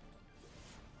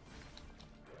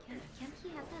 Can he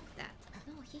attack that?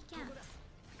 No, he can't.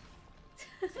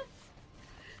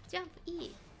 Jump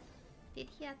E. Did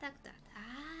he attack that?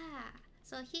 Ah,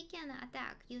 so he can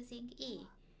attack using E.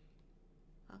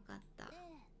 わかった。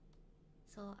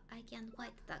So I can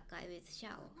fight that guy with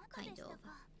Xiao, kind of.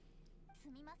 す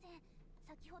みません。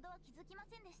先ほどは気づきま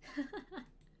せんでした。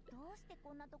どうして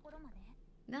こんなところまで？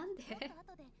なんで？もっ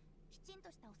と後できちんと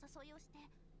したお誘いをして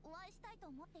お会いしたいと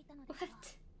思っていたのですが、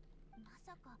 What? ま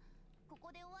さかこ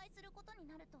こでお会いすることに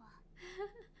なるとは。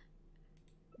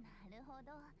なるほ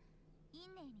ど。イ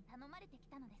ンネに頼まれてき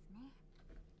たのですね。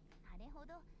あれほ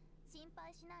ど心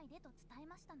配しないでと伝え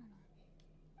ましたのに。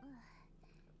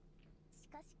し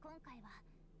かし今回は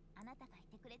あなたがい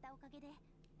てくれたおかげで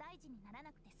大事になら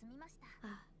なくて済みました。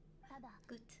ただ、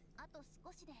あと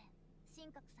少しで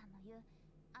神格さんの言う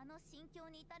あの心境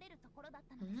に至れるところだっ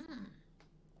たのですが。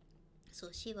So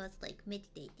she was like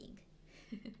meditating.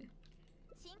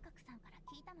 神格さんから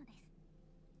聞いたのです。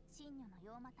真女の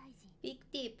妖魔退治。Big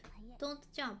tip: don't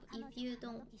jump if you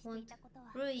don't want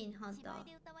Ruin Hunter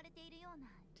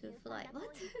to fly.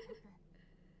 What?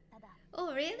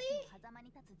 Oh really?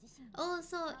 Oh,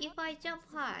 so if I jump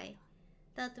high,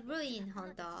 that Ruin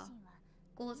Hunter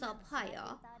goes up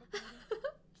higher?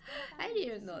 I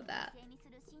didn't know that.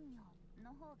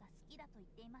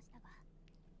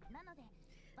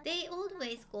 They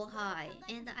always go high,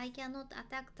 and I cannot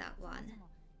attack that one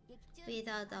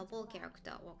without a bow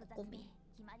character or Kokomi.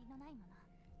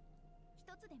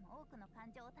 一つでも多くの感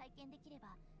情を体験できれ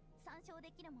ば参照で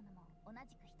きるものも同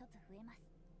じく一つ増えます。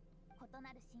異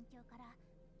なる心境から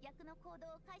役の行動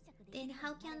を解釈できる。 Then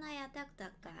how can I attack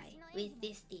that guy with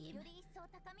this team?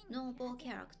 No bow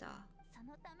character. そ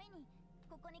のために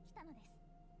ここに来たのです。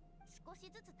少し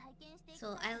ずつ体験していく。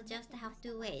 So I'll just have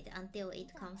to wait until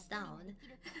it comes down.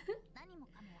 何も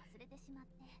かも忘れてしまっ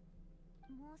て、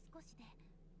もう少しで、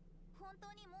本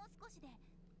当にもう少しで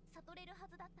悟れるは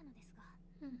ずだったのですが。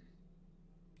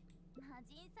魔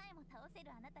人さえも倒せる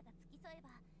あなたが付き添えば、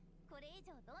これ以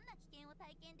上どんな危険を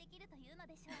体験できるというの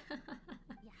でしょう。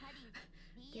やはり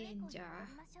リーウェイコに戻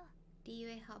りましょう。リー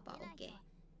ウェイハーバー、オッケー。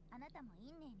あなたもイ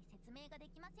ンネに説明がで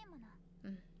きませんもの。そ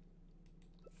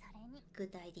れに、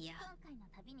Good idea. 今回の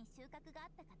旅に収穫があ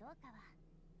ったかどうかは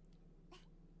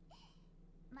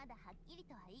まだはっきり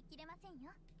とは言い切れません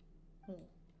よ。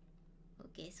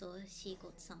Okay, so she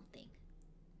got something.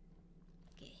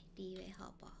 Okay, リーウェイハ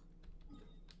ーバー。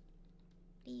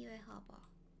リーウェイハーバー。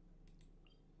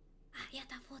あ、やっ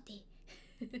た、40!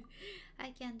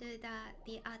 I can do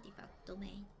the artifact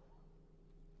domain.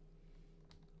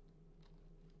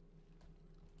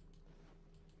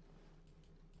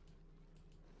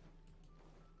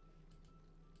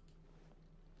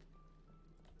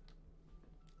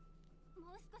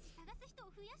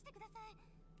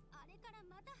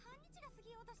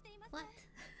 What?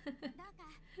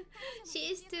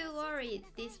 She is too worried,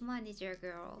 this manager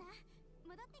girl.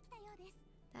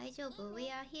 大丈夫?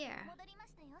 We are here.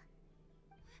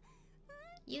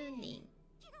 ユーニン。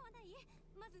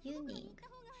ユーニン。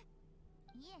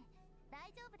いえ、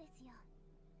大丈夫ですよ。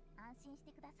安心し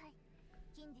てください。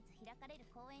近日開かれる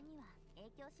公演には影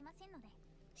響しませんので。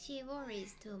She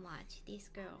worries too much,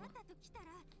 this girl. あなたと来たら、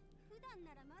普段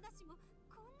ならまだしも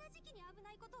こんな時期に危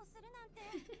ないことをするなんて。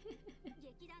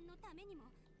劇団のためにも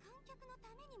観客の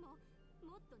ためにも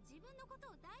もっと自分のこと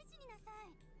を大事になさ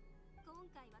い。今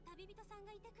回は旅人さん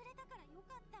がいてくれたからよ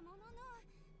かったものの、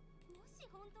もし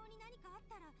本当に何かあっ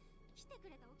たら来てく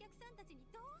れたお客さんたちに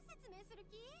どう説明する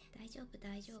気？大丈夫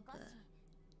大丈夫。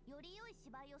より良い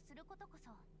芝居をすることこ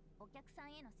そお客さ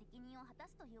んへの責任を果た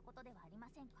すということではありま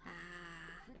せんか？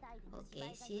舞台での芝居が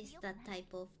よ Okay, り she's 良く that なる。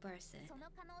 type of person. その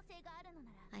可能性があるの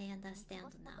なら I understand 見過ご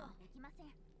すことは now. できませ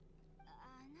ん。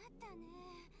あなた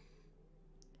ね、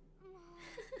もう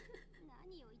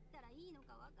何を言ったらいいの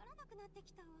かわからなくなって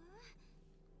きたわ。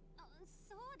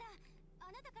そうだ、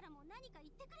あなたからも何か言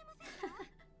ってくれませんか？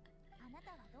あな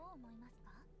たはどう思いますか？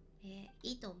い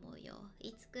いと思うよ。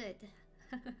It's good.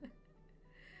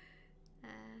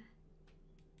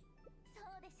 そ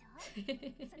うでしょ？そ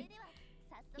れでは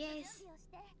早速準備をし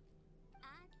て。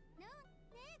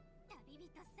旅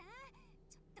人さん、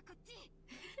ちょっとこっち。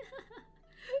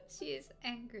She's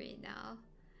angry now.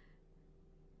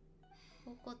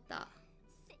 怒った。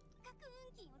せっかく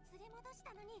運金を連れ戻し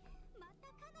たのに、また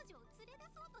彼女を連れ出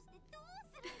そうとしてどう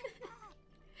するんですか？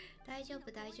大丈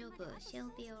夫大丈夫。She'll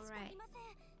be alright.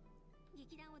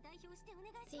 劇団を代表してお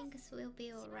願いします。 Things will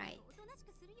be alright. おとなし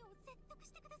くするよう説得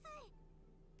してください。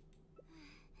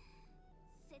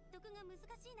説得が難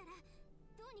しいなら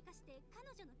どうにかして彼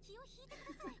女の気を引いて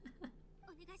ください。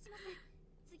お願いします。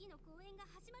次の公演が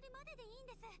始まるまででいいん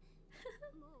です。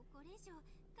もうこれ以上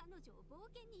彼女を冒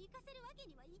険に行かせるわけ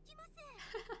にはいきません。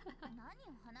何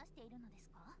を話しているので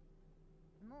すか？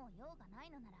もう用がな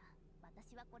いのなら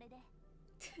私はこれで。いや、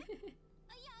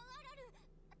ある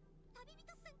旅人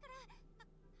さんから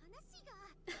話が。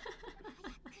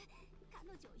早く彼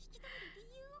女を引き止める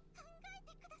理由を考え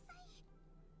てください。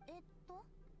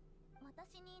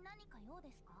私に何か用で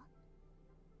すか？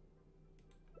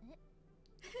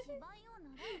芝居を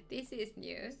習う。This is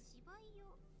new. 芝居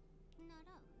を習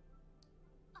う？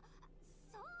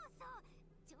そうそう、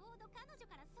ちょうど彼女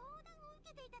から相談を受け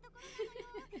せていたところなの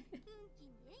よ。運気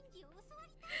に演技を教わ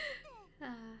りたいって。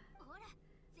Ah, ほら、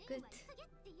全 good. 部は急げ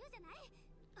って言うじゃない。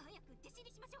早く弟子入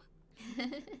りしましょう。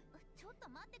ちょっと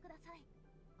待ってください。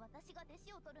私が弟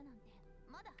子を取るなんて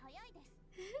まだ早いです。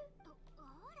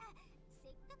ほら、せ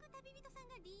っかく旅人さん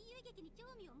が林遊劇に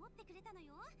興味を持ってくれたの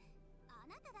よ。あ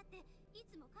なただってい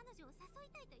つも彼女を誘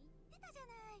いたいと言ってたじゃ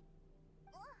ない。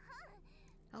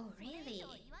Oh, それ以 really?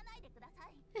 上言わないでくださ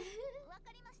い。わ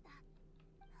かりました。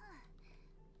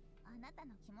あなた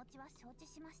の気持ちは承知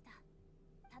しました。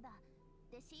ただ、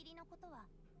弟子入りのことは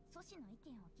祖師の意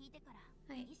見を聞いてから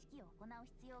はい儀式を行う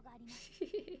必要があります。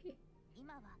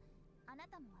今はあな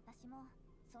たも私も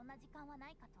そんな時間はな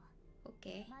いかと。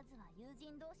Okay. まずは友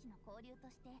人同士の交流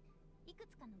としていく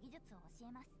つかの技術を教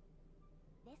えます。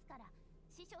ですから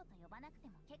師匠と呼ばなくて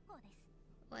も結構です。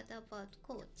 What about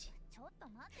coach? ちょっと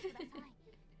待ってください。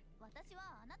私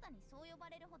はあなたにそう呼ば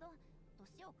れるほど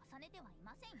年を重ねてはい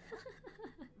ませんよ。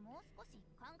もう少し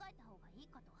考えた方がいい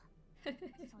かと。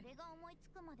それが思いつ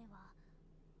くまでは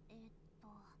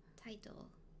Title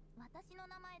私の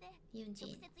名前でユン直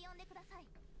ジン。接呼んでください。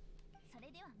そ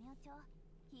れでは明朝、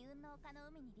悲運の丘の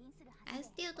海に臨する I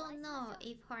橋 still でお会 don't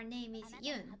いしま know しょう。 if her name is あなたの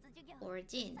Yun 初授業 or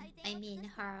Jin. I mean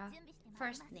her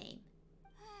first name,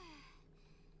 は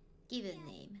given あ、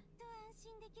 name. やっと安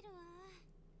心できるわ。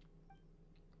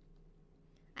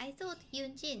 I thought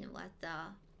Yunjin was the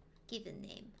given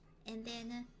name, and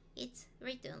then it's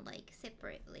written like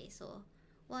separately, so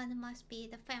one must be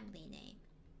the family name.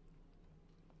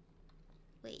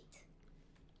 Wait,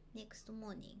 next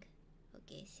morning.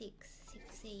 Okay, 6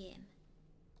 a.m.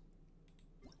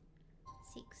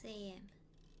 6 a.m.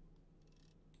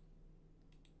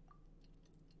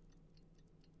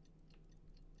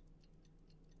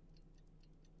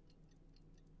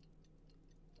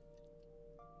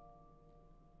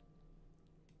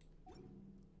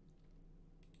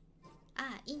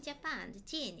 Ah, in Japan,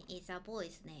 Jin is a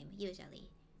boy's name, usually.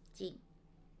 Jin.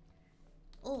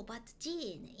 Oh, but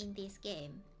Jin in this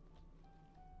game.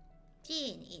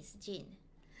 Jin is Jin.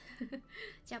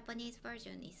 Japanese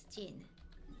version is Jin.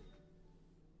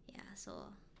 Yeah,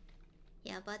 so.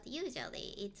 Yeah, but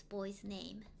usually it's boy's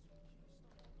name.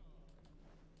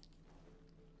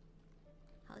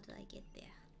 How do I get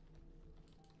there?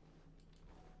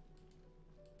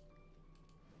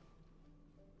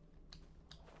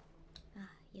 Ah,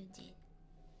 Yunjin.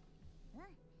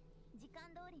 時間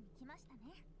通りに来ました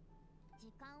ね。時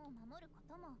間を守る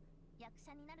ことも役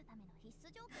者になるための必須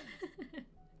条件です。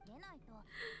でないと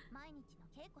毎日の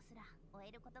稽古すら終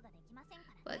えることができませんか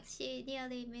らね。 But she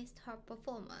nearly missed her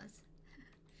performance.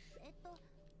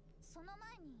 その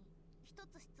前に一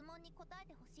つ質問に答え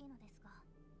てほしいのですが、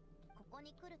ここ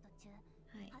に来る途中、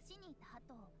はい。橋にいた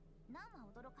鳩を何羽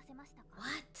驚かせましたか？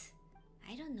 What?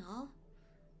 I don't know.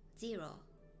 0.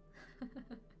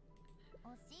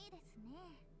 惜しいですね。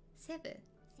 7.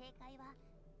 正解は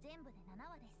全部で7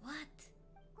羽です。 What?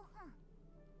 ごはん。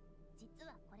実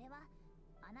はこれは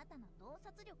あなたの洞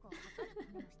察力を測る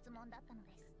ための質問だったの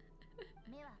です。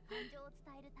目は感情を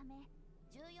伝えるため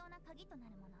重要な鍵とな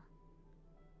るもの。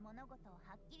物事を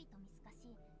はっきりと見透か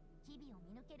し、機微を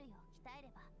見抜けるよう鍛えれ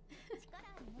ば力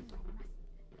ある目になります。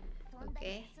飛んだ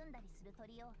り休んだりする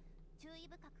鳥を注意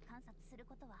深く観察する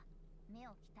ことは目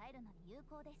を鍛えるのに有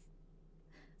効です。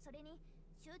それに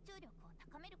集中力を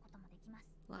高めることもできます。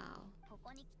 Wow. こ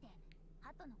こに来て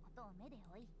鳩のことを目で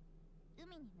追い、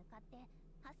海に向かって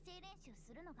発声練習す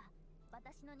るのが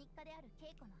私の日課である稽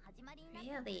古の始まりになって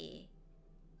います。 Really?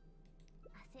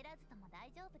 焦らずとも大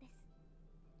丈夫です。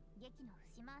劇の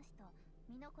節回しと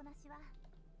身のこなしは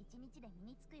一日で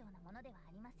身につくようなものでは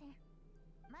ありません。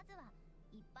まずは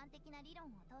一般的な理論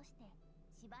を通して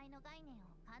芝居の概念を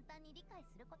簡単に理解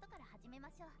することから始め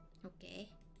ましょう。 Okay.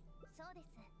 そうで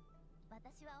す。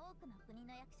私は多くの国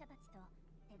の役者たちと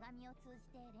手紙を通じ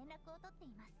て連絡を取って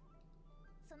います。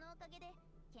そのおかげで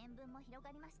見聞も広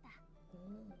がりました。 Oh.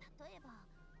 例えば、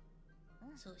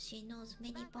So she knows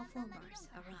一 many 番簡単な理 performers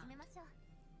論から始め around. ましょう。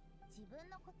自分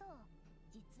のことを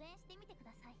実演してみてく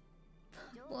ださい。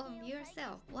 Perform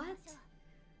yourself. What?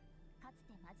 かつ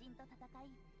て魔人と戦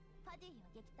いファディを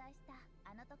撃退した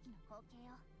あの時の光景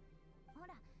を、ほ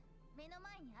ら目の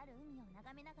前にある海を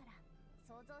眺めながら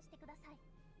想像してください。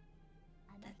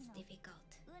あの That's 日の difficult.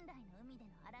 雲来の海で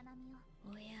の荒波を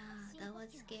Oh yeah, that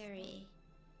was scary.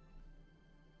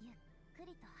 ゆっく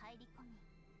りと入り込み、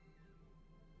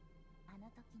あ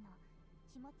の時の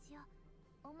気持ちを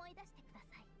思い出してくだ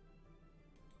さい。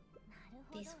なる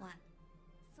ほど。 This one.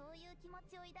 そういう気持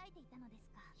ちを抱いていたので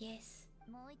すか。 Yes,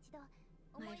 もう一度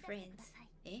思 my い出してく friends. ださい。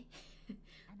 Eh?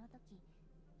 あの時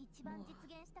一番実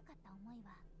現したかった思い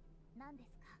は何で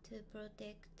すか？ To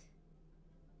protect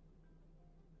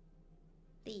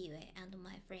Liyue and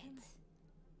my friends.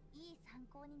 いい参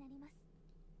考になります。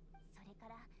それ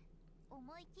から思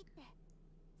い切って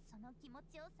その気持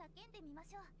ちを叫んでみま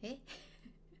しょう。え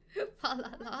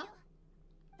Falala?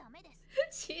 ダメで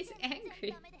す。 She's 全然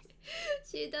angry. ダメで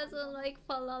す。 She doesn't like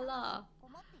Falala.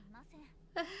 思っていません。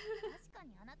確か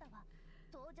にあなたは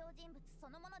登場人物そ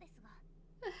のものですが、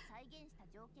再現した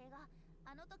情景が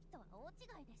あの時とは大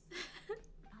違いです。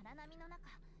荒波の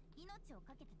中、命を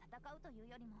懸けて戦うとい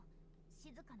うよりも、静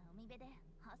かな海辺で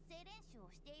発声練習を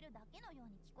しているだけのよ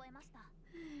うに聞こえました。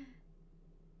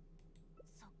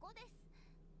そこです。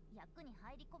役に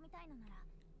入り込みたいのなら、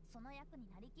その役に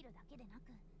なりきるだけでな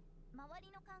く、周り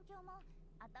の環境も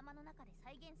頭の中で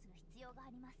再現する必要が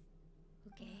あります。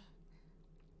 Okay.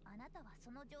 あなたはそ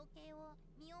の情景を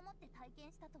身をもって体験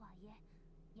したとはいえ、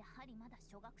やはりまだ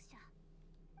初学者。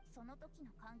その時の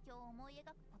環境を思い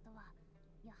描くことは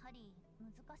やはり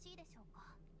難しいでしょう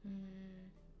か。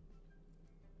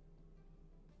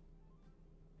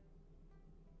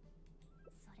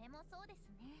それもそうです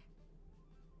ね。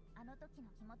あの時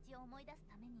の気持ちを思い出す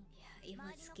ために Yeah, it 周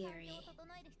was りの環境 scary. を整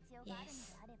える必要があるの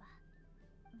であれば、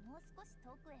もう少し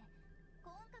遠くへ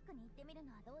高音角に行ってみる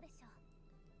のはどうでしょう。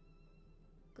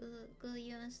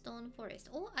Guyun Stone Forest.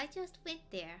 Oh, I just went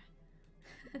there.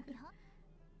 いや、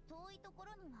遠いとこ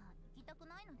ろには行きたく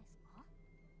ないのですか？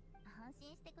安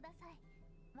心してください。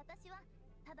私は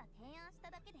ただ提案した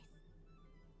だけです。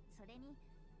それに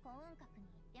幸運閣に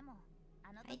行っても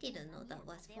あの I 時 didn't の know that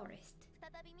波や was 風を forest. 再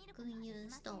び見ることはでき Guyun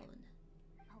ません。 Stone.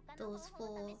 他の Those 方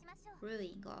法を four 試しましょう。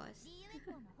 ruin guards. リーユエ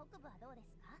港の北部はどうです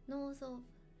か？ North of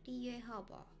Liyue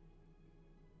Harbor.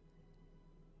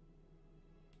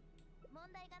 問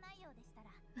題がないようでした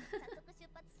ら早速出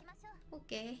発しましょう。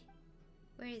 Okay.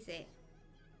 Where is it?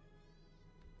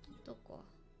 どこ？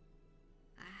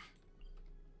あ。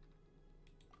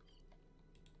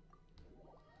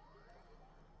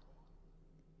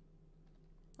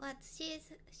What?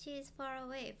 She's far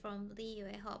away from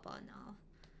Liyue Harbor now.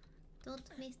 Don't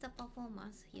miss the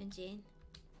performance, Yunjin.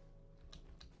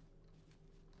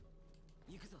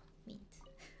 行くぞ。 Mint.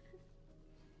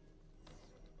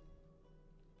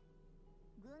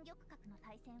 軍玉閣の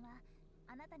対戦は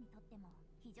あなたにとっても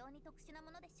非常に特殊な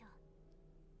ものでしょう。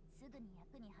すぐに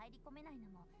役に入り込めないの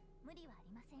も無理はあ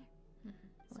りません。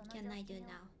 What can I do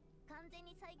now? 完全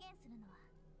に再現するのは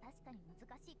確かに難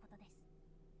しいことです。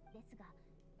ですが、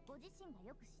ご自身が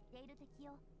よく知っている敵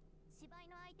を芝居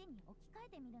の相手に置き換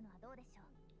えてみるのはどうでしょ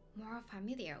う。 More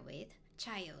familiar with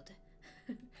child.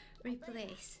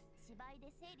 Replace. 芝居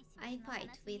で整理し I の fight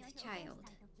悲しみ with を表現 child. し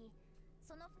たい時、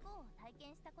その不幸を体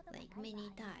験したことがない Like 場合、 many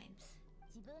times.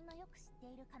 自分のよく知って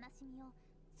いる悲しみを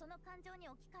その感情に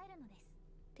置き換えるのです。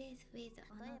 This with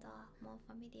another more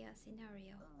familiar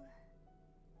scenario.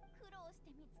 苦労し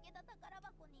て見つけた宝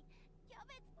箱にキャ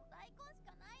ベツと大根し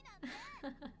かないなんて。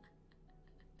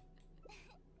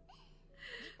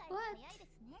理解が早いで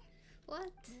すね。 What?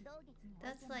 武道劇にお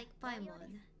い That's ても like 同様で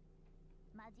Paimon. す。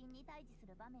魔人に対峙す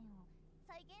る場面を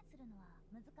再現するのは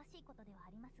難しいことでは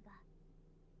ありますが、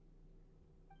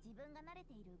自分が慣れ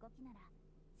ている動きなら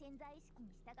潜在意識に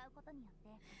従うことによって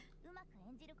うまく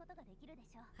演じることができるで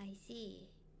しょう。 I see.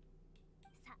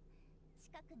 さあ、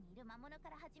近くにいる魔物か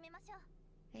ら始めましょう。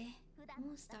Eh? 普段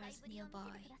の戦い Monsters ぶりを見せ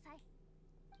nearby. てください。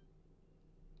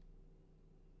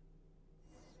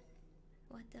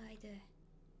 What do I do?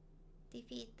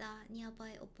 Defeat the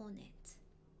nearby opponent.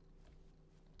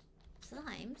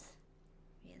 Slimes?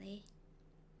 Really?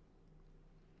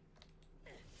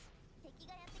 敵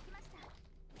がやってきました。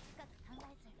深く考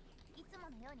えず、いつも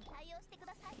のように対応してく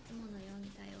ださい。いつものよう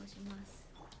に対応します。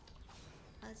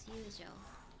As usual.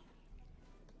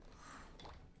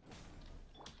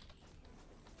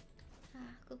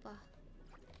 あ、クバ。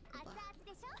ク熱バ。々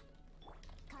でしょ。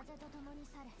風と共に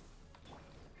去れ。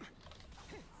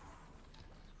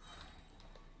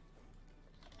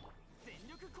全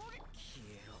力攻撃。消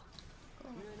えろ。 Go.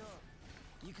 ヌーノ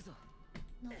ー、行くぞ。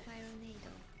 No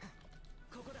Pyronado.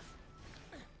 ここだ。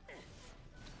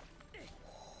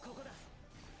ここだ。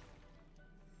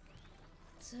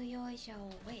強いシャオ。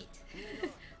Wait.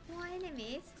 More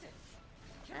enemies?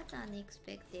 That's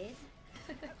unexpected.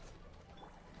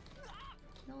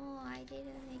 No, I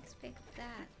didn't expect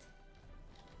that.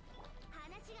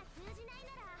 話が通じない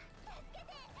なら助けて。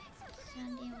シャン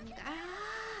リンお願い。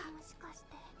あもしかし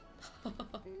てあ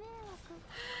迷惑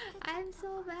I'm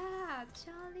so bad.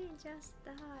 Charlene just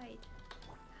died.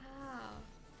 How?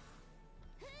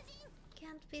 風神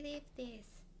Can't believe this.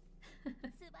 素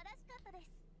晴らしかったです。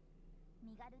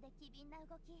身軽で機敏な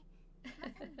動き、ま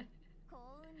さに幸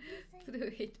運流水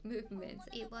Fluid 本物 movements. の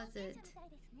It 冒険者 wasn't. みたい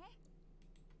ですね。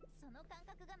その感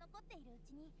覚が残っているう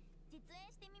ちに実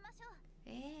演してみましょう。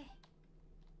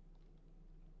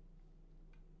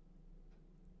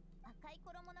赤い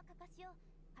衣のかかしを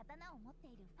刀を持って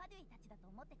いるファデュイたちだと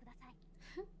思ってください。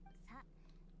さあ、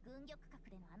軍玉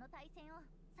閣でのあの対戦を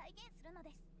再現するの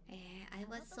です。I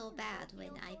was so bad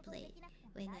when I played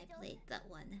that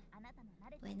one.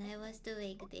 When I was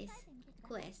doing this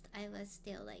quest, I was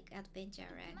still like adventure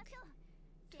rank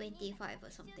 25 or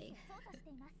something.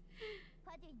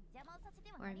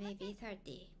 Or maybe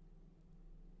 30.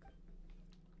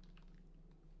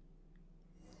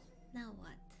 Now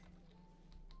what?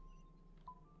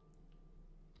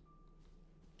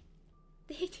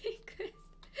 Dating quest?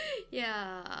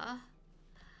 Yeah.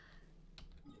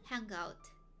 Hangout.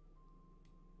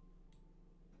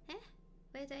 Eh?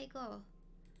 Where do I go?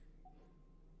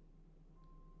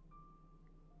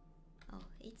 Oh,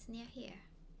 it's near here.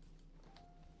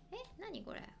 Eh? Nani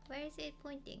kore? Where is it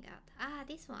pointing at? Ah,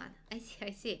 this one. I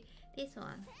see. This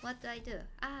one. What do I do?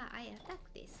 Ah, I attack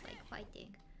this, like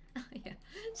fighting. Oh yeah,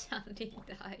 Shanlin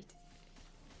died.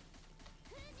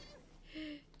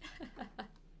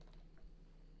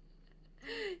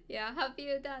 Yeah, have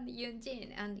you done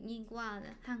Yunjin and Ningguan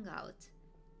hangout?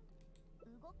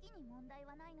 動きに問題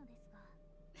はないのですが、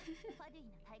ファデュイ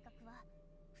の体格は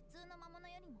普通の魔物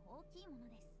よりも大きいもの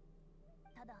です。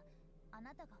ただ、あ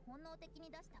なたが本能的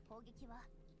に出した攻撃は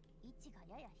位置が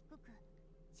やや低く、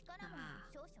力も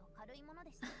少々軽いもの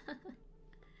でした。や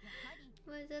はり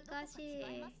難し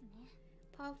い。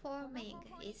Performing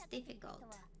is difficult.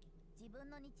 自分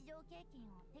の日常経験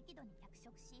を適度に脚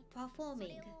色し、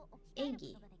 Performing 演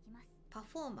技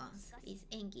Performance is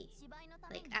演技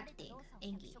Like acting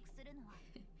演技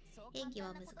演技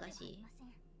は難しい。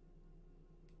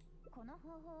この方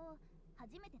法を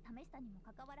初めて試したにも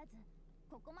かかわらず、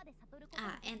ここまで悟ること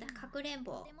ができるのは and かくれん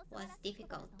ぼ was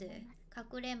difficult too. か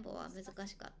くれんぼは難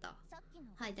しかった。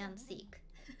Hide and seek.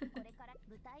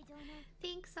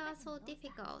 Things are so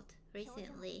difficult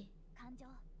recently.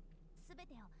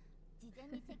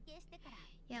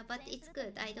 Yeah, but it's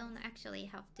good. I don't actually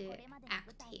have to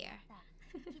act here.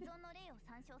 既存の例を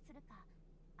参照するか、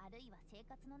あるいは生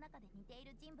活の中で似てい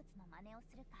る人物の真似を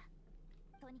するか、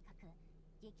とにかく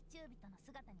劇中人の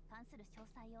姿に関する詳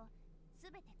細をす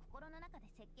べて心の中で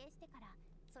設計してから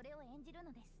それを演じる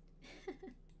のです。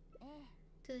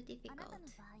Too あなた difficult. の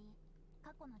場合、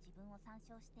過去の自分を参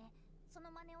照してそ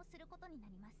の真似をすることにな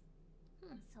ります。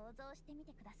想像してみ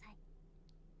てください。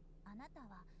あなた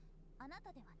はあな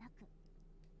たではなく、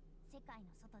世界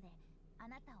の外であ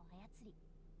なたを操り、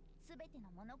すべての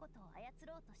物事を操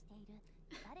ろうとしている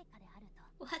誰かであると。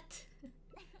What?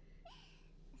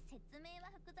 説明は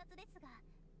複雑ですが、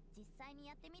実際に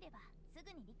やってみればす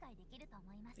ぐに理解できると思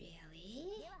います。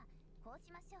Really? では、こうし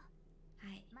ましょう。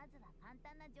はい。まずは簡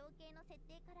単な情景の設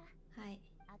定から。はい。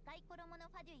赤い衣の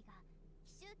ファデュイが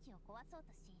奇襲機を壊そう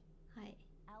とし、はい。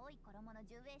青い衣の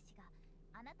従衛士が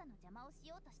あなたの邪魔をし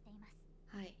ようとしています。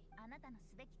はい。あなたの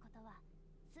すべきことは、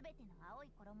すべての青い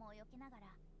衣を避けなが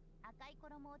ら赤い衣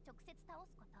を直接倒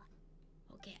すこと。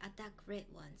Okay, attack red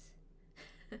ones.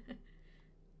 は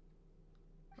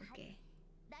Okay. い、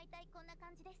だいたいこんな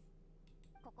感じです。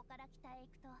ここから北へ行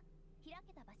くと開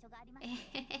けた場所があります。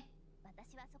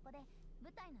私はそこで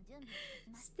舞台の準備をして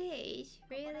きます。Stage?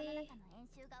 心の Really? 中の演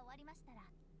習が終わりましたら、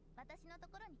私のと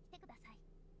ころに来てください。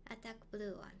Attack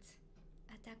blue ones.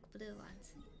 Attack blue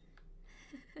ones.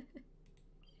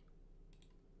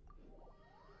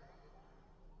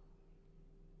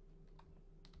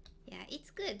 Yeah,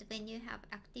 it's good when you have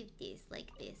activities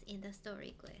like this in the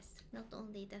story quest, not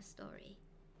only the story.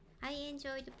 I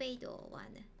enjoyed Beidou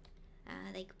one,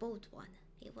 like boat one.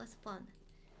 It was fun.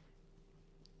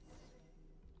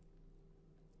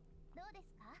 どうで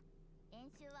すか？演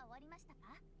習は終わりました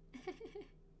か？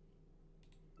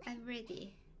 I'm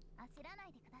ready. 焦らな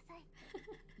いでください。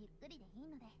ゆっくりでいい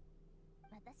ので、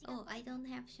私 Oh, が I don't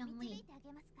have 導 Shanlin. いてあ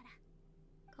げますから。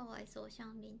かわいそう、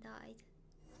Shanlin died.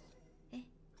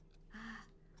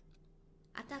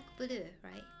 Attack blue,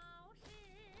 right?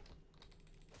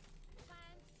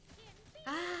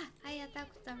 I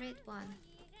attacked the red one.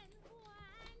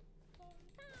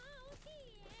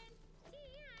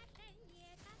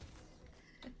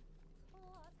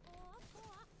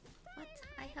 What?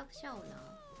 I have shell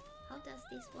now. How does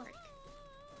this work?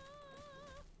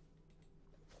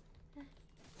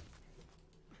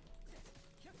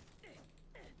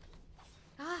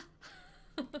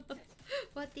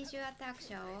 What did you attack,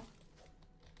 Shao?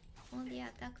 Only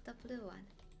attack the blue one.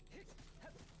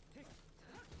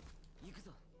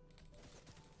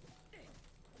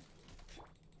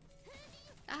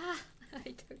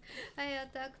 I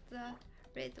attacked the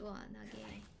red one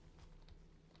again.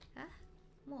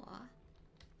 More?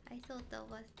 I thought that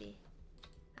was the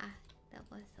That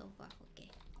was so far.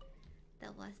 Okay.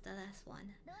 That was the last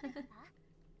one. どうですか？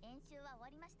演習は終わ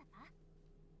りましたか？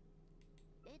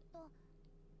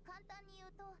簡単に言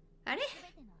うと、あれ？す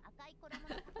べての赤い衣の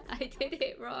形 I did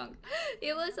it wrong.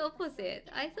 It was opposite.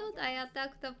 I thought I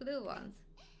attacked the blue ones.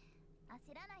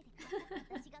 焦らないでくださ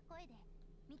い。私が声で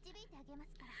導いてあげま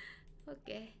すから。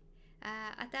Okay.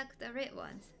 Attack the red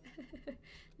ones.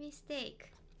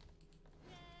 Mistake.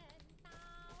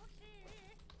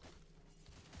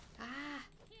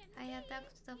 I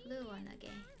attacked the blue one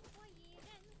again.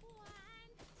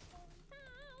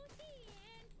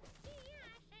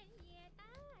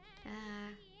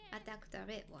 Attack the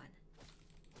red one.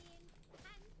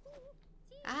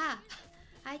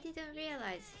 I didn't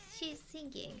realize she's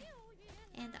singing,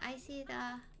 and I see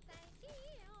the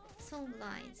song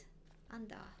lines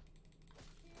under.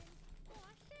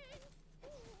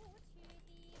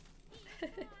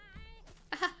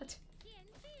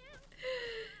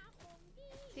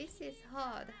 This is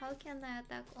hard. How can I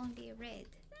attack only red?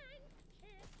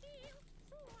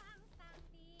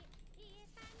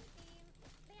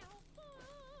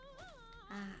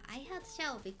 I had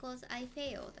Xiao because I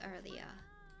failed earlier.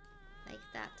 Like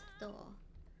that door.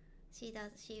 She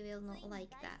will not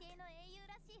like that.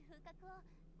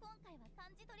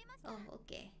 Oh,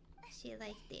 okay. She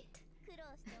liked it.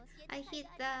 I hit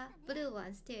the blue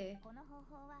ones too. この方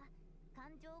法は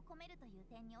感情を込めるという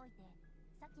点において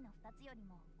さっきの2つより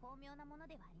も巧妙なもの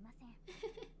ではありません。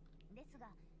ですが、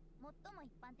最も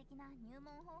一般的な入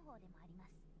門方法でもありま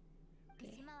す。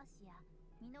節回しや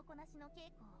身のこなしの稽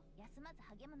古を休まず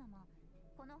励むのも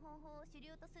この方法を主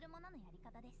流とするもののやり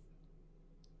方です。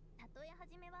たとえ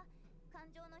初めは感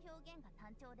情の表現が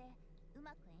単調でう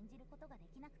まく演じることがで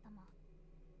きなくとも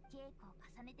稽古を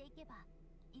重ねていけば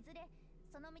いずれ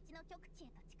その道の極地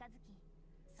へと近づき、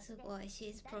すごい、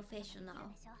she's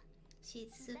professional.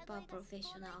 She's super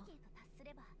professional.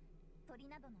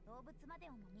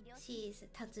 She's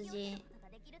達人.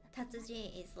 達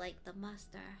人 is like the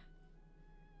master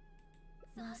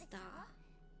of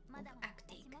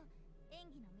acting.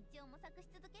 演技の道を模索し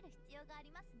続ける必要があ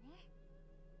りますね。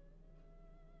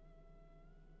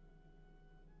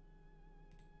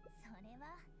それ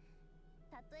は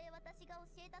たとえ私が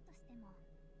教えたとしても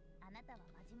あなたは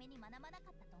真面目に学ばな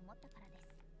かったと思ったからで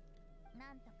す。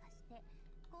なんとかして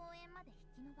公演まで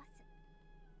引き延ばす。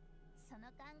その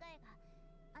考えが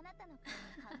あなたの顔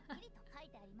にはっきりと書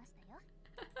いてありましたよ。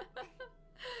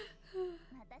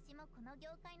私もこの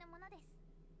業界のものです。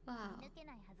Wow. 見抜け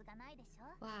ないはずがないでしょ。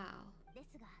Wow. で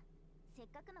すが、せっ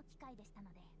かくの機会でした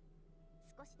ので、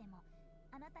少しでも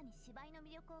あなたに芝居の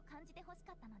魅力を感じてほし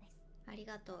かったのです。あり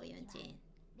がとう、ユンジン。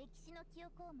歴史の記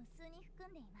憶を無数に含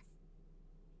んでいます。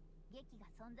劇が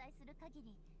存在する限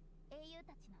り、英雄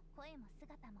たちの声も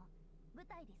姿も舞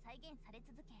台で再現され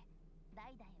続け、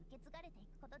代々受け継がれてい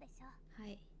くことでしょう。は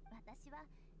い。私は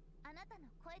あなたの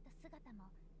声と姿も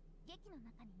劇の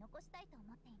中に残したいと思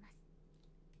っています。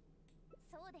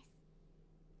そうです。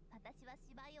私は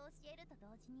芝居を教えると同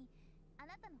時にあ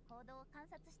なたの行動を観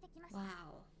察してきました。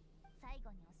Wow. 最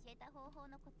後に教えた方法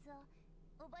のコツを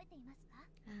覚えていますか？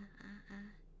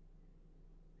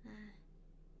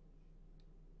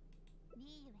リ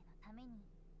ーユエのために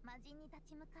魔人に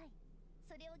立ち向かい、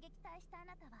それを撃退したあ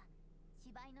なたは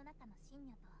芝居の中の神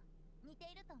女と似て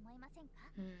いると思いませんか？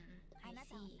あな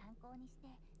たを参考にして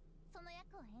その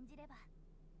役を演じれば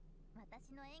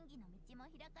私の演技の道も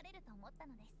開かれると思った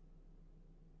のです。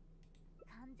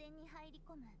完全に入り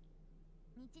込む、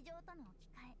日常との置き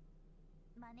換え、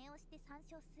真似をして参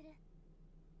照する。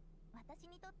私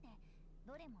にとって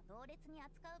どれも同列に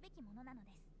扱うべきものなの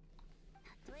です。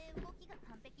たとえ動きが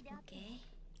完璧であっても、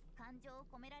感情を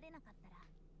込められなかったら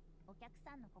お客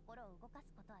さんの心を動かす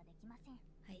ことはできません。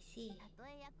I see. たと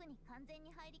え役に完全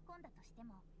に入り込んだとして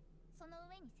も、その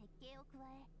上に設計を加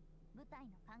え舞台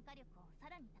の感化力をさ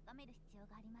らに高める必要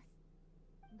があります。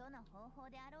どの方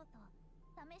法であろうと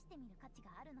試してみる価値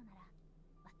があるのなら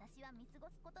私は見過ご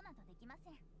すことなどできま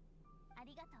せん。あ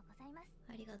りがとうございます。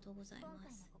ありがとうござい今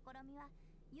回ます。の試みは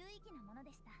有意義なもの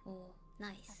でした。おー、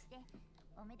ナイそス。して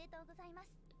おめでとうございま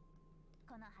す。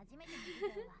この初めての授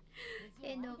業は無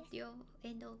事終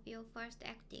End わ of りです。 your first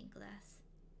acting class.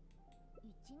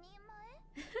 一人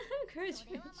前？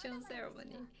 Graduation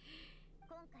ceremony.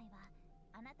 今回は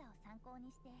あなたを参考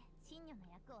にして神女の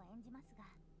役を演じますが、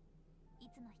い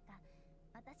つの日か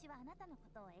私はあなたのこ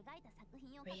とを描いた作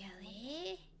品を書くつも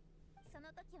りです。 Really? その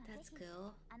時はぜ That's ひ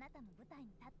cool. あなたの舞台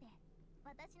に立って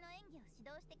私の演技を指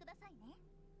導してくださいね。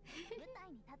舞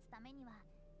台に立つためには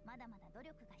まだまだ努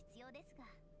力が必要ですが、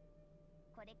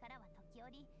これからは時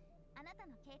折あなた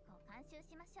の稽古を監修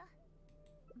しましょ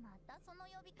う。またその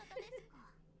呼び方ですか？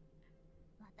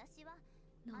私は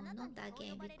No, not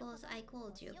again, because I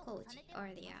called you coach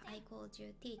earlier. I called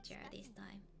you teacher this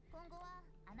time. 今後は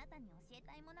あなたに教え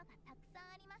たいものがたくさ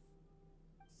んあります。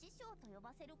師匠と呼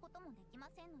ばせることもできま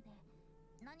せんので、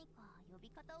何か呼び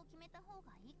方を決めた方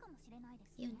がいいかもしれないで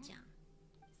すね。ユンちゃん。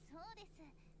そうです。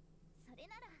それ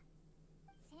なら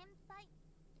先輩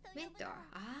と呼ぶの Mentor. は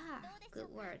Ah, どうでしょ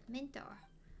good うか。 word. Mentor.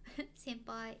 先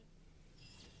輩。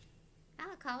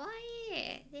Ah, かわ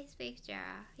いい This picture.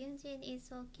 Yunjin is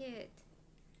so cute.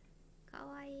 か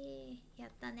わいい。や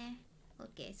ったね。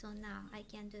Okay, so now I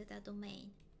can do the domain.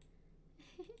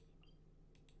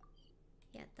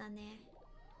 やったね。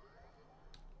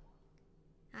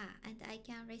Ah, and I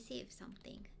can receive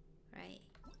something, right?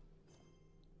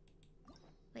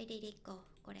 Where did it go?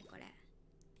 これこれ。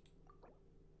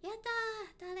やっ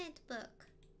たー Talent book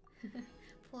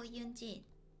for Yunjin.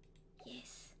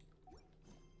 Yes.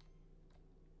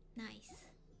 Nice.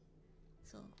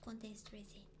 So, condensed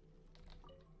resin.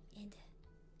 And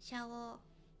shower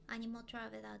animal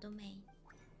traveler domain.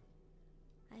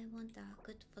 I want a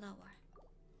good flower.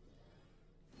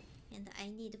 And I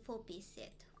need 4-piece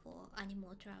set for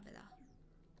animal traveler.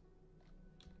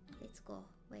 Let's go.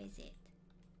 Where is it?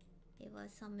 It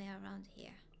was somewhere around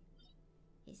here.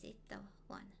 Is it the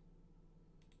one?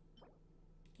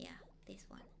 Yeah, this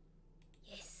one.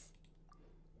 Yes.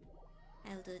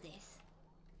 I'll do this.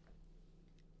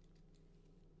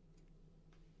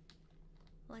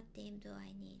 What team do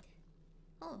I need?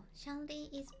 Oh, Shanli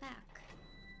is back.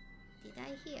 Did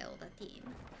I heal the team?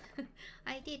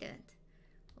 I didn't.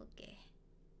 Okay.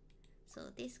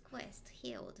 So this quest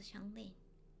healed Shanli.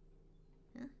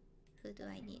 Huh? Who do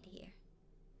I need here?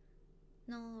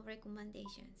 No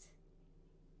recommendations.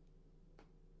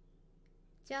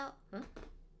 じゃあ、ん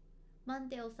マン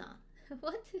デオさん。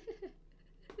What?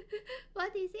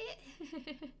 What is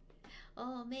it?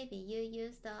 Oh, maybe you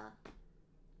used the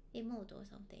emote or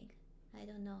something. I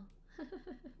don't know.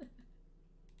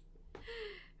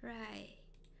 Right.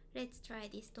 Let's try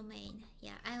this domain.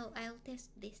 Yeah, I'll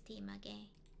test this team again.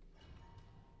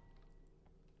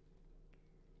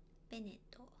 ベネッ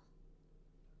ト。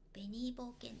ベニー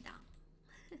冒険団。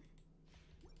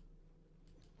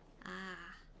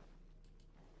Ah.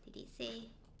 Did it say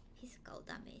physical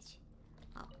damage?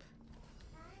 Up.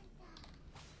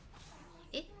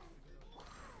 Eh?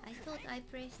 I thought I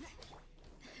pressed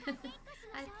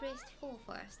I pressed 4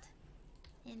 first.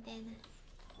 And then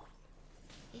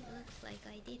it looks like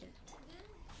I didn't.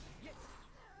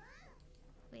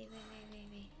 Wait.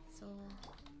 So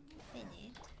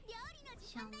Bennett,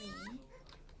 Shanlin.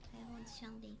 I want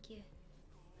Shanlin Q.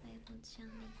 I want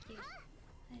Shanlin Q.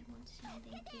 I want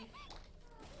Shanlin Q.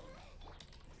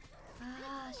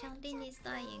 Ah, Shanlin is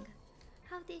dying.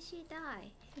 How did she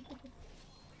die?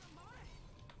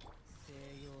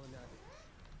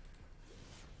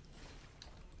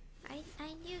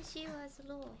 I knew she was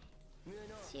low.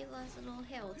 She was low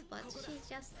health, but she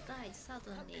just died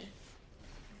suddenly.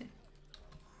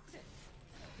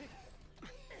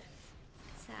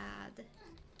 Sad.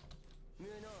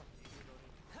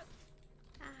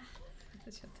 Ah,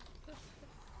 ちょっと。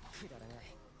くだらない。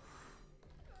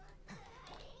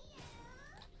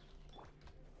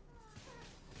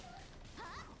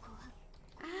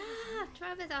Ah,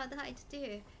 Traveler died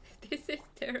too. This is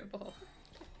terrible.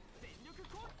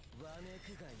 わめ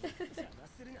くがい邪魔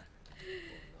するな。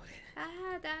あ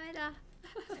ー、ダメだ。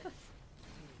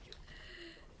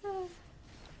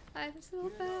I'm so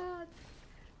bad.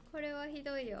 これはひ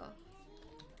どいよ。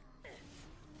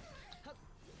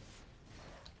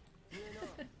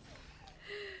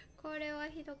これは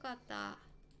ひどかった。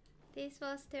This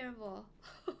was terrible.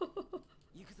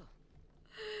 行くぞ。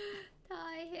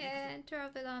大変。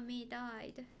Traveler me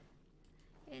died.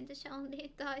 And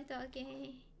Shanli died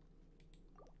again.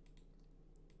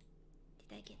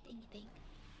 Did I get anything?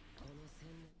 この戦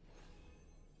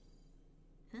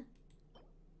Huh?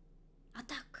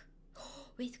 Attack!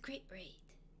 With crit rate.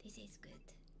 This is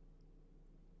good.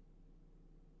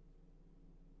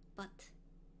 But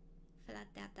flat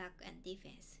attack and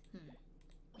defense.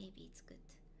 Maybe it's good.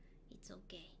 It's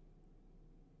okay.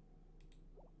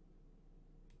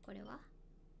 これは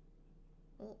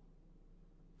お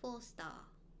 4 star.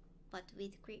 But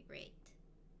with crit rate.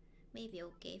 Maybe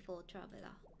okay for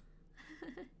traveler.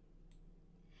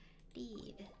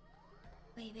 Lead.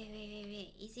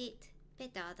 Wait. Is it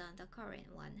better than the current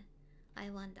one? I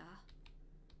wonder.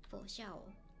 For Shao.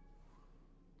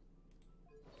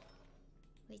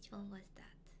 Which one was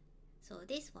that? So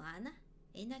this one,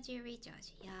 energy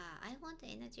recharge. Yeah, I want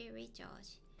energy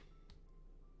recharge.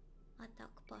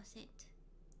 Attack percent.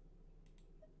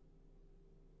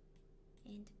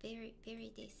 And very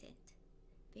decent.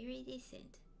 Very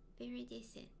decent. Very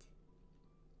decent.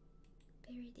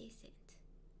 Very decent.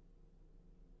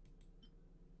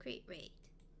 Crit rate.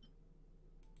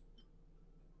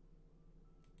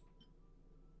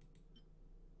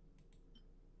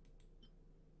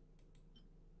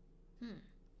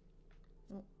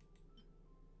 Oh.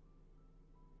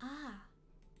 Ah.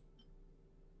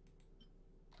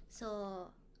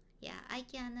 So, yeah, I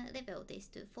can level this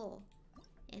to 4.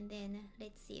 And then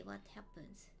let's see what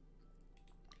happens.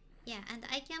 Yeah, and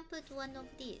I can put one of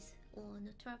these on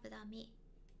Traveler Me.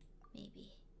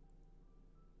 Maybe.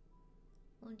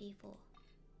 Only 4.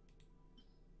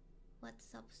 What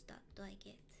substat do I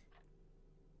get?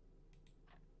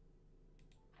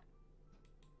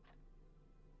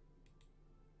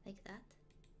 Like that?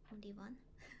 Only 1?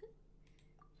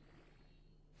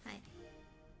 Hi.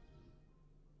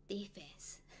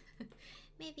 Defense.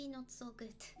 Maybe not so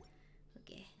good.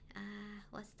 Okay.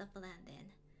 What's the plan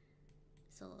then?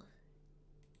 So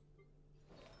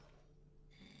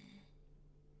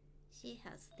she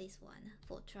has this one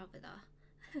for Traveler.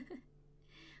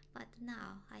 But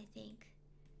now I think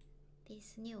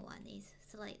this new one is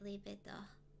slightly better.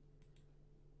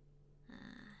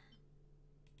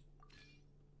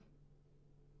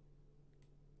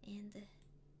 And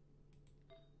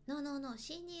no,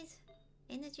 she needs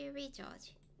energy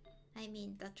recharge. I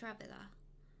mean the Traveler.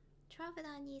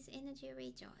 Traveler needs energy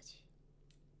recharge.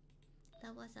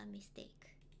 That was a mistake.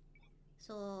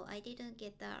 So I didn't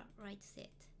get the right set.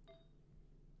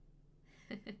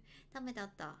 ダメだっ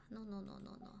た。No.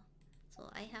 So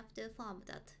I have to farm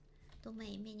that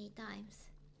domain many times.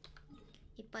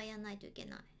 いっぱいやんないといけ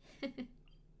ない。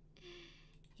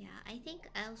Yeah, I think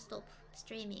I'll stop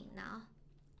streaming now.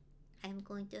 I'm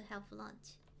going to have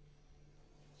lunch.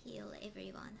 Heal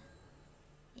everyone.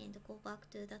 And go back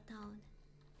to the town.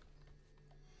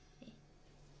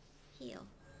 Heal,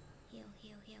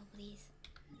 please.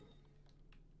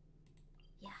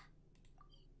 Yeah.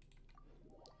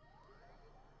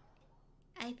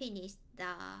 I finished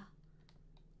the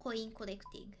coin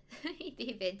collecting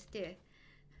event too.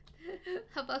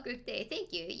 Have a good day.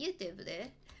 Thank you, YouTube.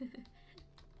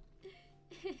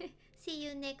 See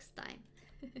you next time.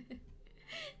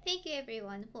 Thank you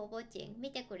everyone for watching.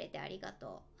 見てくれてありが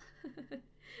とう。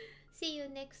See you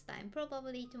next time.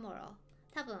 Probably tomorrow.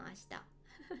 多分明日。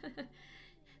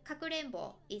かくれん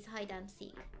ぼ is hide and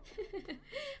seek.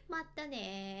 また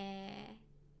ねー。